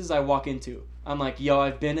places I walk into. I'm like, yo,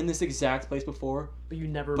 I've been in this exact place before. But you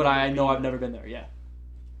never. But I know I've never been there. Yeah.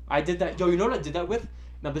 I did that. Yo, you know what I did that with?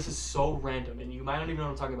 Now, this is so random, and you might not even know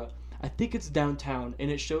what I'm talking about. I think it's downtown,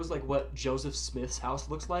 and it shows, like, what Joseph Smith's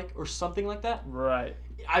house looks like, or something like that. Right.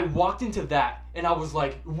 I walked into that, and I was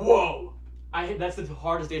like, whoa! That's the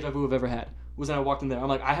hardest deja vu I've ever had, was when I walked in there. I'm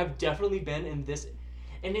like, I have definitely been in this,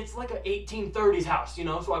 and it's like an 1830s house, you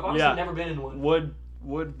know? So I've obviously never been in one.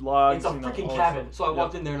 wood logs. It's a freaking cabin. So I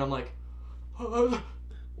walked in there and I'm like,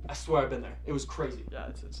 I swear I've been there. It was crazy. Yeah,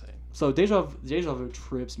 it's insane. So deja vu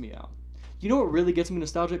trips me out. You know what really gets me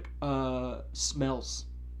nostalgic? Smells.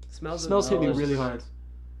 Smells hit me really hard.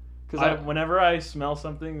 Because whenever I smell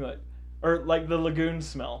something or the lagoon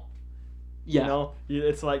smell. Yeah. You know,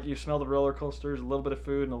 it's like you smell the roller coasters, a little bit of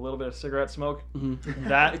food, and a little bit of cigarette smoke. Mm-hmm.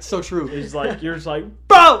 That it's so true. Is like you're just like,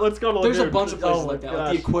 bow, let's go to lagoon. There's a bunch of places like that,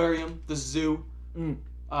 like the aquarium, the zoo, any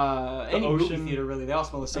ocean, movie theater. Really, they all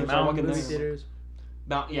smell the same. Movie theaters.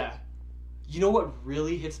 Yeah. You know what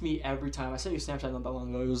really hits me every time? I sent you a Snapchat not that long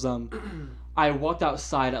ago. It was I walked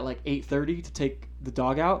outside at like 8:30 to take the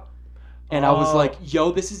dog out, and I was like,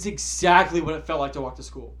 "Yo, this is exactly what it felt like to walk to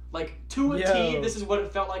school. Like to a T, this is what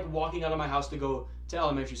it felt like walking out of my house to go to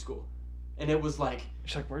elementary school." And it was like,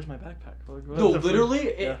 she's like, "Where's my backpack?" Like, no,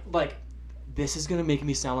 literally, like, this is gonna make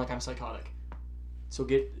me sound like I'm psychotic. So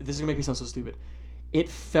this is gonna make me sound so stupid. It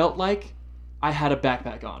felt like I had a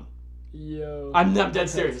backpack on. Yo, I'm dead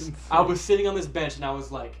serious. I was sitting on this bench and I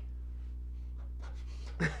was like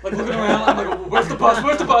looking around. I'm like, "Where's the bus?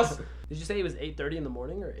 Where's the bus?" Did you say it was 8:30 in the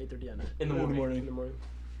morning or 8:30 at night? In the morning. In the morning.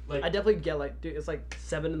 Like, I definitely get like, dude, it's like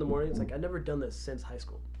 7 in the morning. It's like I've never done this since high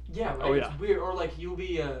school. Yeah, right. It's weird. Or like you'll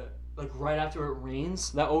be like right after it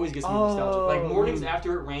rains. That always gets me nostalgic. Like mornings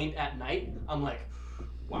after it rained at night, I'm like,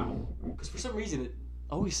 wow. Because for some reason it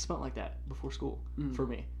always smelled like that before school for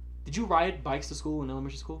me. Did you ride bikes to school in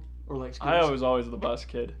elementary school? Or like scooters? I was always the bus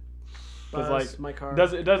kid. Bus, like my car.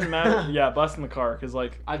 It doesn't matter. Yeah, bus in the car. Because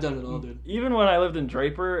like I've done it all, dude. Even when I lived in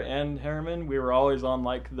Draper and Harriman, we were always on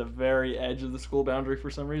like the very edge of the school boundary for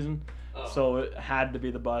some reason. Oh. So it had to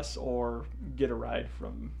be the bus or get a ride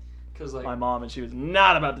from my mom, and she was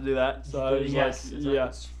not about to do that. So I was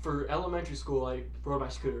exactly. For elementary school, I rode my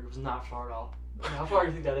scooter. It was not far at all. How far do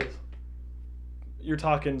you think that is? You're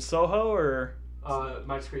talking Soho or?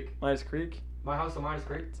 Midas Creek. Midas Creek. My house to Midas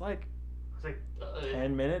Creek. It's like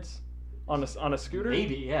 10 minutes on a scooter.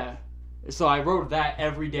 Maybe, yeah. So I rode that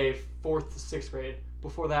every day, 4th to 6th grade.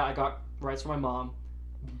 Before that, I got rides from my mom.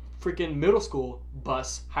 Freaking middle school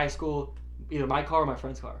bus, high school, either my car or my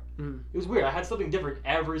friend's car. It was weird. I had something different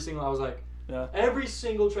every single. I was like, every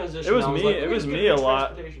single transition. It was me. It was me a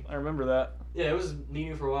lot. I remember that. Yeah, it was me and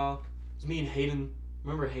you for a while. It was me and Hayden.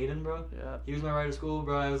 Remember Hayden, bro? Yeah. He was my ride to school,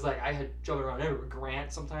 bro. I was like, I had jumping around everywhere.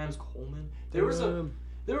 Grant sometimes, Coleman. There was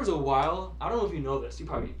a while. I don't know if you know this. You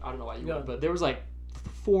probably. I don't know why you would, but there was like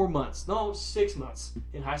 6 months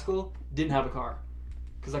in high school. Didn't have a car,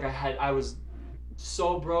 because like I was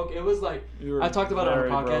so broke. It was like I talked about it on a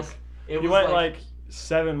podcast. You went like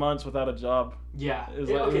 7 months without a job. Yeah. It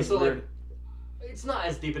was weird. Like, it's not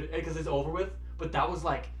as deep because it's over with, but that was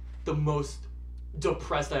like the most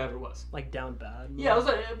depressed I ever was. Like down bad. Yeah, I was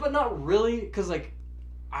like, but not really, because like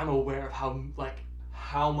I'm aware of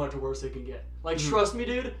how much worse it can get. Like, trust me,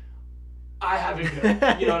 dude, I have it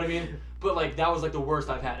good. You know what I mean? But like that was like the worst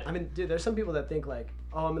I've had it. I mean, dude, there's some people that think like,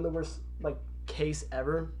 oh, I'm in the worst like case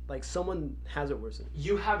ever. Like someone has it worse than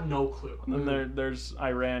you. have no clue. And then there's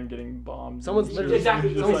Iran getting bombed. Someone's literally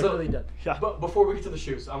literally dead. Yeah. But before we get to the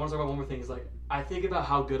shoes, I want to talk about one more thing. Is like I think about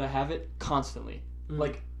how good I have it constantly,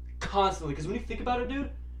 like constantly. Because when you think about it, dude,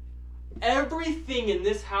 everything in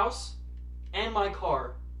this house and my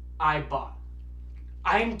car, I bought.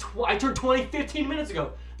 I turned 20 15 minutes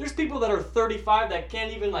ago. There's people that are 35 that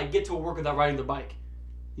can't even like get to work without riding their bike.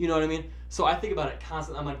 You know what I mean? So I think about it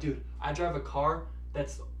constantly. I'm like, dude, I drive a car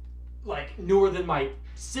that's like newer than my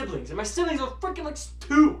siblings, and my siblings are freaking like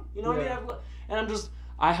 2. You know what I mean? And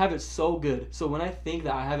I have it so good. So when I think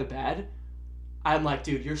that I have it bad, I'm like,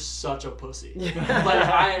 dude, you're such a pussy.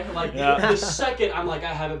 The second I'm like,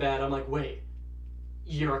 I have it bad, I'm like, wait,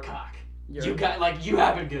 you're a cock. You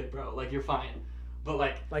have it good, bro. Like you're fine. But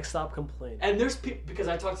like stop complaining. And there's people, because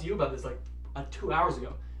I talked to you about this like 2 hours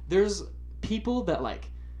ago. There's people that like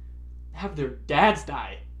have their dads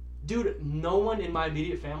die. Dude, no one in my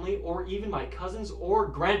immediate family or even my cousins or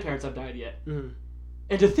grandparents have died yet. And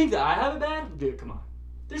to think that I have it bad, dude, come on.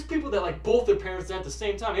 There's people that like both their parents died at the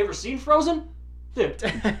same time. You ever seen Frozen? Dude.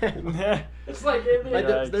 It's like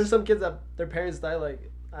there's some kids that their parents die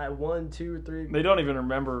like at 1, 2, 3. They don't even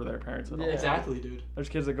remember their parents at all. Exactly, dude. There's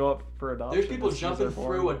kids that go up for adoption. There's people jumping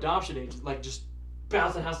through adoption age, like just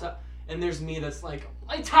bouncing house up. And there's me that's like,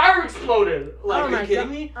 my tire exploded. Like, are you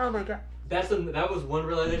kidding me? Oh my god. That was one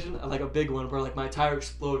realization, like a big one, where like my tire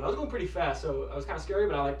exploded. I was going pretty fast, so I was kind of scary,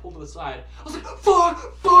 but I like pulled to the side. I was like,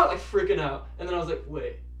 fuck, like freaking out. And then I was like,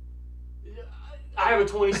 wait. I have a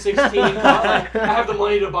 2016 car, like, I have the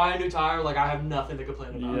money to buy a new tire, like I have nothing to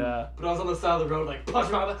complain about. Yeah. But I was on the side of the road, like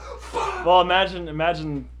punching my fuck. Well,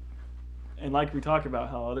 imagine And like we talk about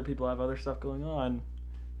how other people have other stuff going on,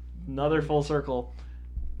 another full circle.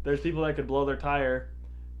 There's people that could blow their tire,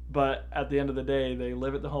 but at the end of the day, they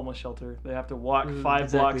live at the homeless shelter. They have to walk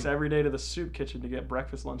 5 blocks every day to the soup kitchen to get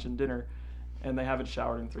breakfast, lunch, and dinner, and they haven't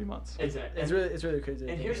showered in 3 months. Exactly. It's really crazy.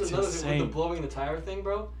 And here's another thing with the blowing the tire thing,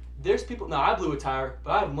 bro. There's people. Now I blew a tire,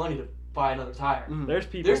 but I have money to buy another tire. Mm-hmm. There's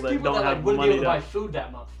people that don't like, have wouldn't money be able to to buy food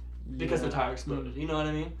that month because their tire exploded. You know what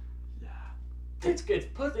I mean? Yeah.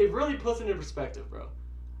 It really puts it into perspective, bro.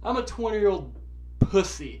 I'm a 20-year-old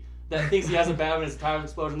pussy that thinks he has a bad when his tire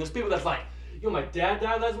explodes. And there's people that's like, my dad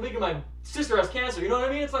died last week and my sister has cancer. You know what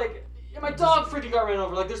I mean? It's like, my dog freaking got ran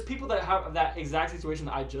over. Like, there's people that have that exact situation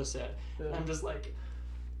that I just said. Yeah. And I'm just like,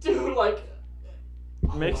 dude, like...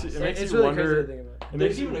 It makes it's you really wonder. Crazy to think about.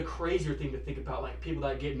 There's even a crazier thing to think about, like people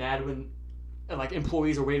that get mad when, like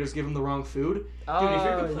employees or waiters give them the wrong food. Dude, if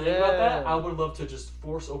you're complaining about that, I would love to just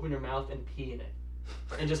force open your mouth and pee in it,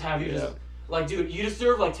 and just have you just like, dude, you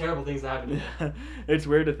deserve like terrible things to happen. Yeah. It's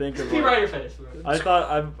weird to think of. Pee right in your face. Bro. I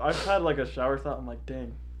thought I've had like a shower thought. I'm like,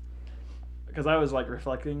 dang, because I was like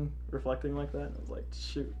reflecting like that. And I was like,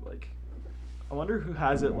 shoot, like, I wonder who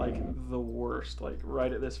has it like the worst, like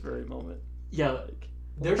right at this very moment. Yeah. Like,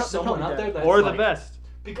 there's someone out there that's or the like, best.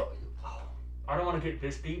 Because I don't want to get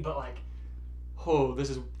this deep, but like, this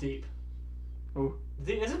is deep. Oh,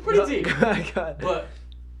 this is pretty deep. God. But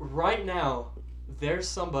right now, there's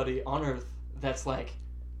somebody on Earth that's like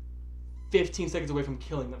 15 seconds away from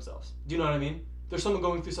killing themselves. Do you know what I mean? There's someone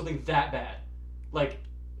going through something that bad. Like,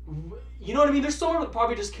 you know what I mean? There's someone that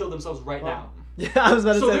probably just killed themselves right now. Yeah, I was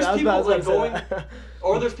about to say that. So there's people like going,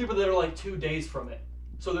 or there's people that are like 2 days from it.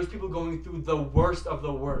 So there's people going through the worst of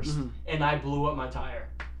the worst, and I blew up my tire.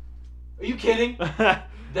 Are you kidding?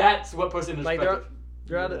 That's what puts it in perspective.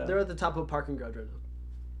 They're at the top of a parking garage right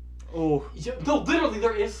now. Oh. Yeah, no, literally,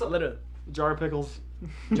 there is some... Literally. Jar of pickles.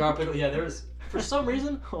 Jar of pickles, yeah, there's... For some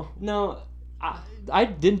reason, no, I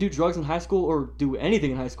didn't do drugs in high school or do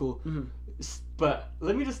anything in high school. Mm-hmm. But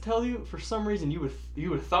let me just tell you, for some reason, you would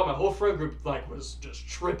have thought my whole friend group like was just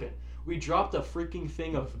tripping. We dropped a freaking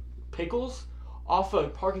thing of pickles off a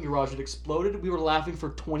parking garage. It exploded. We were laughing for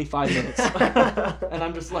 25 minutes. And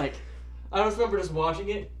I'm just like, I just remember just watching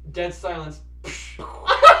it, dead silence.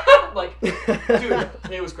 Like, dude,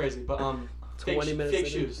 it was crazy. But 20 minutes fake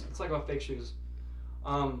shoes. It's like about fake shoes.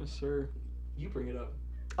 Yes, sir. You bring it up.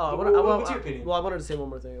 What's your opinion? Well, I wanted to say one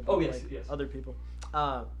more thing about yes. other people.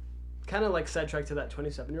 Kind of like sidetracked to that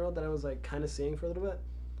 27-year-old that I was like kind of seeing for a little bit.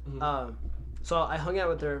 Mm-hmm. So I hung out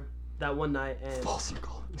with her that one night and full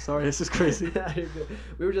circle. Sorry, this is crazy.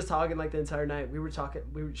 We were just talking like the entire night.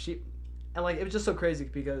 And like it was just so crazy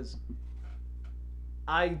because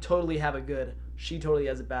I totally have it good. She totally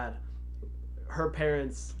has it bad. Her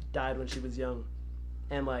parents died when she was young,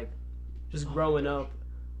 and like just growing up,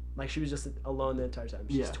 like she was just alone the entire time.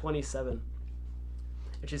 She's 27,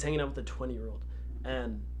 and she's hanging out with a 20-year-old,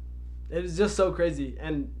 and it was just so crazy.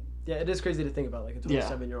 And yeah, it is crazy to think about like a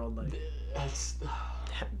 27-year-old like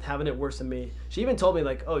having it worse than me. She even told me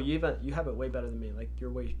like, "Oh, you have it way better than me. Like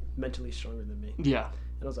you're way mentally stronger than me." Yeah.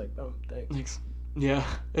 And I was like, "Oh, thanks." Yeah,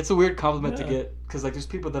 it's a weird compliment to get because like there's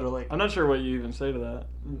people that are like, I'm not sure what you even say to that.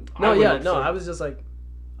 I was just like,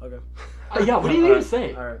 okay. Yeah, what do you even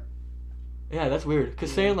say? All right. Yeah, that's weird.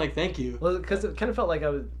 Cause saying like thank you. Well, because it kind of felt like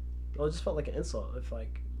it just felt like an insult if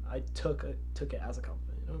like I took it as a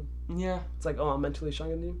compliment. You know? Yeah. It's like, oh, I'm mentally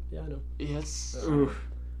stronger than you. Yeah, I know. Yes. Oof.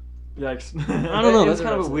 Yikes. I don't know. That's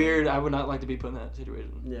kind of weird. I would not like to be put in that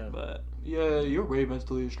situation. Yeah. But yeah, you're way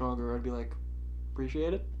mentally stronger. I'd be like,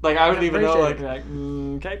 appreciate it. Like I wouldn't even know. Like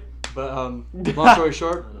okay. But long story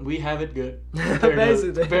short, we have it good compared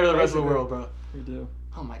to the rest of the world, bro. We do.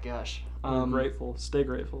 Oh my gosh. I'm grateful. Stay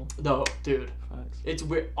grateful. No, dude. Facts. It's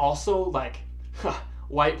weird. Also, like,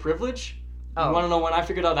 white privilege. Oh. You want to know when I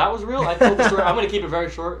figured out that was real? I told the story. I'm going to keep it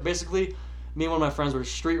very short. Basically, me and one of my friends were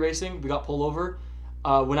street racing. We got pulled over.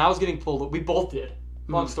 When I was getting pulled, we both did.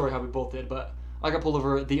 Long story how we both did, but I got pulled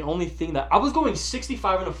over. The only thing that I was going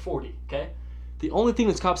 65 and a 40, okay? The only thing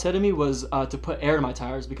this cop said to me was to put air in my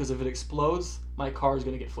tires because if it explodes, my car is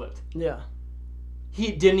going to get flipped. Yeah.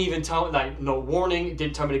 He didn't even tell me, like, no warning,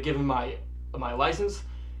 didn't tell me to give him my license.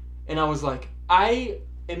 And I was like, I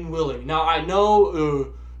am willing. Now, I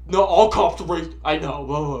know, no, all cops race. I know,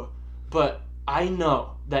 blah, blah, blah. But I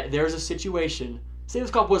know that there's a situation, say this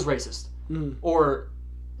cop was racist, or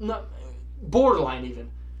not, borderline even.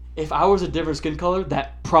 If I was a different skin color,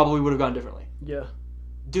 that probably would have gone differently. Yeah.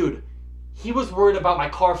 Dude, he was worried about my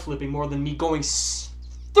car flipping more than me going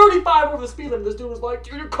 35 over the speed limit. This dude was like,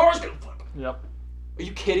 dude, your car's gonna flip. Yep. Are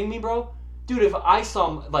you kidding me, bro? Dude, if I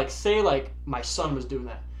saw, like, say, like, my son was doing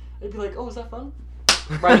that, I'd be like, oh, is that fun?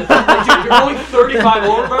 Right? Like, dude, you're going 35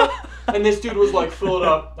 over, bro. And this dude was like, fill it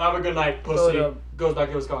up, have a good night, pussy. Goes back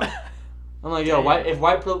to his car. I'm like, yo,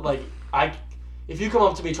 if you come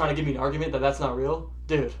up to me trying to give me an argument that that's not real,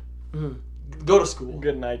 dude, go to school.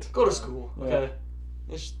 Good night. Go to school, okay?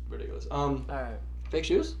 Yeah. It's ridiculous. Alright. Fake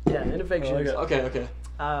shoes? Yeah, into fake shoes. Okay.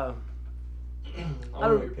 I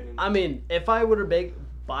mean, if I were to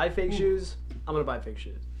buy fake shoes, I'm gonna buy fake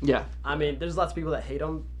shoes. Yeah. I mean, there's lots of people that hate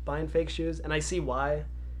on buying fake shoes, and I see why,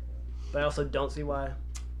 but I also don't see why.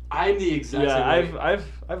 I'm the exact same way.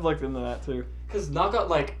 I've looked into that too. Because knockout,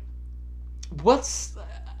 like,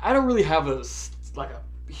 I don't really have a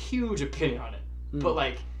huge opinion on it, but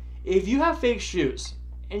like, if you have fake shoes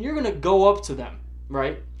and you're gonna go up to them,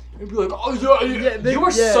 right, and be like, oh you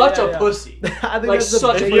are such a pussy. I think like that's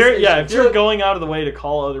such. If you're going out of the way to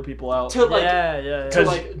call other people out, to like, to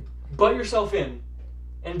like butt yourself in,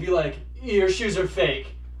 and be like, your shoes are fake.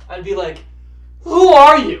 I'd be like, who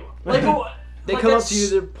are you? Like. They come up to you,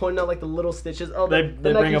 they're pointing out like the little stitches. Oh, they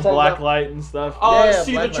bring a black light and stuff. Oh,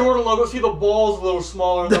 see the Jordan logo, see the balls a little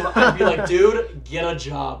smaller. I'd be like, dude, get a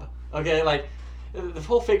job. Okay, like the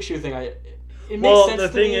whole fake shoe thing. It makes sense. Well, the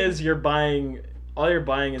thing is, all you're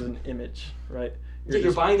buying is an image, right?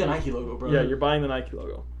 You're buying the Nike logo, bro. Yeah, you're buying the Nike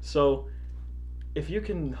logo. So if you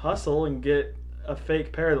can hustle and get a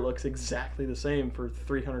fake pair that looks exactly the same for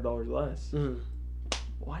 $300 less,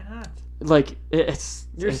 why not? Like, it's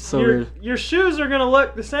so weird. Your shoes are gonna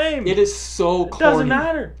look the same. It is so corny. It doesn't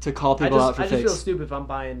matter to call people out for fakes. I just feel stupid if I'm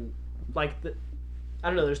buying, like, I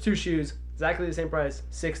don't know, there's two shoes, exactly the same price,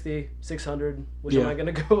 $60, $600. Which am I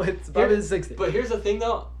gonna go with? It's probably the $60. But here's the thing,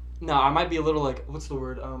 though. No, I might be a little like, what's the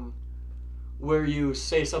word? Where you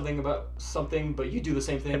say something about something, but you do the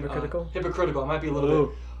same thing. Hypocritical? Hypocritical. I might be a little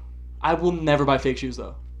bit. I will never buy fake shoes,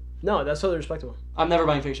 though. No, that's totally respectable. I'm never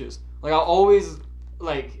buying fake shoes. Like, I'll always,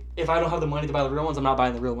 like, if I don't have the money to buy the real ones, I'm not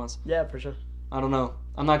buying the real ones. Yeah, for sure. I don't know.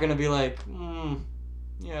 I'm not gonna be like,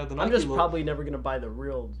 yeah, the Nike. I'm just probably never gonna buy the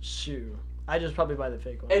real shoe. I just probably buy the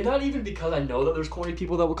fake one. And not even because I know that there's corny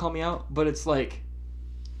people that will call me out, but it's like,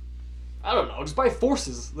 I don't know, just buy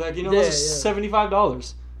Forces. Like, you know, those are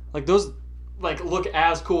 $75. Like, those, like, look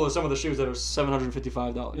as cool as some of the shoes that are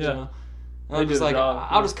 $755. Yeah. You know? And I'm just like,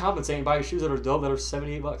 I'll just compensate and buy shoes that are dope that are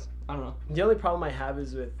 $78. I don't know. The only problem I have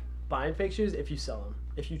is with buying fake shoes if you sell them.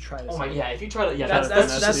 If you try to sell them. Yeah, if you try to, that's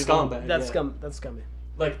scumbag. That's scummy.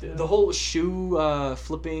 Like, the whole shoe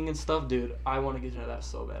flipping and stuff, dude, I want to get into that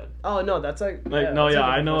so bad. Oh, no, that's like... I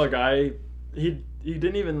know a guy, he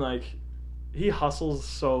didn't even, like, he hustles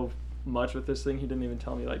so much with this thing, he didn't even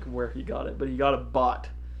tell me, like, where he got it, but he got a bot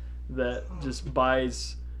that just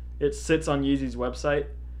buys, it sits on Yeezy's website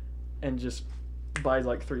and just buys,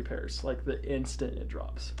 like, 3 pairs, like, the instant it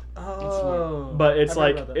drops. Oh. But it's,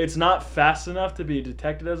 like, it's not fast enough to be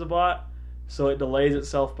detected as a bot, so it delays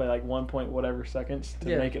itself by like 1 point whatever seconds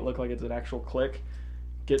to make it look like it's an actual click.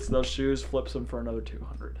 Gets those shoes, flips them for another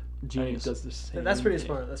 $200. Genius. Does the same That's pretty thing.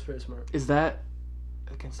 smart. That's pretty smart. Is that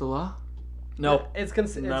against the law? No, it's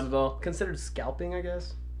not at all. Considered scalping, I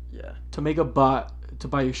guess. Yeah. To make a bot to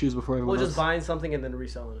buy your shoes before everyone else. Just buying something and then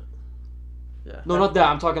reselling it. Yeah. No, not that.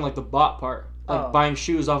 I'm talking like the bot part. Like buying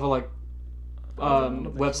shoes off of like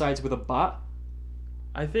websites with a bot.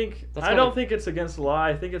 I don't think it's against the law.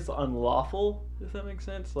 I think it's unlawful, if that makes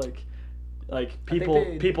sense. Like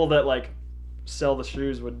people that like sell the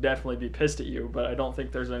shoes would definitely be pissed at you, but I don't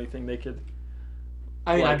think there's anything they could.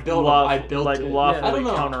 I mean, like, I built like it. lawfully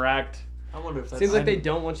counteract. I wonder if that's... Seems like they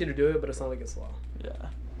don't want you to do it, but it's not against the law. Yeah,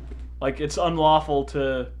 like it's unlawful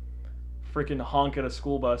to freaking honk at a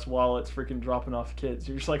school bus while it's freaking dropping off kids.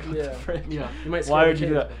 You're just like, what the frick? Yeah. You might why would you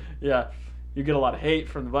do that? Yeah. You get a lot of hate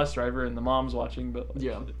from the bus driver and the moms watching, but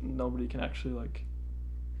nobody can actually like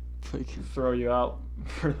throw you out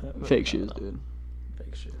for that. Fake shoes, dude.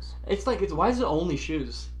 Fake shoes. It's like why is it only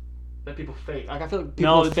shoes that people fake? Like I feel like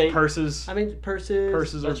people fake purses. I mean purses.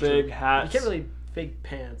 Purses are big. True. Hats. You can't really fake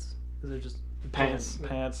pants because they're just pants.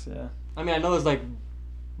 Pants, yeah. I mean, I know there's like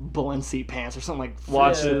Balenci pants or something like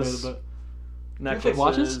watches, but necklaces. Fake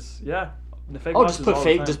watches? Yeah. Just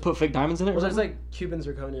put fake diamonds in it. Well, there's like Cuban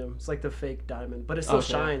zirconium. It's like the fake diamond, but it still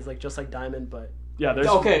shines like just like diamond. But yeah,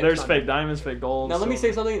 there's fake diamonds, fake gold. Now let me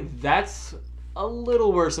say something. That's a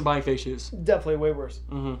little worse than buying fake shoes. Definitely way worse.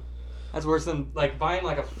 Mm-hmm. That's worse than like buying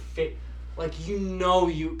like a fake. Like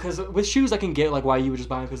because with shoes I can get like why you would just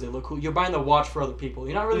buy them because they look cool. You're buying the watch for other people.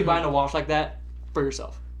 You're not really buying a watch like that for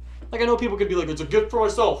yourself. Like I know people could be like, it's a gift for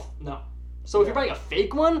myself. No. So if you're buying a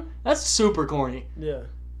fake one, that's super corny. Yeah.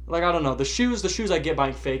 Like, I don't know. The shoes I get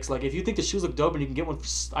buying fakes. Like, if you think the shoes look dope and you can get one,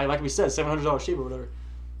 like we said, $700 cheap or whatever.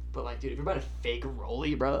 But, like, dude, if you're buying a fake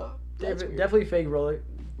Rollie, bro. Definitely fake Rollie.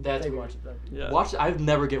 That's They weird. watch it. Yeah. Watch. I've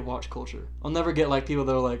never get watch culture. I'll never get like people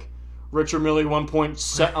that are like Richard Mille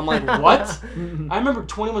 1.7. I'm like, what? I remember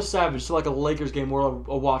 21 Savage to like a Lakers game where a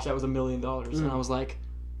watch that was $1 million, and I was like,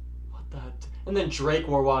 what the? And then Drake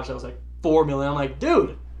wore a watch that was like $4 million. I'm like,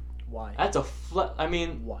 dude, Why? that's a flex. I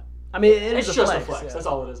mean, What? I mean, it's is just a a flex. yeah. That's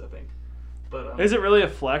all it is, I think. But Is it really a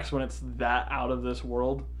flex when it's that out of this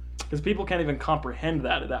world? Because people can't even comprehend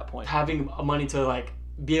that at that point. having money to like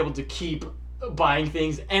be able to keep buying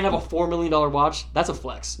things and have a $4 million watch, that's a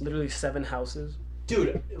flex. Literally 7 houses.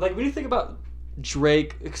 Dude, like when you think about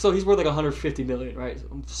Drake, so he's worth like 150 million, right?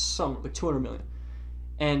 Some like 200 million.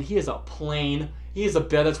 And he has a plane. He has a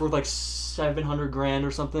bed that's worth like 700 grand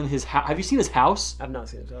or something. Have you seen his house? I've not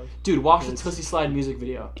seen his house. Dude, watch the Tootsie Slide music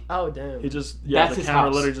video. Oh, damn. He just That's the his camera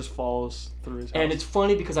house. literally just falls through his house. And it's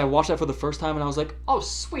funny because I watched that for the first time and I was like, oh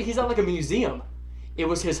sweet, he's at like a museum. It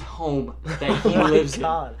was his home that he Oh my lives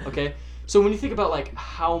God. in. Okay? So when you think about like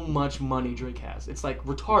how much money Drake has, it's like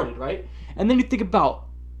retarded, right? And then you think about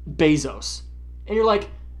Bezos. And you're like,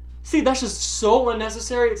 see, that's just so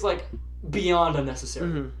unnecessary. It's like beyond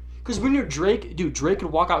unnecessary. Because when you're Drake, dude, Drake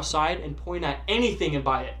could walk outside and point at anything and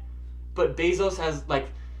buy it. But Bezos has like,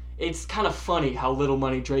 it's kind of funny how little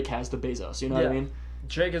money Drake has to Bezos. You know what I mean?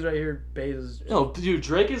 Drake is right here. Bezos. No, dude,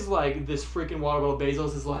 Drake is like this freaking water bottle.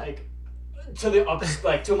 Bezos is like to the up,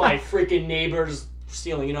 like to my freaking neighbor's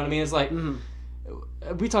ceiling. You know what I mean? It's like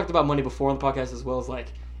we talked about money before on the podcast as well. As like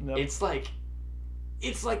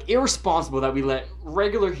it's like irresponsible that we let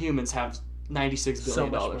regular humans have $96 So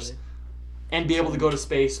billion much money. and be able to go to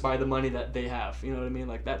space by the money that they have. You know what I mean?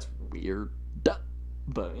 Like that's weird,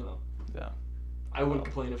 but you know, yeah, I wouldn't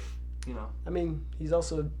complain if you know. I mean, he's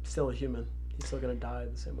also still a human. He's still gonna die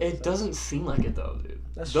the same way. It doesn't seem like it though, dude.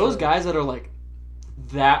 That's Those true. guys that are like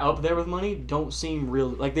that up there with money don't seem real.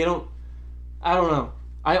 Like they don't. I don't know.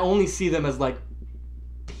 I only see them as like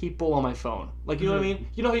people on my phone. Like you know what I mean?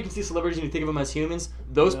 You know how you can see celebrities and you think of them as humans?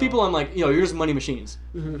 Those people, I'm like, you're just money machines.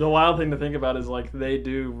 The wild thing to think about is like they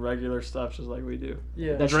do regular stuff just like we do.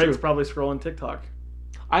 Yeah. That's Drake's true. probably scrolling TikTok.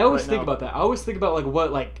 I always right think now. about that. I always think about like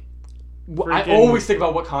what like. I Freaking- always think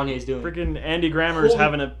about what Kanye's doing. Freaking Andy Grammer's Holy-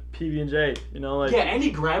 having a PB&J. You know, like Yeah,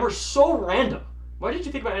 Andy Grammer's so random. Why did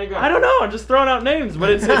you think about Andy Grammer? I don't know. I'm just throwing out names,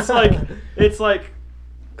 but it's like it's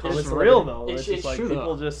Common real celebrity. though. It's just like true,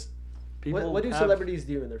 people though. just people. What do have- celebrities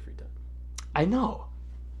do in their free time? I know.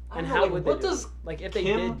 And I how know, like, would what they do does it? Like if they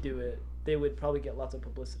Kim- did do it, they would probably get lots of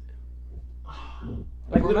publicity.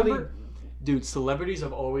 Like literally- remember, dude, celebrities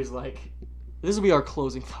have always like. This will be our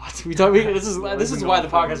closing thoughts. This is why the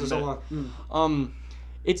podcast is so long.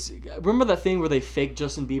 It's remember that thing where they faked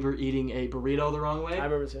Justin Bieber eating a burrito the wrong way? I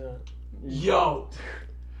remember seeing that. Yo,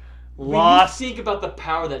 Lost. when you think about the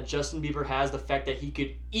power that Justin Bieber has, the fact that he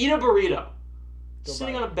could eat a burrito Go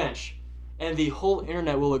sitting buy on a bench, and the whole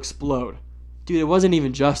internet will explode. Dude, it wasn't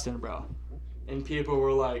even Justin, bro. And people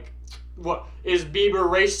were like, "What is Bieber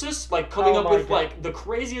racist?" Like coming Oh up my with God. like the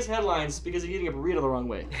craziest headlines because he's eating a burrito the wrong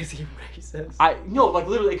way. Is he racist? Like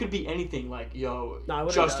literally, it could be anything. Like, yo, No, I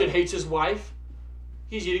wouldn't Justin doubt it. hates his wife.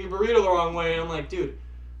 He's eating a burrito the wrong way. And I'm like, dude,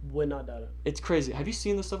 Would not doubt it. it's crazy. Have you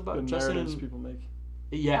seen the stuff about The Justin? narratives And, people make.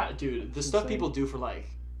 yeah, dude, the stuff insane. people do for like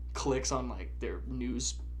clicks on like their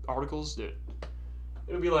news articles, dude.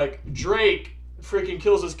 It would be like Drake freaking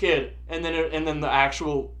kills his kid, and then the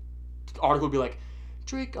actual article would be like,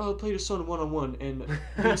 Drake played his son 1-on-1 and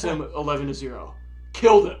beats him 11-0,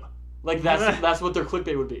 killed him. Like that's what their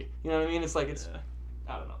clickbait would be. You know what I mean? It's like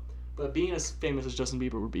I don't know. But being as famous as Justin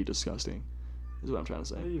Bieber would be disgusting. Is what I'm trying to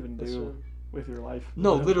say. What do you even That's do true. with your life?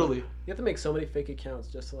 No, literally. You have to make so many fake accounts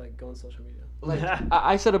just to like go on social media. Like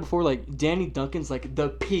I said it before. Like Danny Duncan's like the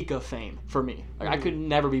peak of fame for me. Like I could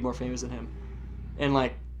never be more famous than him. And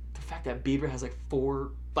like the fact that Bieber has like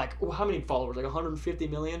how many followers? Like 150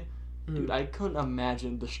 million. Dude, I couldn't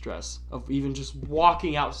imagine the stress of even just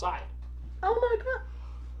walking outside. Oh my God.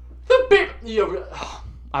 The Bieber.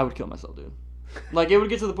 I would kill myself, dude. Like it would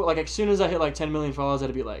get to the point. Like as soon as I hit like 10 million followers,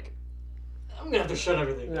 I'd be like, I'm gonna have to shut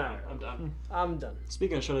everything down. I'm done. I'm done.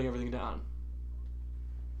 Speaking of shutting everything down,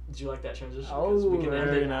 did you like that transition? Oh, 'Cause we can end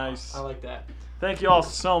very it. nice. I like that. Thank you all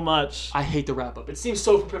so much. I hate the wrap up. It seems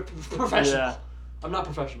so professional. Yeah. I'm not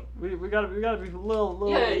professional. We gotta be a little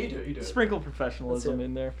Yeah, you do it. sprinkle professionalism That's it.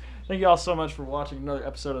 in there. Thank you all so much for watching another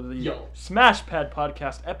episode of the Yo. Smash Pad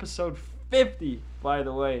Podcast, episode 50. By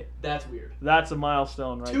the way, That's weird. that's a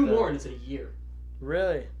milestone right Two there. more and it's a year.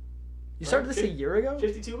 Really? You started this a year ago?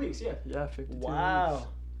 52 weeks, yeah. Yeah, 52 Wow. weeks.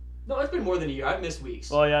 No, it's been more than a year. I've missed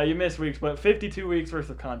weeks. Well, yeah, you missed weeks, but 52 weeks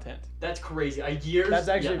worth of content. That's crazy. A year? That's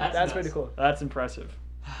actually yeah, that's nuts. pretty cool. That's impressive.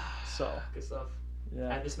 So, Good stuff. yeah.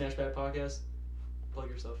 At the Smash Pad Podcast, plug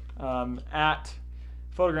yourself. At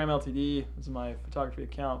Photogram Ltd. This is my photography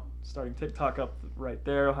account. Starting TikTok up right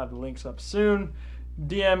there. I'll have the links up soon.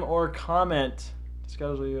 DM or comment.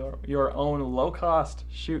 Schedule your own low-cost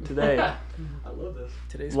shoot today. I love this.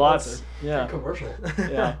 Today's Lots. sponsor. Yeah. Commercial.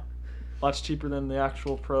 Yeah. Lots cheaper than the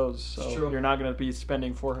actual pros. So It's true. you're not going to be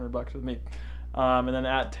spending $400 with me. And then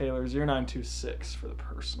at Taylor0926 for the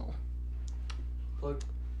personal. Plug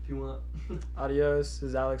if you want. Adios. This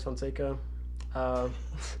is Alex Fonseca. You want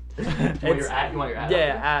your at?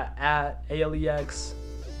 Yeah, at ALEX.FONS.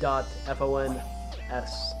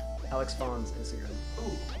 Alex Fons Instagram.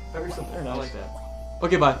 Ooh, very simple. Very I nice. like that.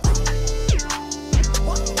 Okay, bye.